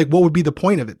 What would be the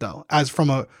point of it though, as from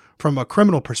a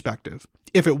criminal perspective?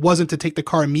 if it wasn't to take the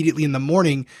car immediately in the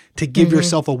morning to give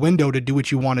yourself a window to do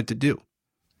what you wanted to do.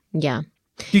 Yeah.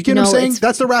 You get what I'm saying?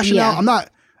 That's the rationale. Yeah.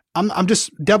 I'm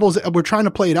just we're trying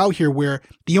to play it out here where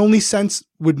the only sense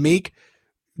would make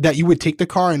that you would take the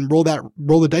car and roll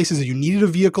the dice is that you needed a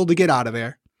vehicle to get out of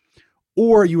there,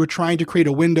 or you were trying to create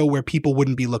a window where people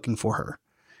wouldn't be looking for her.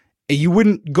 And you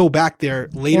wouldn't go back there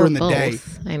later in the day.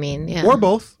 I mean, yeah. Or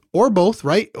both,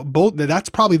 right? Both. That's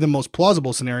probably the most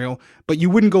plausible scenario, but you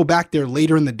wouldn't go back there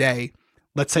later in the day,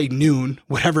 let's say noon,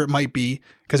 whatever it might be,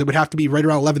 because it would have to be right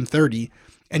around 11:30.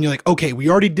 And you're like, okay, we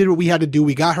already did what we had to do.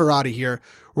 We got her out of here.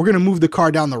 We're going to move the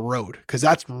car down the road because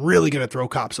that's really going to throw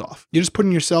cops off. You're just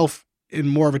putting yourself in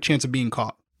more of a chance of being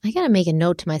caught. I got to make a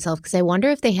note to myself because I wonder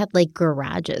if they had like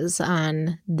garages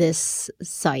on this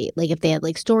site. Like if they had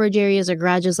like storage areas or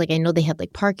garages. Like I know they had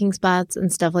like parking spots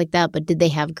and stuff like that, but did they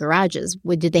have garages?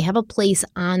 Did they have a place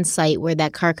on site where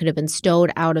that car could have been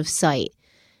stowed out of sight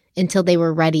until they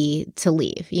were ready to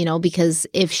leave? You know, because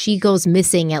if she goes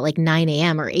missing at like 9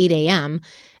 a.m. or 8 a.m.,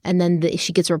 and then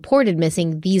she gets reported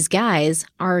missing, these guys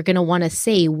are going to want to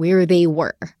say where they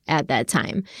were at that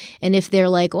time. And if they're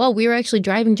like, well, we were actually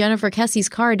driving Jennifer Kesse's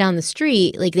car down the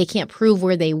street, like they can't prove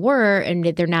where they were and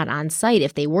that they're not on site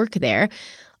if they work there,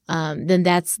 then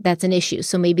that's an issue.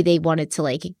 So maybe they wanted to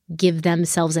like give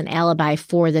themselves an alibi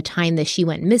for the time that she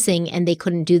went missing, and they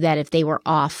couldn't do that if they were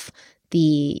off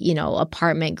the,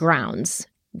 apartment grounds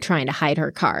trying to hide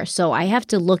her car. So I have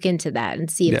to look into that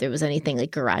and see if there was anything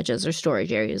like garages or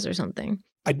storage areas or something.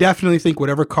 I definitely think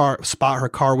whatever spot her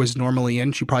car was normally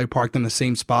in, she probably parked in the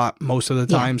same spot most of the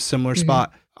time, similar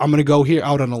spot. I'm going to go here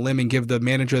out on a limb and give the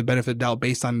manager the benefit of the doubt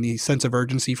based on the sense of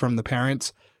urgency from the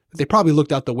parents. They probably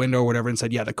looked out the window or whatever and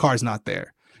said, yeah, the car's not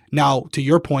there. Now, to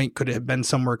your point, could it have been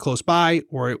somewhere close by,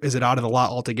 or is it out of the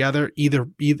lot altogether?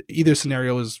 Either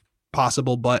scenario is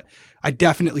possible, but I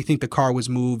definitely think the car was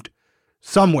moved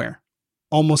somewhere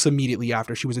almost immediately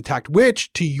after she was attacked,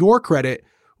 which, to your credit,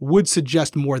 would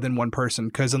suggest more than one person,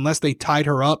 because unless they tied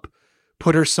her up,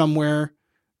 put her somewhere,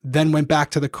 then went back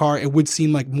to the car, it would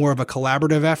seem like more of a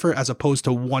collaborative effort as opposed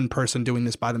to one person doing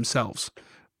this by themselves.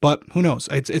 But who knows?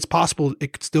 It's possible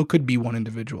it still could be one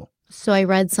individual. So I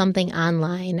read something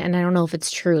online, and I don't know if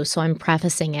it's true, so I'm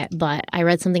prefacing it, but I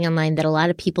read something online that a lot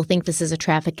of people think this is a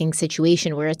trafficking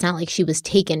situation where it's not like she was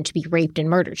taken to be raped and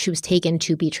murdered. She was taken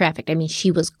to be trafficked. I mean, she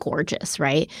was gorgeous,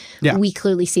 right? Yeah. We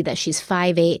clearly see that she's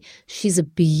 5'8". She's a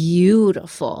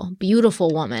beautiful,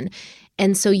 beautiful woman.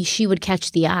 And so she would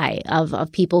catch the eye of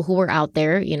people who were out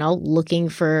there, looking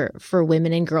for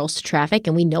women and girls to traffic.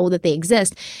 And we know that they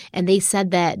exist. And they said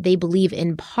that they believe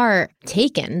in part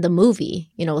Taken, the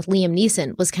movie, with Liam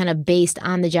Neeson, was kind of based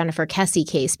on the Jennifer Kesse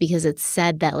case, because it's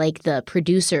said that like the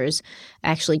producers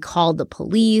actually called the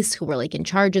police who were like in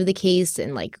charge of the case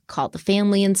and like called the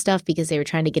family and stuff because they were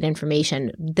trying to get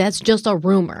information. That's just a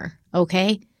rumor.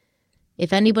 Okay.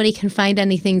 If anybody can find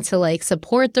anything to like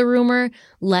support the rumor,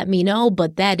 let me know.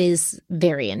 But that is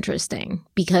very interesting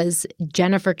because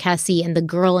Jennifer Kesse and the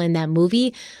girl in that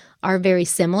movie are very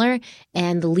similar.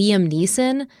 And Liam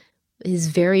Neeson is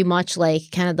very much like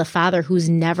kind of the father who's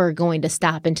never going to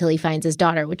stop until he finds his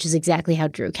daughter, which is exactly how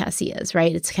Drew Kesse is,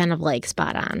 right? It's kind of like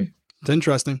spot on. It's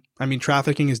interesting. I mean,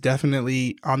 trafficking is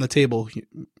definitely on the table,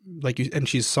 and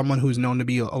she's someone who's known to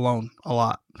be alone a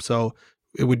lot. So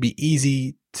it would be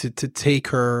easy to take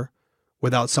her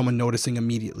without someone noticing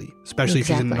immediately, especially if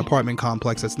she's in an apartment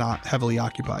complex that's not heavily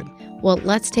occupied. Well,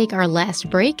 let's take our last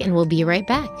break and we'll be right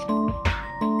back.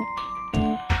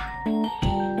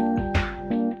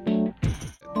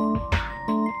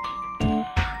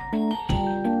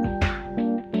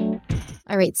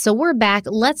 All right, so we're back.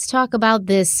 Let's talk about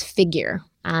this figure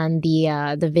on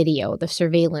the video, the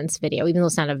surveillance video, even though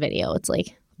it's not a video, it's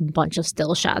like bunch of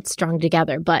still shots strung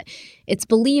together. But it's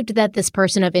believed that this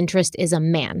person of interest is a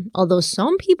man, although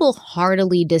some people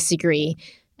heartily disagree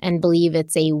and believe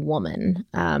it's a woman.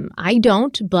 I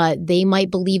don't, but they might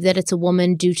believe that it's a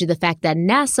woman due to the fact that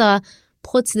NASA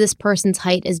puts this person's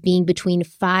height as being between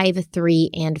 5'3"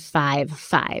 and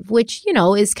 5'5", which,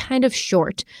 is kind of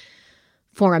short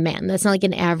for a man. That's not like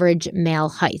an average male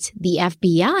height. The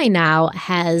FBI now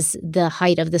has the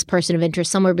height of this person of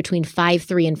interest somewhere between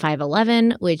 5'3" and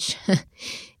 5'11", which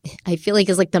I feel like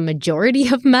is like the majority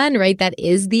of men, right? That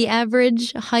is the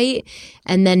average height.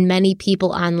 And then many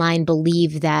people online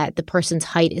believe that the person's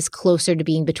height is closer to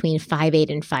being between 5'8"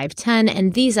 and 5'10".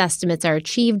 And these estimates are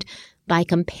achieved by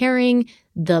comparing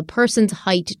the person's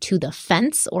height to the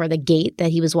fence or the gate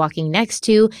that he was walking next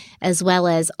to, as well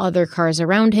as other cars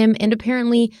around him. And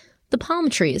apparently the palm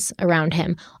trees around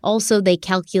him. Also, they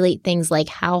calculate things like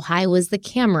how high was the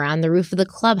camera on the roof of the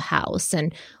clubhouse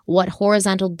and what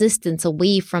horizontal distance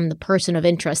away from the person of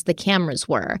interest the cameras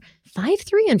were.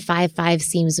 5'3" and 5'5"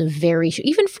 seems very short.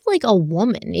 Even for like a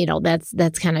woman,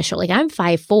 that's kind of short. Like I'm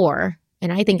 5'4",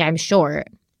 and I think I'm short.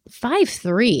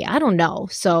 5'3", I don't know.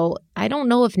 So I don't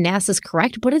know if NASA's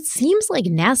correct, but it seems like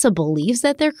NASA believes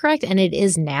that they're correct, and it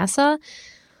is NASA.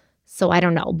 So I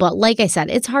don't know. But like I said,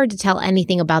 it's hard to tell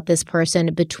anything about this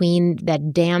person between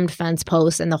that damned fence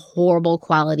post and the horrible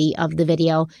quality of the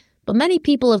video. But many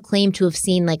people have claimed to have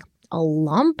seen like a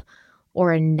lump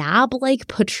or a knob-like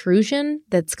protrusion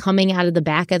that's coming out of the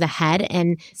back of the head.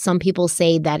 And some people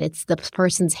say that it's the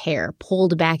person's hair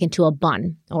pulled back into a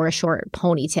bun or a short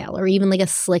ponytail or even like a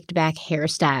slicked back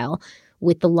hairstyle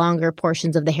with the longer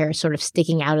portions of the hair sort of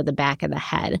sticking out of the back of the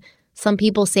head. Some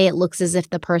people say it looks as if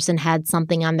the person had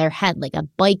something on their head, like a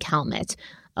bike helmet,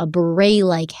 a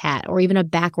beret-like hat, or even a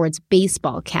backwards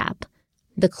baseball cap.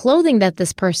 The clothing that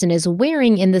this person is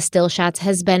wearing in the still shots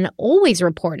has been always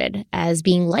reported as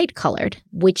being light-colored,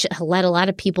 which led a lot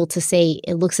of people to say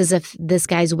it looks as if this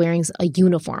guy's wearing a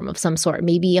uniform of some sort,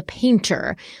 maybe a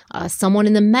painter, someone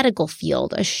in the medical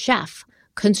field, a chef,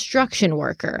 construction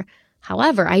worker.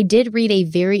 However, I did read a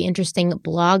very interesting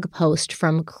blog post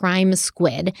from Crime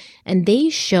Squid, and they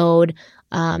showed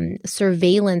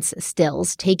surveillance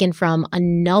stills taken from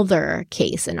another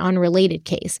case, an unrelated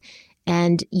case.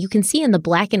 And you can see in the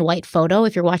black and white photo,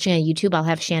 if you're watching on YouTube, I'll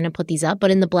have Shannon put these up.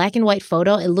 But in the black and white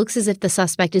photo, it looks as if the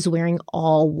suspect is wearing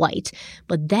all white.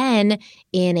 But then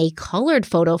in a colored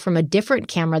photo from a different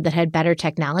camera that had better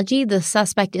technology, the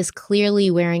suspect is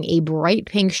clearly wearing a bright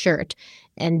pink shirt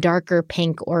and darker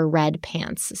pink or red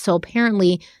pants. So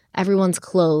apparently everyone's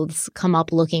clothes come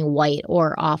up looking white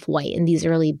or off-white in these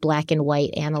early black and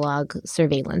white analog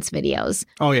surveillance videos.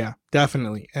 Oh, yeah,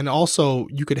 definitely. And also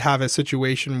you could have a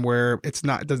situation where it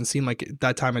doesn't seem like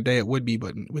that time of day it would be,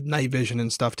 but with night vision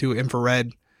and stuff too,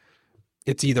 infrared,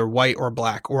 it's either white or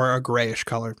black or a grayish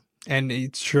color. And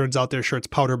it turns out their shirt's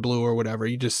powder blue or whatever.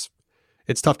 It's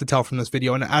tough to tell from this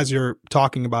video. And as you're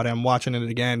talking about it, I'm watching it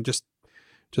again, just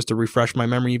to refresh my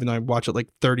memory, even though I watched it like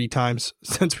 30 times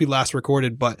since we last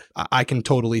recorded, but I can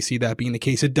totally see that being the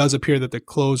case. It does appear that the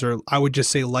clothes are, I would just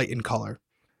say, light in color.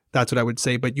 That's what I would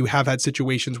say. But you have had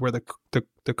situations where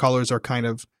the colors are kind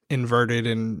of inverted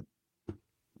and,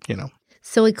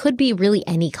 So it could be really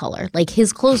any color. Like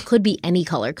his clothes could be any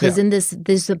color. Because in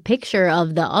there's a picture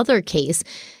of the other case.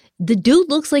 The dude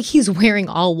looks like he's wearing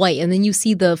all white, and then you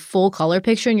see the full color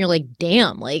picture and you're like,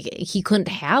 damn, like he couldn't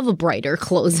have a brighter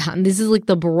clothes on. This is like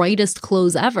the brightest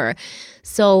clothes ever.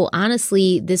 So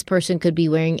honestly, this person could be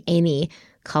wearing any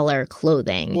color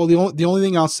clothing. Well, the only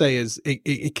thing I'll say is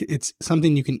it's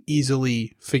something you can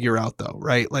easily figure out though,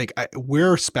 right? Like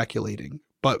we're speculating,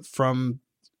 but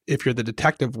if you're the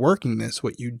detective working this,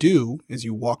 what you do is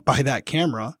you walk by that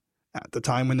camera at the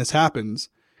time when this happens,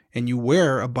 and you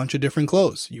wear a bunch of different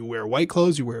clothes. You wear white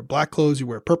clothes, you wear black clothes, you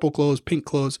wear purple clothes, pink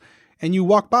clothes, and you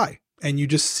walk by and you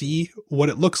just see what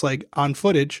it looks like on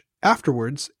footage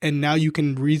afterwards. And now you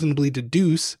can reasonably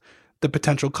deduce the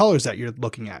potential colors that you're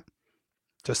looking at.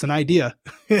 Just an idea.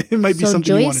 It might be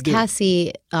something you want to do.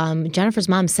 Kesse, Jennifer's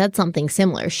mom, said something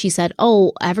similar. She said,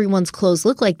 everyone's clothes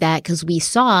look like that because we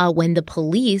saw when the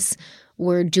police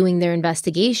were doing their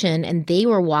investigation and they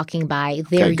were walking by,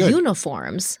 their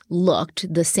uniforms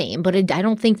looked the same. But I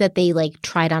don't think that they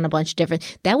tried on a bunch of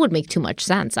different. That would make too much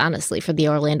sense, honestly, for the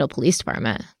Orlando Police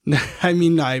Department. I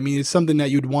mean, it's something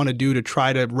that you'd want to do to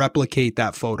try to replicate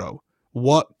that photo.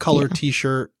 What color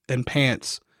T-shirt and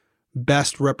pants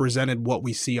best represented what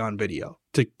we see on video?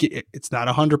 It's not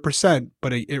 100%,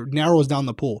 but it narrows down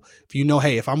the pool. If you know,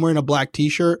 hey, if I'm wearing a black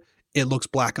T-shirt, it looks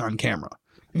black on camera.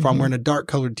 If I'm wearing a dark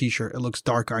colored T-shirt, it looks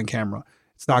dark on camera.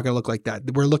 It's not going to look like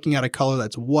that. We're looking at a color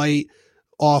that's white,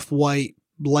 off-white,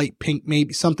 light pink,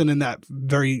 maybe something in that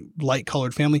very light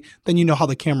colored family. Then you know how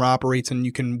the camera operates and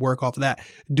you can work off of that.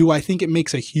 Do I think it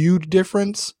makes a huge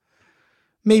difference?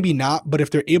 Maybe not, but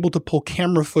if they're able to pull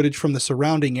camera footage from the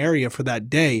surrounding area for that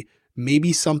day,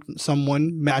 maybe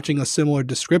someone matching a similar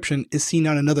description is seen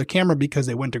on another camera because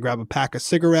they went to grab a pack of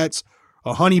cigarettes,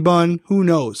 a honey bun, who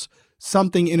knows?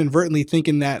 Something inadvertently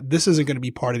thinking that this isn't going to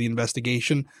be part of the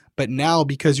investigation. But now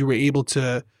because you were able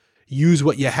to use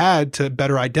what you had to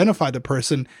better identify the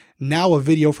person, now a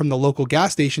video from the local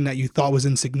gas station that you thought was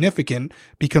insignificant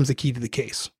becomes the key to the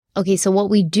case. Okay, so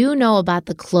what we do know about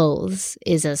the clothes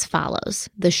is as follows.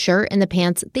 The shirt and the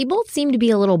pants, they both seem to be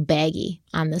a little baggy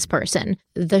on this person.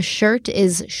 The shirt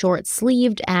is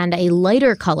short-sleeved and a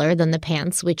lighter color than the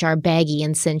pants, which are baggy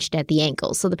and cinched at the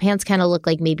ankles. So the pants kind of look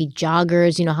like maybe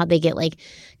joggers, you know how they get like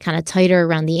kind of tighter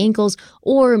around the ankles,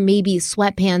 or maybe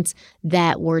sweatpants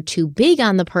that were too big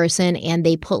on the person and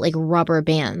they put like rubber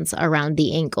bands around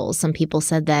the ankles. Some people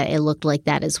said that it looked like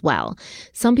that as well.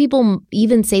 Some people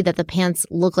even say that the pants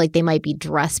look like they might be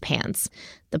dress pants.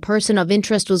 The person of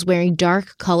interest was wearing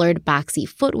dark-colored boxy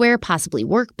footwear, possibly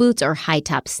work boots or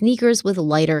high-top sneakers with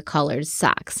lighter-colored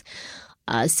socks.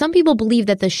 Some people believe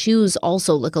that the shoes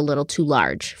also look a little too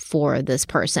large for this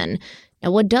person.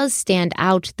 Now, what does stand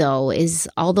out, though, is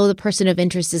although the person of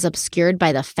interest is obscured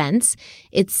by the fence,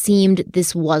 it seemed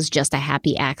this was just a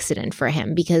happy accident for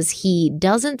him because he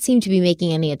doesn't seem to be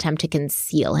making any attempt to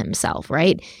conceal himself,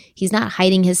 right? He's not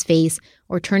hiding his face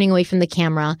or turning away from the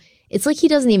camera. It's like he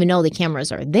doesn't even know the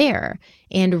cameras are there.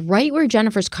 And right where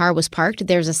Jennifer's car was parked,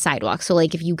 there's a sidewalk. So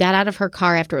like if you got out of her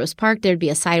car after it was parked, there'd be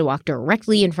a sidewalk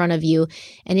directly in front of you.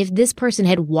 And if this person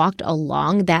had walked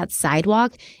along that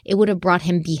sidewalk, it would have brought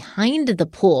him behind the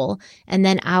pool and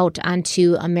then out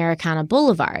onto Americana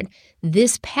Boulevard.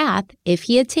 This path, if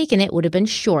he had taken it, would have been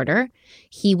shorter.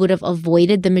 He would have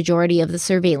avoided the majority of the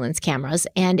surveillance cameras,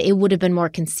 and it would have been more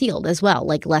concealed as well,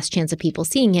 like less chance of people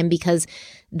seeing him because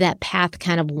that path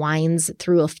kind of winds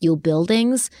through a few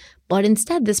buildings. But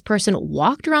instead, this person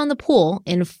walked around the pool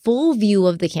in full view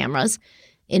of the cameras,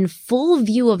 in full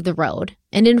view of the road,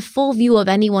 and in full view of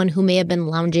anyone who may have been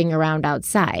lounging around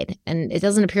outside. And it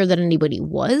doesn't appear that anybody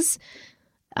was.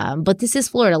 But this is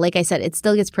Florida. Like I said, it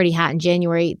still gets pretty hot in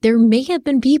January. There may have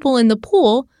been people in the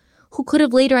pool who could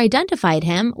have later identified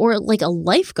him, or like a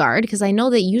lifeguard, because I know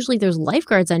that usually there's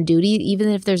lifeguards on duty, even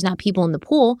if there's not people in the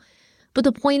pool. But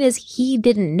the point is, he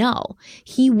didn't know.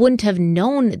 He wouldn't have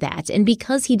known that. And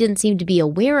because he didn't seem to be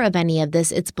aware of any of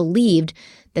this, it's believed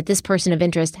that this person of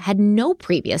interest had no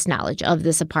previous knowledge of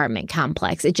this apartment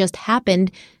complex. It just happened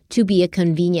to be a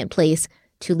convenient place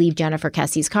to leave Jennifer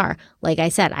Kesse's car. Like I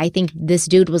said, I think this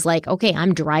dude was like, okay,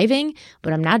 I'm driving,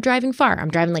 but I'm not driving far.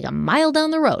 I'm driving like a mile down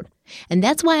the road. And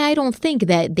that's why I don't think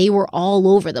that they were all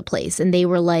over the place and they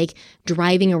were like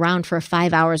driving around for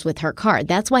 5 hours with her car.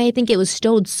 That's why I think it was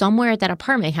stowed somewhere at that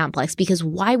apartment complex, because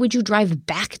why would you drive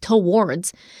back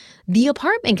towards the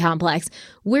apartment complex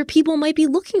where people might be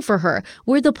looking for her,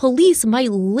 where the police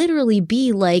might literally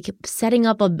be like setting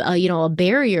up a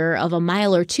barrier of a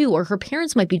mile or two, or her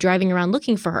parents might be driving around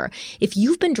looking for her. If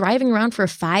you've been driving around for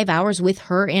 5 hours with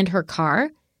her and her car,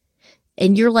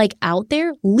 and you're like out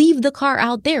there, leave the car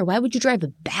out there. Why would you drive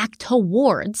back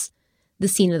towards the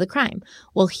scene of the crime?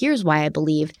 Well, here's why I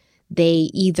believe they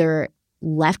either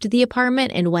left the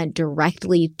apartment and went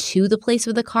directly to the place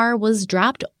where the car was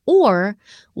dropped, or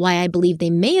why I believe they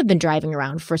may have been driving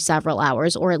around for several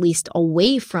hours, or at least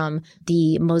away from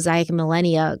the Mosaic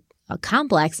Millennia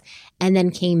complex, and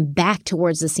then came back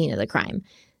towards the scene of the crime.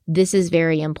 This is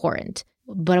very important.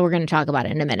 But we're going to talk about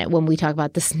it in a minute when we talk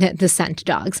about the scent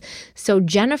dogs. So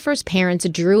Jennifer's parents,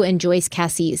 Drew and Joyce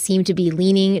Kesse, seem to be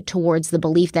leaning towards the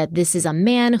belief that this is a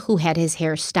man who had his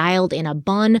hair styled in a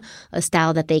bun, a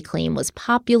style that they claim was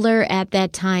popular at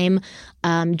that time.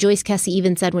 Joyce Kesse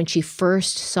even said when she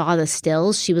first saw the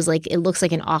stills, she was like, it looks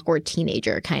like an awkward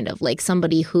teenager, kind of like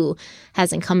somebody who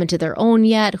hasn't come into their own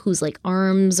yet, whose like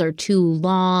arms are too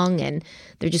long and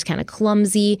they're just kind of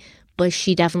clumsy. But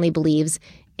she definitely believes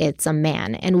it's a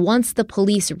man. And once the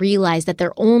police realized that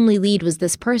their only lead was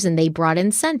this person, they brought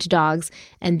in scent dogs,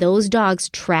 and those dogs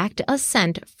tracked a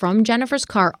scent from Jennifer's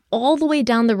car all the way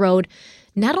down the road,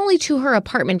 not only to her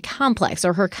apartment complex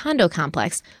or her condo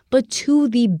complex, but to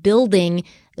the building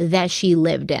that she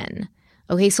lived in.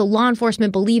 Okay, so law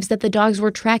enforcement believes that the dogs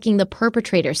were tracking the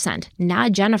perpetrator's scent,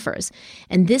 not Jennifer's.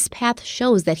 And this path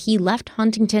shows that he left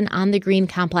Huntington on the Green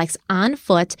complex on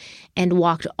foot and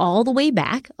walked all the way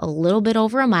back, a little bit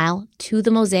over a mile, to the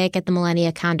Mosaic at the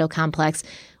Millennia condo complex,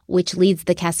 which leads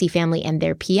the Kesse family and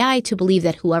their PI to believe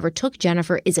that whoever took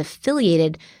Jennifer is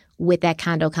affiliated with that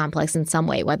condo complex in some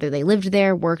way, whether they lived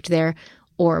there, worked there,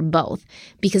 or both.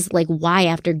 Because, like, why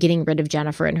after getting rid of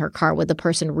Jennifer in her car would the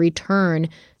person return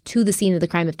to the scene of the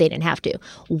crime if they didn't have to?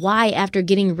 Why, after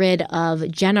getting rid of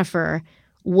Jennifer,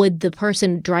 would the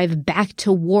person drive back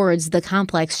towards the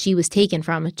complex she was taken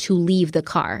from to leave the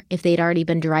car if they'd already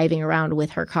been driving around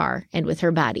with her car and with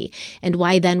her body? And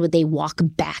why then would they walk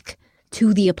back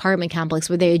to the apartment complex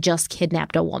where they had just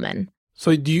kidnapped a woman?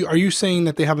 So are you saying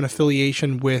that they have an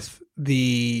affiliation with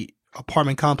the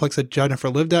apartment complex that Jennifer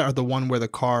lived at, or the one where the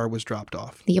car was dropped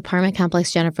off? The apartment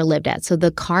complex Jennifer lived at. So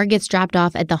the car gets dropped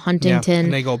off at the Huntington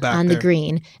and they go back on there. The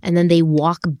Green, and then they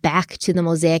walk back to the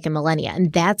Mosaic and Millennia.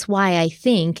 And that's why I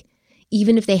think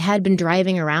even if they had been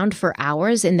driving around for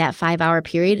hours in that 5-hour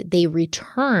period, they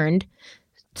returned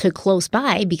to close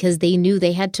by because they knew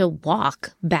they had to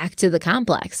walk back to the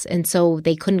complex. And so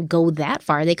they couldn't go that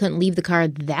far. They couldn't leave the car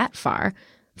that far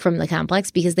from the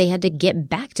complex because they had to get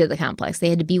back to the complex. They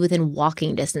had to be within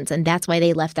walking distance. And that's why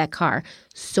they left that car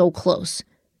so close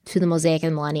to the Mosaic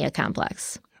and Millennia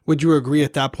complex. Would you agree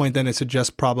at that point then it suggests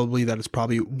probably that it's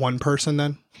probably one person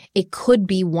then? It could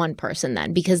be one person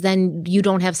then, because then you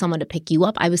don't have someone to pick you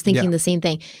up. I was thinking the same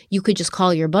thing. You could just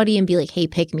call your buddy and be like, hey,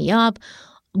 pick me up.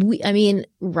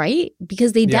 Right?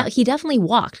 Because he definitely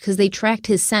walked because they tracked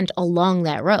his scent along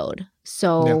that road.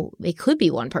 So it could be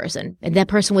one person. And that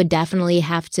person would definitely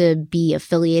have to be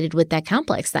affiliated with that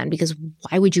complex then, because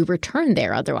why would you return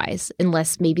there otherwise?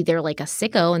 Unless maybe they're like a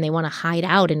sicko and they want to hide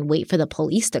out and wait for the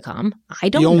police to come. I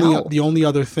don't know. The only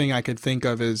other thing I could think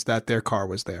of is that their car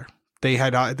was there. They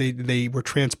had they were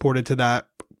transported to that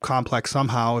complex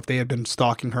somehow if they had been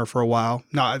stalking her for a while.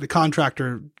 Now, the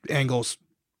contractor angle's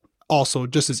also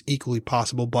just as equally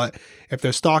possible, but if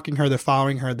they're stalking her, they're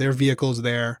following her, their vehicle's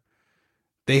there,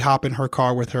 they hop in her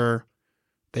car with her,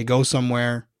 they go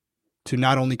somewhere to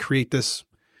not only create this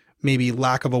maybe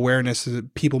lack of awareness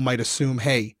that people might assume,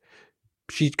 hey,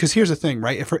 because here's the thing,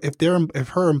 right? If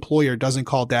her employer doesn't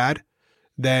call dad,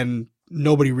 then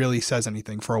nobody really says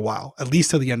anything for a while, at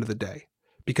least till the end of the day,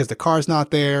 because the car's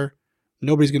not there.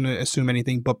 Nobody's going to assume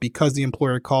anything, but because the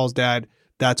employer calls dad,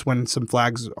 that's when some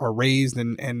flags are raised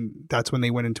and that's when they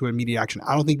went into immediate action.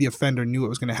 I don't think the offender knew it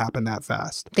was going to happen that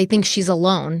fast. They think she's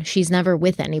alone. She's never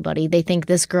with anybody. They think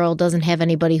this girl doesn't have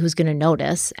anybody who's going to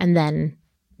notice, and then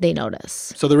they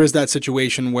notice. So there is that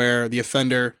situation where the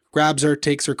offender grabs her,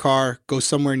 takes her car, goes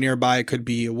somewhere nearby. It could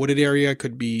be a wooded area,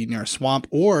 could be near a swamp,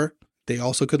 or they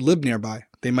also could live nearby.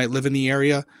 They might live in the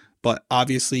area, but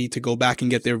obviously to go back and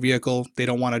get their vehicle, they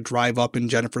don't want to drive up in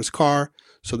Jennifer's car.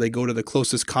 So they go to the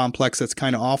closest complex that's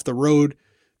kind of off the road.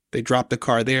 They drop the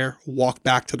car there, walk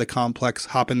back to the complex,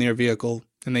 hop in their vehicle,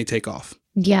 and they take off.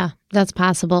 Yeah, that's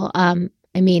possible.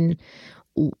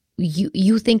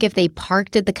 You think if they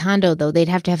parked at the condo, though, they'd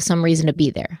have to have some reason to be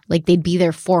there. Like they'd be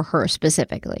there for her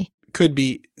specifically. Could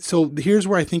be. So here's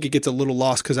where I think it gets a little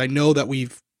lost, because I know that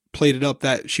we've played it up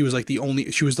that she was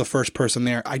she was the first person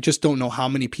there. I just don't know how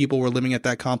many people were living at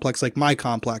that complex. Like my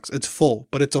complex, it's full,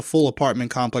 but it's a full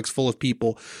apartment complex full of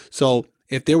people. So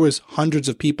if there was hundreds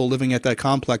of people living at that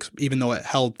complex, even though it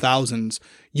held thousands,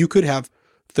 you could have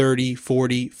 30,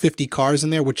 40, 50 cars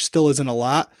in there, which still isn't a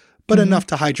lot, but enough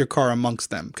to hide your car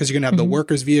amongst them, because you're going to have the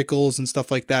workers' vehicles and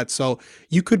stuff like that. So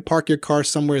you could park your car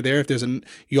somewhere there.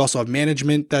 You also have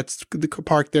management that's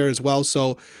parked there as well.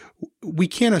 So we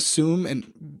can't assume,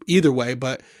 and either way,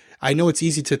 but I know it's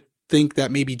easy to think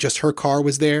that maybe just her car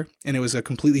was there and it was a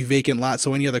completely vacant lot,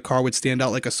 so any other car would stand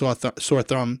out like a sore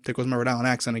thumb. There goes my Rhode Island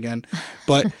accent again.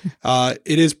 But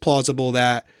it is plausible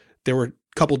that there were a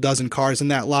couple dozen cars in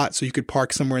that lot, so you could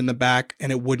park somewhere in the back and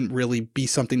it wouldn't really be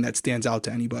something that stands out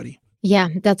to anybody. Yeah,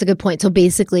 that's a good point. So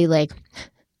basically, like,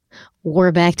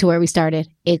 we're back to where we started.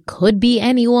 It could be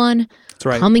anyone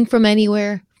coming from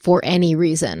anywhere for any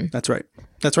reason. That's right.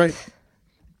 That's right.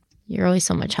 You're always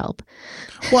so much help.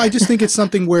 Well, I just think it's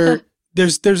something where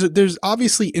there's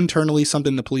obviously internally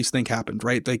something the police think happened,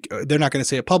 right? Like they're not going to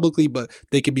say it publicly, but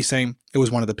they could be saying it was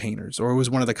one of the painters or it was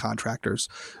one of the contractors,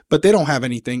 but they don't have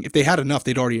anything. If they had enough,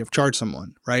 they'd already have charged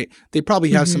someone, right? They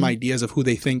probably have some ideas of who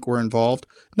they think were involved,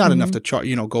 not enough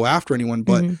to go after anyone,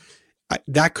 but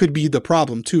that could be the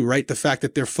problem too, right? The fact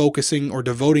that they're focusing or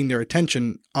devoting their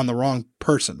attention on the wrong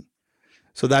person.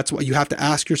 So that's what you have to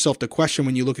ask yourself the question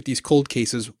when you look at these cold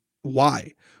cases.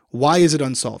 Why? Why is it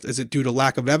unsolved? Is it due to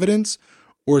lack of evidence,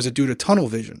 or is it due to tunnel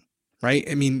vision, right?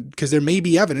 I mean, because there may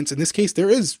be evidence. In this case, there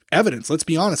is evidence. Let's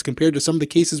be honest. Compared to some of the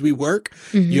cases we work,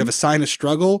 you have a sign of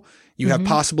struggle. You have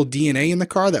possible DNA in the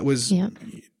car that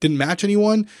didn't match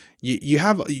anyone. You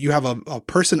have a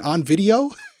person on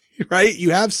video, right?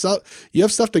 You have stuff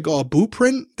to go, a boot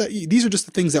print. These are just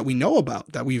the things that we know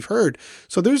about, that we've heard.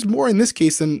 So there's more in this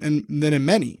case than in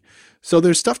many. So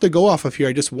there's stuff to go off of here.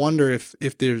 I just wonder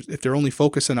if they're only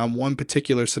focusing on one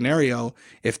particular scenario,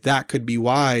 if that could be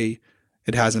why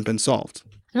it hasn't been solved.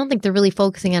 I don't think they're really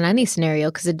focusing on any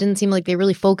scenario, because it didn't seem like they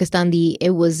really focused on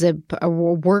it was a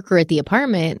worker at the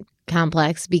apartment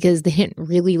complex, because they didn't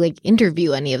really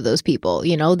interview any of those people.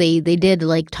 You know, they did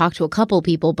talk to a couple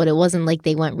people, but it wasn't like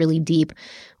they went really deep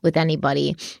with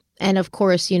anybody. And of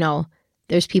course,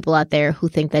 there's people out there who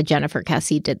think that Jennifer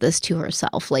Kesse did this to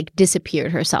herself,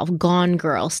 disappeared herself, Gone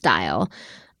Girl style.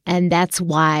 And that's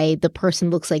why the person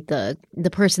looks like the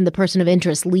person of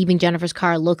interest leaving Jennifer's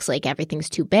car looks like everything's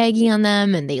too baggy on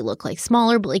them and they look like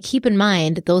smaller. But like, keep in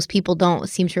mind, those people don't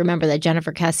seem to remember that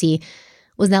Jennifer Kesse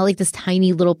was not like this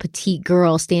tiny little petite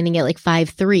girl standing at like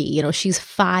 5'3". You know, she's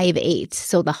 5'8".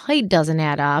 So the height doesn't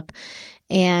add up.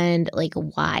 And like,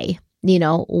 why? You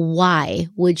know, why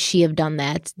would she have done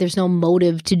that? There's no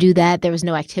motive to do that. There was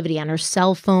no activity on her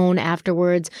cell phone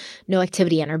afterwards, no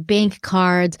activity on her bank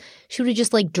cards. She would have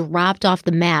just like dropped off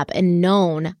the map and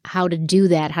known how to do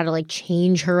that, how to like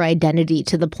change her identity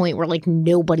to the point where like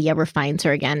nobody ever finds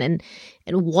her again. And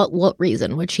what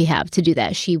reason would she have to do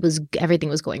that? Everything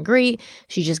was going great.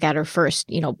 She just got her first,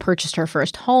 purchased her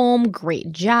first home,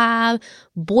 great job,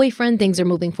 boyfriend, things are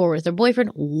moving forward with her boyfriend.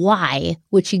 Why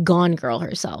would she gone girl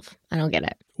herself? I don't get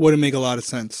it. Wouldn't make a lot of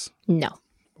sense. No.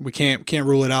 We can't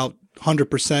rule it out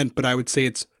 100%, but I would say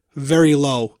it's very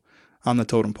low on the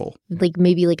totem pole. Like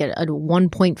maybe like a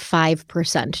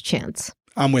 1.5% chance.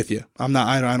 I'm with you.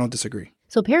 I don't disagree.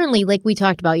 So apparently, like we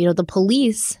talked about, the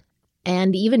police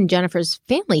and even Jennifer's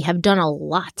family have done a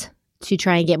lot to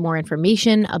try and get more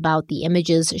information about the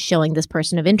images showing this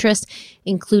person of interest,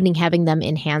 including having them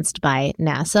enhanced by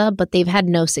NASA, but they've had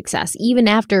no success, even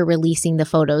after releasing the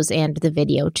photos and the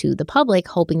video to the public,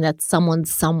 hoping that someone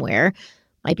somewhere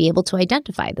might be able to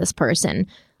identify this person.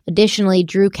 Additionally,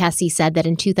 Drew Kesse said that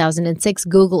in 2006,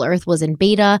 Google Earth was in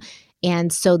beta,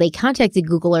 and so they contacted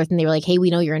Google Earth and they were like, hey, we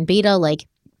know you're in beta, like,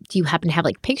 do you happen to have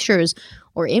like pictures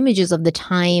or images of the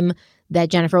time that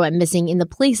Jennifer went missing in the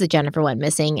place that Jennifer went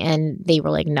missing? And they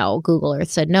were like, no. Google Earth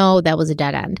said no, that was a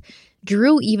dead end.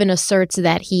 Drew even asserts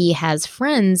that he has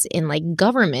friends in like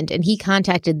government and he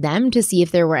contacted them to see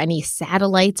if there were any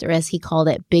satellites, or as he called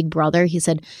it, Big Brother. He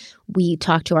said, we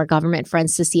talked to our government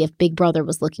friends to see if Big Brother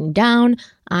was looking down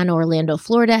on Orlando,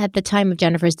 Florida at the time of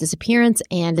Jennifer's disappearance,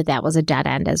 and that was a dead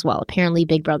end as well. Apparently,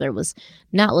 Big Brother was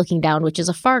not looking down, which is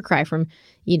a far cry from,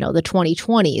 the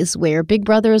 2020s where Big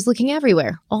Brother is looking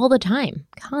everywhere all the time,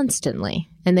 constantly.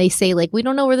 And they say, like, we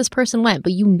don't know where this person went,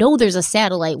 but there's a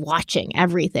satellite watching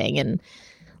everything. And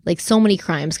like so many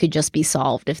crimes could just be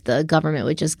solved if the government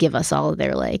would just give us all of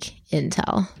their like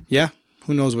intel. Yeah.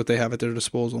 Who knows what they have at their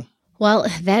disposal. Well,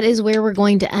 that is where we're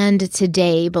going to end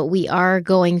today, but we are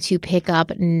going to pick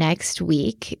up next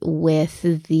week with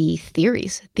the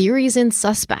theories and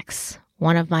suspects.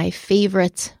 One of my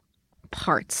favorite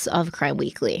parts of Crime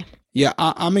Weekly. Yeah,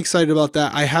 I'm excited about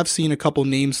that. I have seen a couple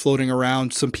names floating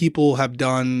around. Some people have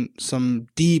done some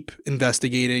deep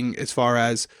investigating as far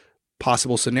as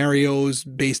possible scenarios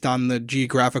based on the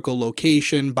geographical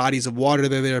location, bodies of water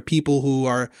that are there, people who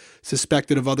are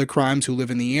suspected of other crimes who live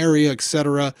in the area,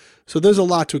 etc. So there's a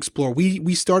lot to explore.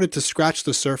 We started to scratch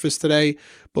the surface today,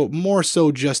 but more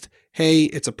so just, hey,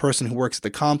 it's a person who works at the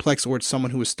complex, or it's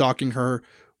someone who was stalking her,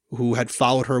 who had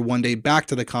followed her one day back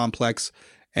to the complex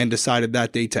and decided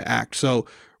that day to act. So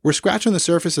we're scratching the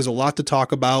surface. There's a lot to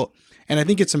talk about. And I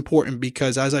think it's important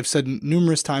because, as I've said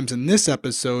numerous times in this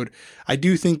episode, I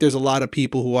do think there's a lot of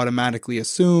people who automatically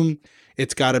assume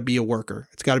it's got to be a worker.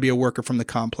 It's got to be a worker from the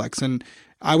complex. And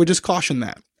I would just caution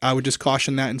that.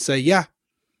 And say, yeah,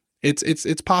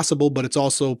 it's possible, but it's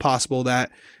also possible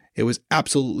that it was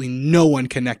absolutely no one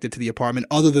connected to the apartment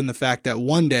other than the fact that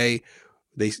one day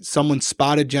someone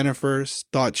spotted Jennifer,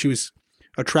 thought she was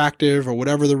attractive or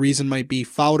whatever the reason might be,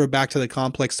 followed her back to the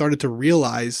complex, started to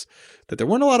realize that there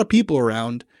weren't a lot of people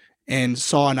around, and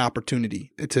saw an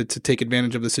opportunity to take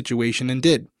advantage of the situation and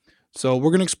did. So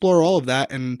we're going to explore all of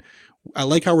that. And I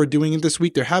like how we're doing it this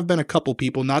week. There have been a couple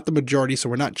people, not the majority, so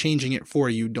we're not changing it for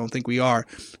you. Don't think we are.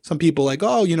 Some people like,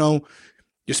 oh,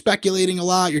 you're speculating a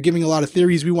lot. You're giving a lot of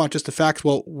theories. We want just the facts.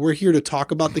 Well, we're here to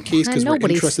talk about the case because we're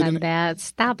interested in it. That.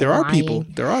 Stop. There lying. are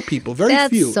people. Very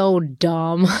few. That's so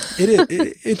dumb. It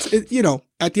is. It's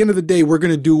at the end of the day, we're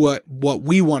going to do what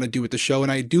we want to do with the show.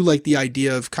 And I do like the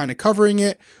idea of kind of covering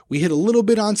it. We hit a little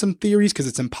bit on some theories because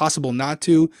it's impossible not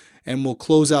to. And we'll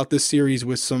close out this series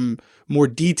with some more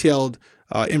detailed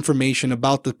information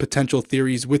about the potential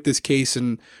theories with this case.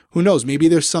 And who knows, maybe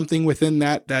there's something within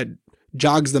that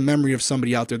jogs the memory of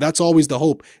somebody out there. That's always the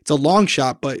hope. It's a long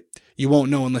shot, but you won't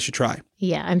know unless you try.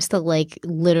 Yeah, I'm still like,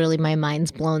 literally my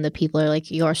mind's blown that people are like,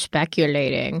 you're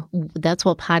speculating. That's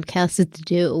what podcasts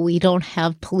do. We don't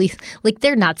have police. Like,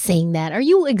 they're not saying that. Are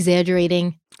you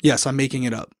exaggerating? Yes, I'm making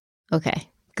it up. Okay,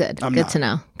 good. I'm good not. To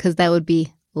know, because that would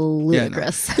be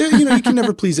ludicrous. Yeah, no. You can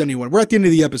never please anyone. We're at the end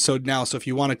of the episode now, so if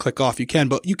you want to click off, you can.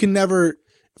 But you can never,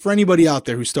 for anybody out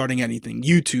there who's starting anything,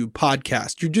 YouTube,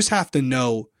 podcast, you just have to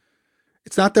know,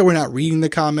 it's not that we're not reading the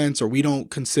comments or we don't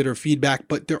consider feedback,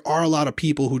 but there are a lot of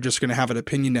people who are just going to have an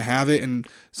opinion to have it. And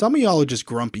some of y'all are just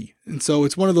grumpy. And so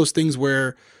it's one of those things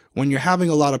where when you're having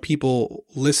a lot of people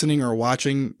listening or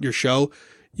watching your show,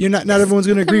 not everyone's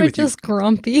going to agree with you. Just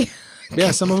grumpy.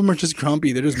 Yeah, some of them are just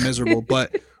grumpy. They're just miserable.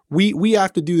 But we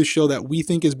have to do the show that we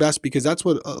think is best because that's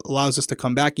what allows us to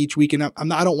come back each week. And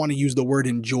I don't want to use the word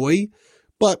enjoy,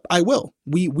 but I will.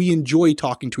 We enjoy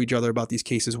talking to each other about these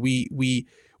cases. We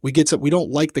get some. We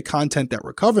don't like the content that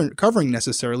we're covering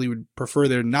necessarily. We'd prefer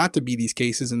there not to be these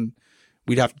cases, and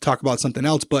we'd have to talk about something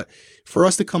else. But for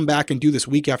us to come back and do this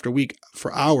week after week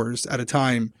for hours at a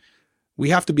time, we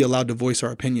have to be allowed to voice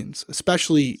our opinions.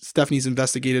 Especially Stephanie's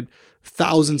investigated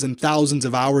thousands and thousands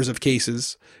of hours of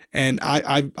cases, and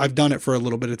I've done it for a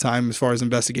little bit of time as far as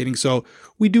investigating. So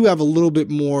we do have a little bit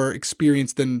more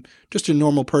experience than just a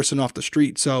normal person off the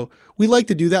street. So we like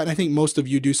to do that, and I think most of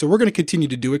you do. So we're going to continue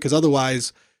to do it because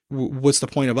otherwise, what's the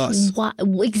point of us?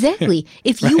 Exactly.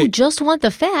 If you Right. just want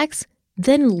the facts,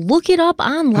 then look it up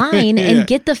online and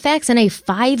get the facts in a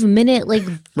 5-minute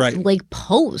Right. like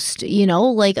post,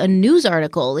 like a news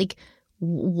article. Like,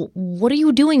 what are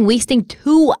you doing wasting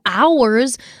 2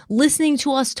 hours listening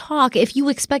to us talk if you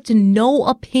expect no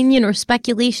opinion or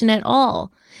speculation at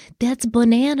all? That's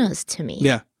bananas to me.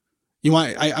 Yeah.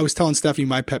 I was telling Stephanie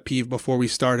my pet peeve before we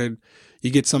started. You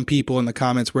get some people in the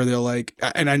comments where they're like,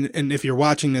 and if you're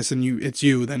watching this and it's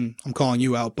you, then I'm calling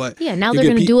you out. But Yeah, now they're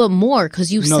going to do it more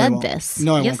because you No, they said won't. this.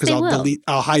 No, I Yes, won't because they I'll will.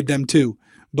 I'll hide them too.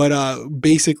 But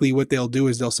basically what they'll do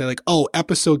is they'll say like, oh,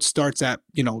 episode starts at,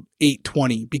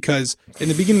 8:20, because in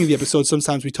the beginning of the episode,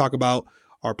 sometimes we talk about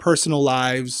our personal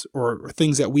lives or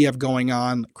things that we have going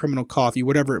on, criminal coffee,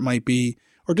 whatever it might be,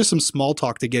 or just some small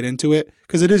talk to get into it.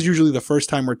 Because it is usually the first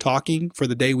time we're talking for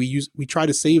the day. We try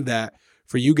to save that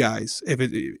for you guys.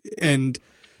 And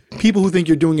people who think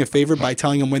you're doing a favor by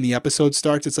telling them when the episode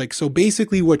starts, it's like, so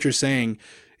basically what you're saying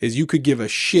is you could give a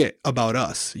shit about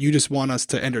us. You just want us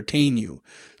to entertain you.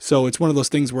 So it's one of those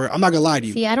things where I'm not gonna lie to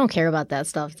you. See, I don't care about that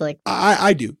stuff. It's like,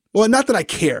 I do. Well, not that I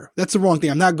care. That's the wrong thing.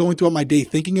 I'm not going throughout my day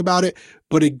thinking about it,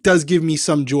 but it does give me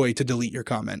some joy to delete your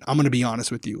comment. I'm going to be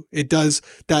honest with you. It does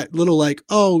that little like,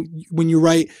 oh, when you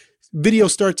write video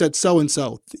starts at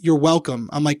so-and-so, you're welcome.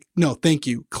 I'm like, no, thank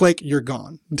you. Click, you're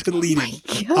gone. Deleting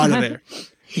out of there.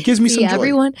 It gives me some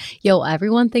joy.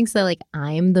 Everyone thinks that like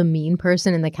I'm the mean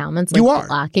person in the comments, like You are.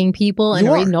 blocking people. And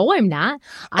You are. no, I'm not.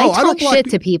 I Oh, I don't talk block shit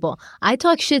to people. I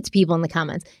talk shit to people in the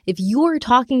comments. If you are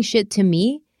talking shit to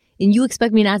me and you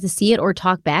expect me not to see it or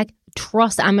talk back,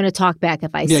 trust I'm going to talk back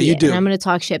if I see you it. do. And I'm going to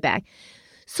talk shit back.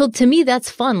 So to me, that's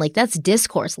fun. Like, that's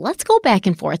discourse. Let's go back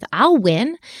and forth. I'll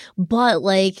win. But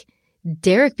like,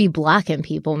 Derek be blocking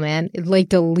people, man. Like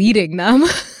deleting them.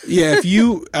 Yeah,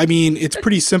 it's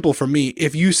pretty simple for me.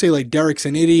 If you say like Derek's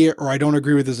an idiot or I don't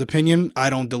agree with his opinion, I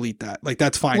don't delete that. Like,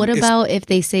 that's fine. What about if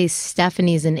they say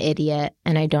Stephanie's an idiot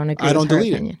and I don't agree with her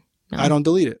opinion? No. I don't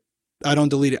delete it.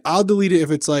 I'll delete it if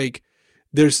it's like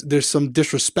there's some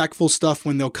disrespectful stuff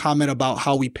when they'll comment about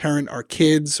how we parent our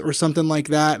kids or something like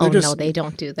that. Oh, no, they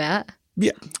don't do that.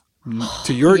 Yeah.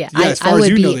 To your Yeah, as far as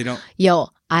you know, they don't. Yo,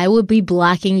 I would be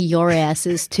blocking your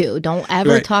asses too. Don't ever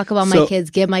Right. talk about my kids.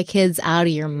 Get my kids out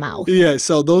of your mouth. Yeah,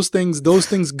 so those things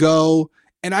go,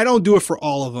 and I don't do it for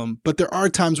all of them, but there are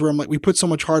times where I'm like, we put so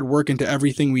much hard work into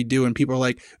everything we do, and people are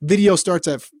like, video starts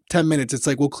at 10 minutes. It's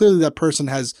like, well, clearly that person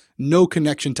has no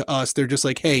connection to us. They're just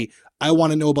like, hey, I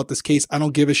want to know about this case. I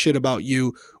don't give a shit about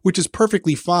you, which is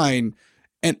perfectly fine.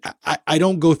 And I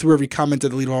don't go through every comment to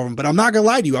delete all of them, but I'm not gonna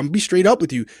lie to you. I'm gonna be straight up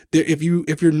with you.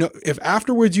 If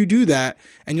afterwards you do that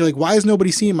and you're like, why is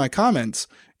nobody seeing my comments?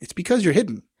 It's because you're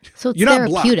hidden. So it's You're not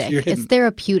blocked, therapeutic. you're hidden. It's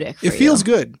therapeutic. For It feels you.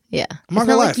 good. Yeah. I'm not It's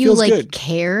gonna lie, like it you feels like good.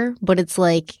 care, but it's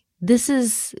like this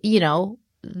is,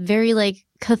 very like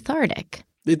cathartic.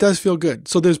 It does feel good.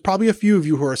 So there's probably a few of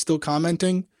you who are still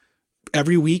commenting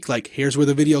every week, like, here's where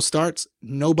the video starts.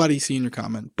 Nobody's seeing your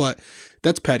comment, but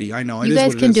that's petty. I know. You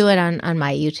guys can do it on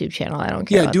my YouTube channel. I don't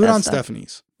care. Yeah, about do it that on stuff.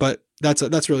 Stephanie's. But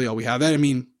that's really all we have. I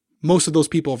mean, most of those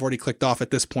people have already clicked off at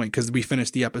this point because we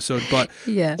finished the episode. But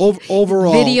Yeah.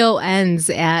 overall, Video ends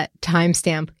at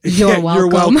timestamp. You're welcome. You're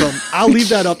welcome. I'll leave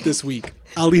that up this week.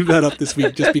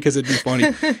 Just because it'd be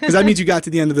funny. Because that means you got to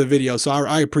the end of the video. So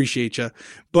I appreciate you.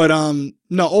 But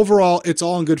no, overall, it's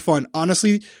all in good fun.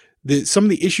 Honestly, some of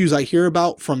the issues I hear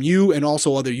about from you and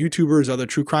also other YouTubers, other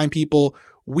true crime people,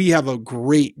 we have a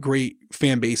great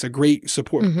fan base, a great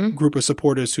support group of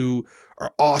supporters who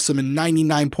are awesome, and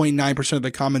 99.9% of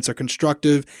the comments are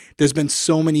constructive. There's been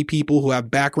so many people who have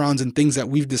backgrounds and things that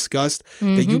we've discussed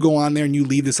that you go on there and you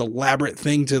leave this elaborate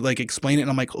thing to like explain it,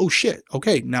 and I'm like, oh shit,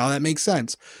 okay, now that makes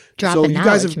sense. Dropping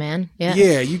knowledge, man.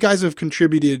 Yeah, you guys have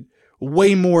contributed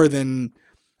way more than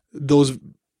those.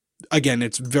 Again,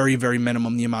 it's very, very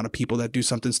minimum the amount of people that do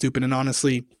something stupid, and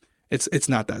honestly, It's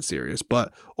not that serious.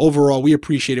 But overall, we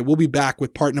appreciate it. We'll be back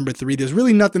with part number 3. There's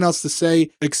really nothing else to say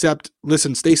except,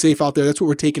 listen, stay safe out there. That's what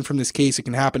we're taking from this case. It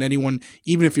can happen to anyone,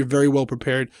 even if you're very well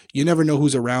prepared. You never know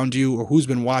who's around you or who's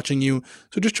been watching you.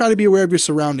 So just try to be aware of your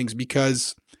surroundings,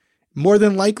 because more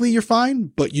than likely you're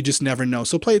fine, but you just never know.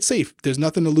 So play it safe. There's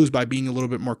nothing to lose by being a little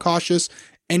bit more cautious.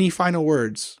 Any final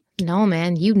words? No,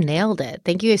 man, you nailed it.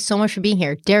 Thank you guys so much for being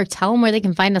here. Derek, tell them where they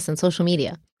can find us on social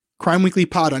media. Crime Weekly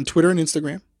Pod on Twitter and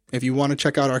Instagram. If you want to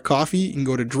check out our coffee, you can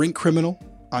go to Drink Criminal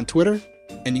on Twitter,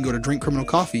 and you can go to Drink Criminal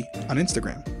Coffee on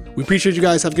Instagram. We appreciate you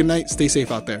guys. Have a good night. Stay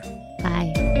safe out there.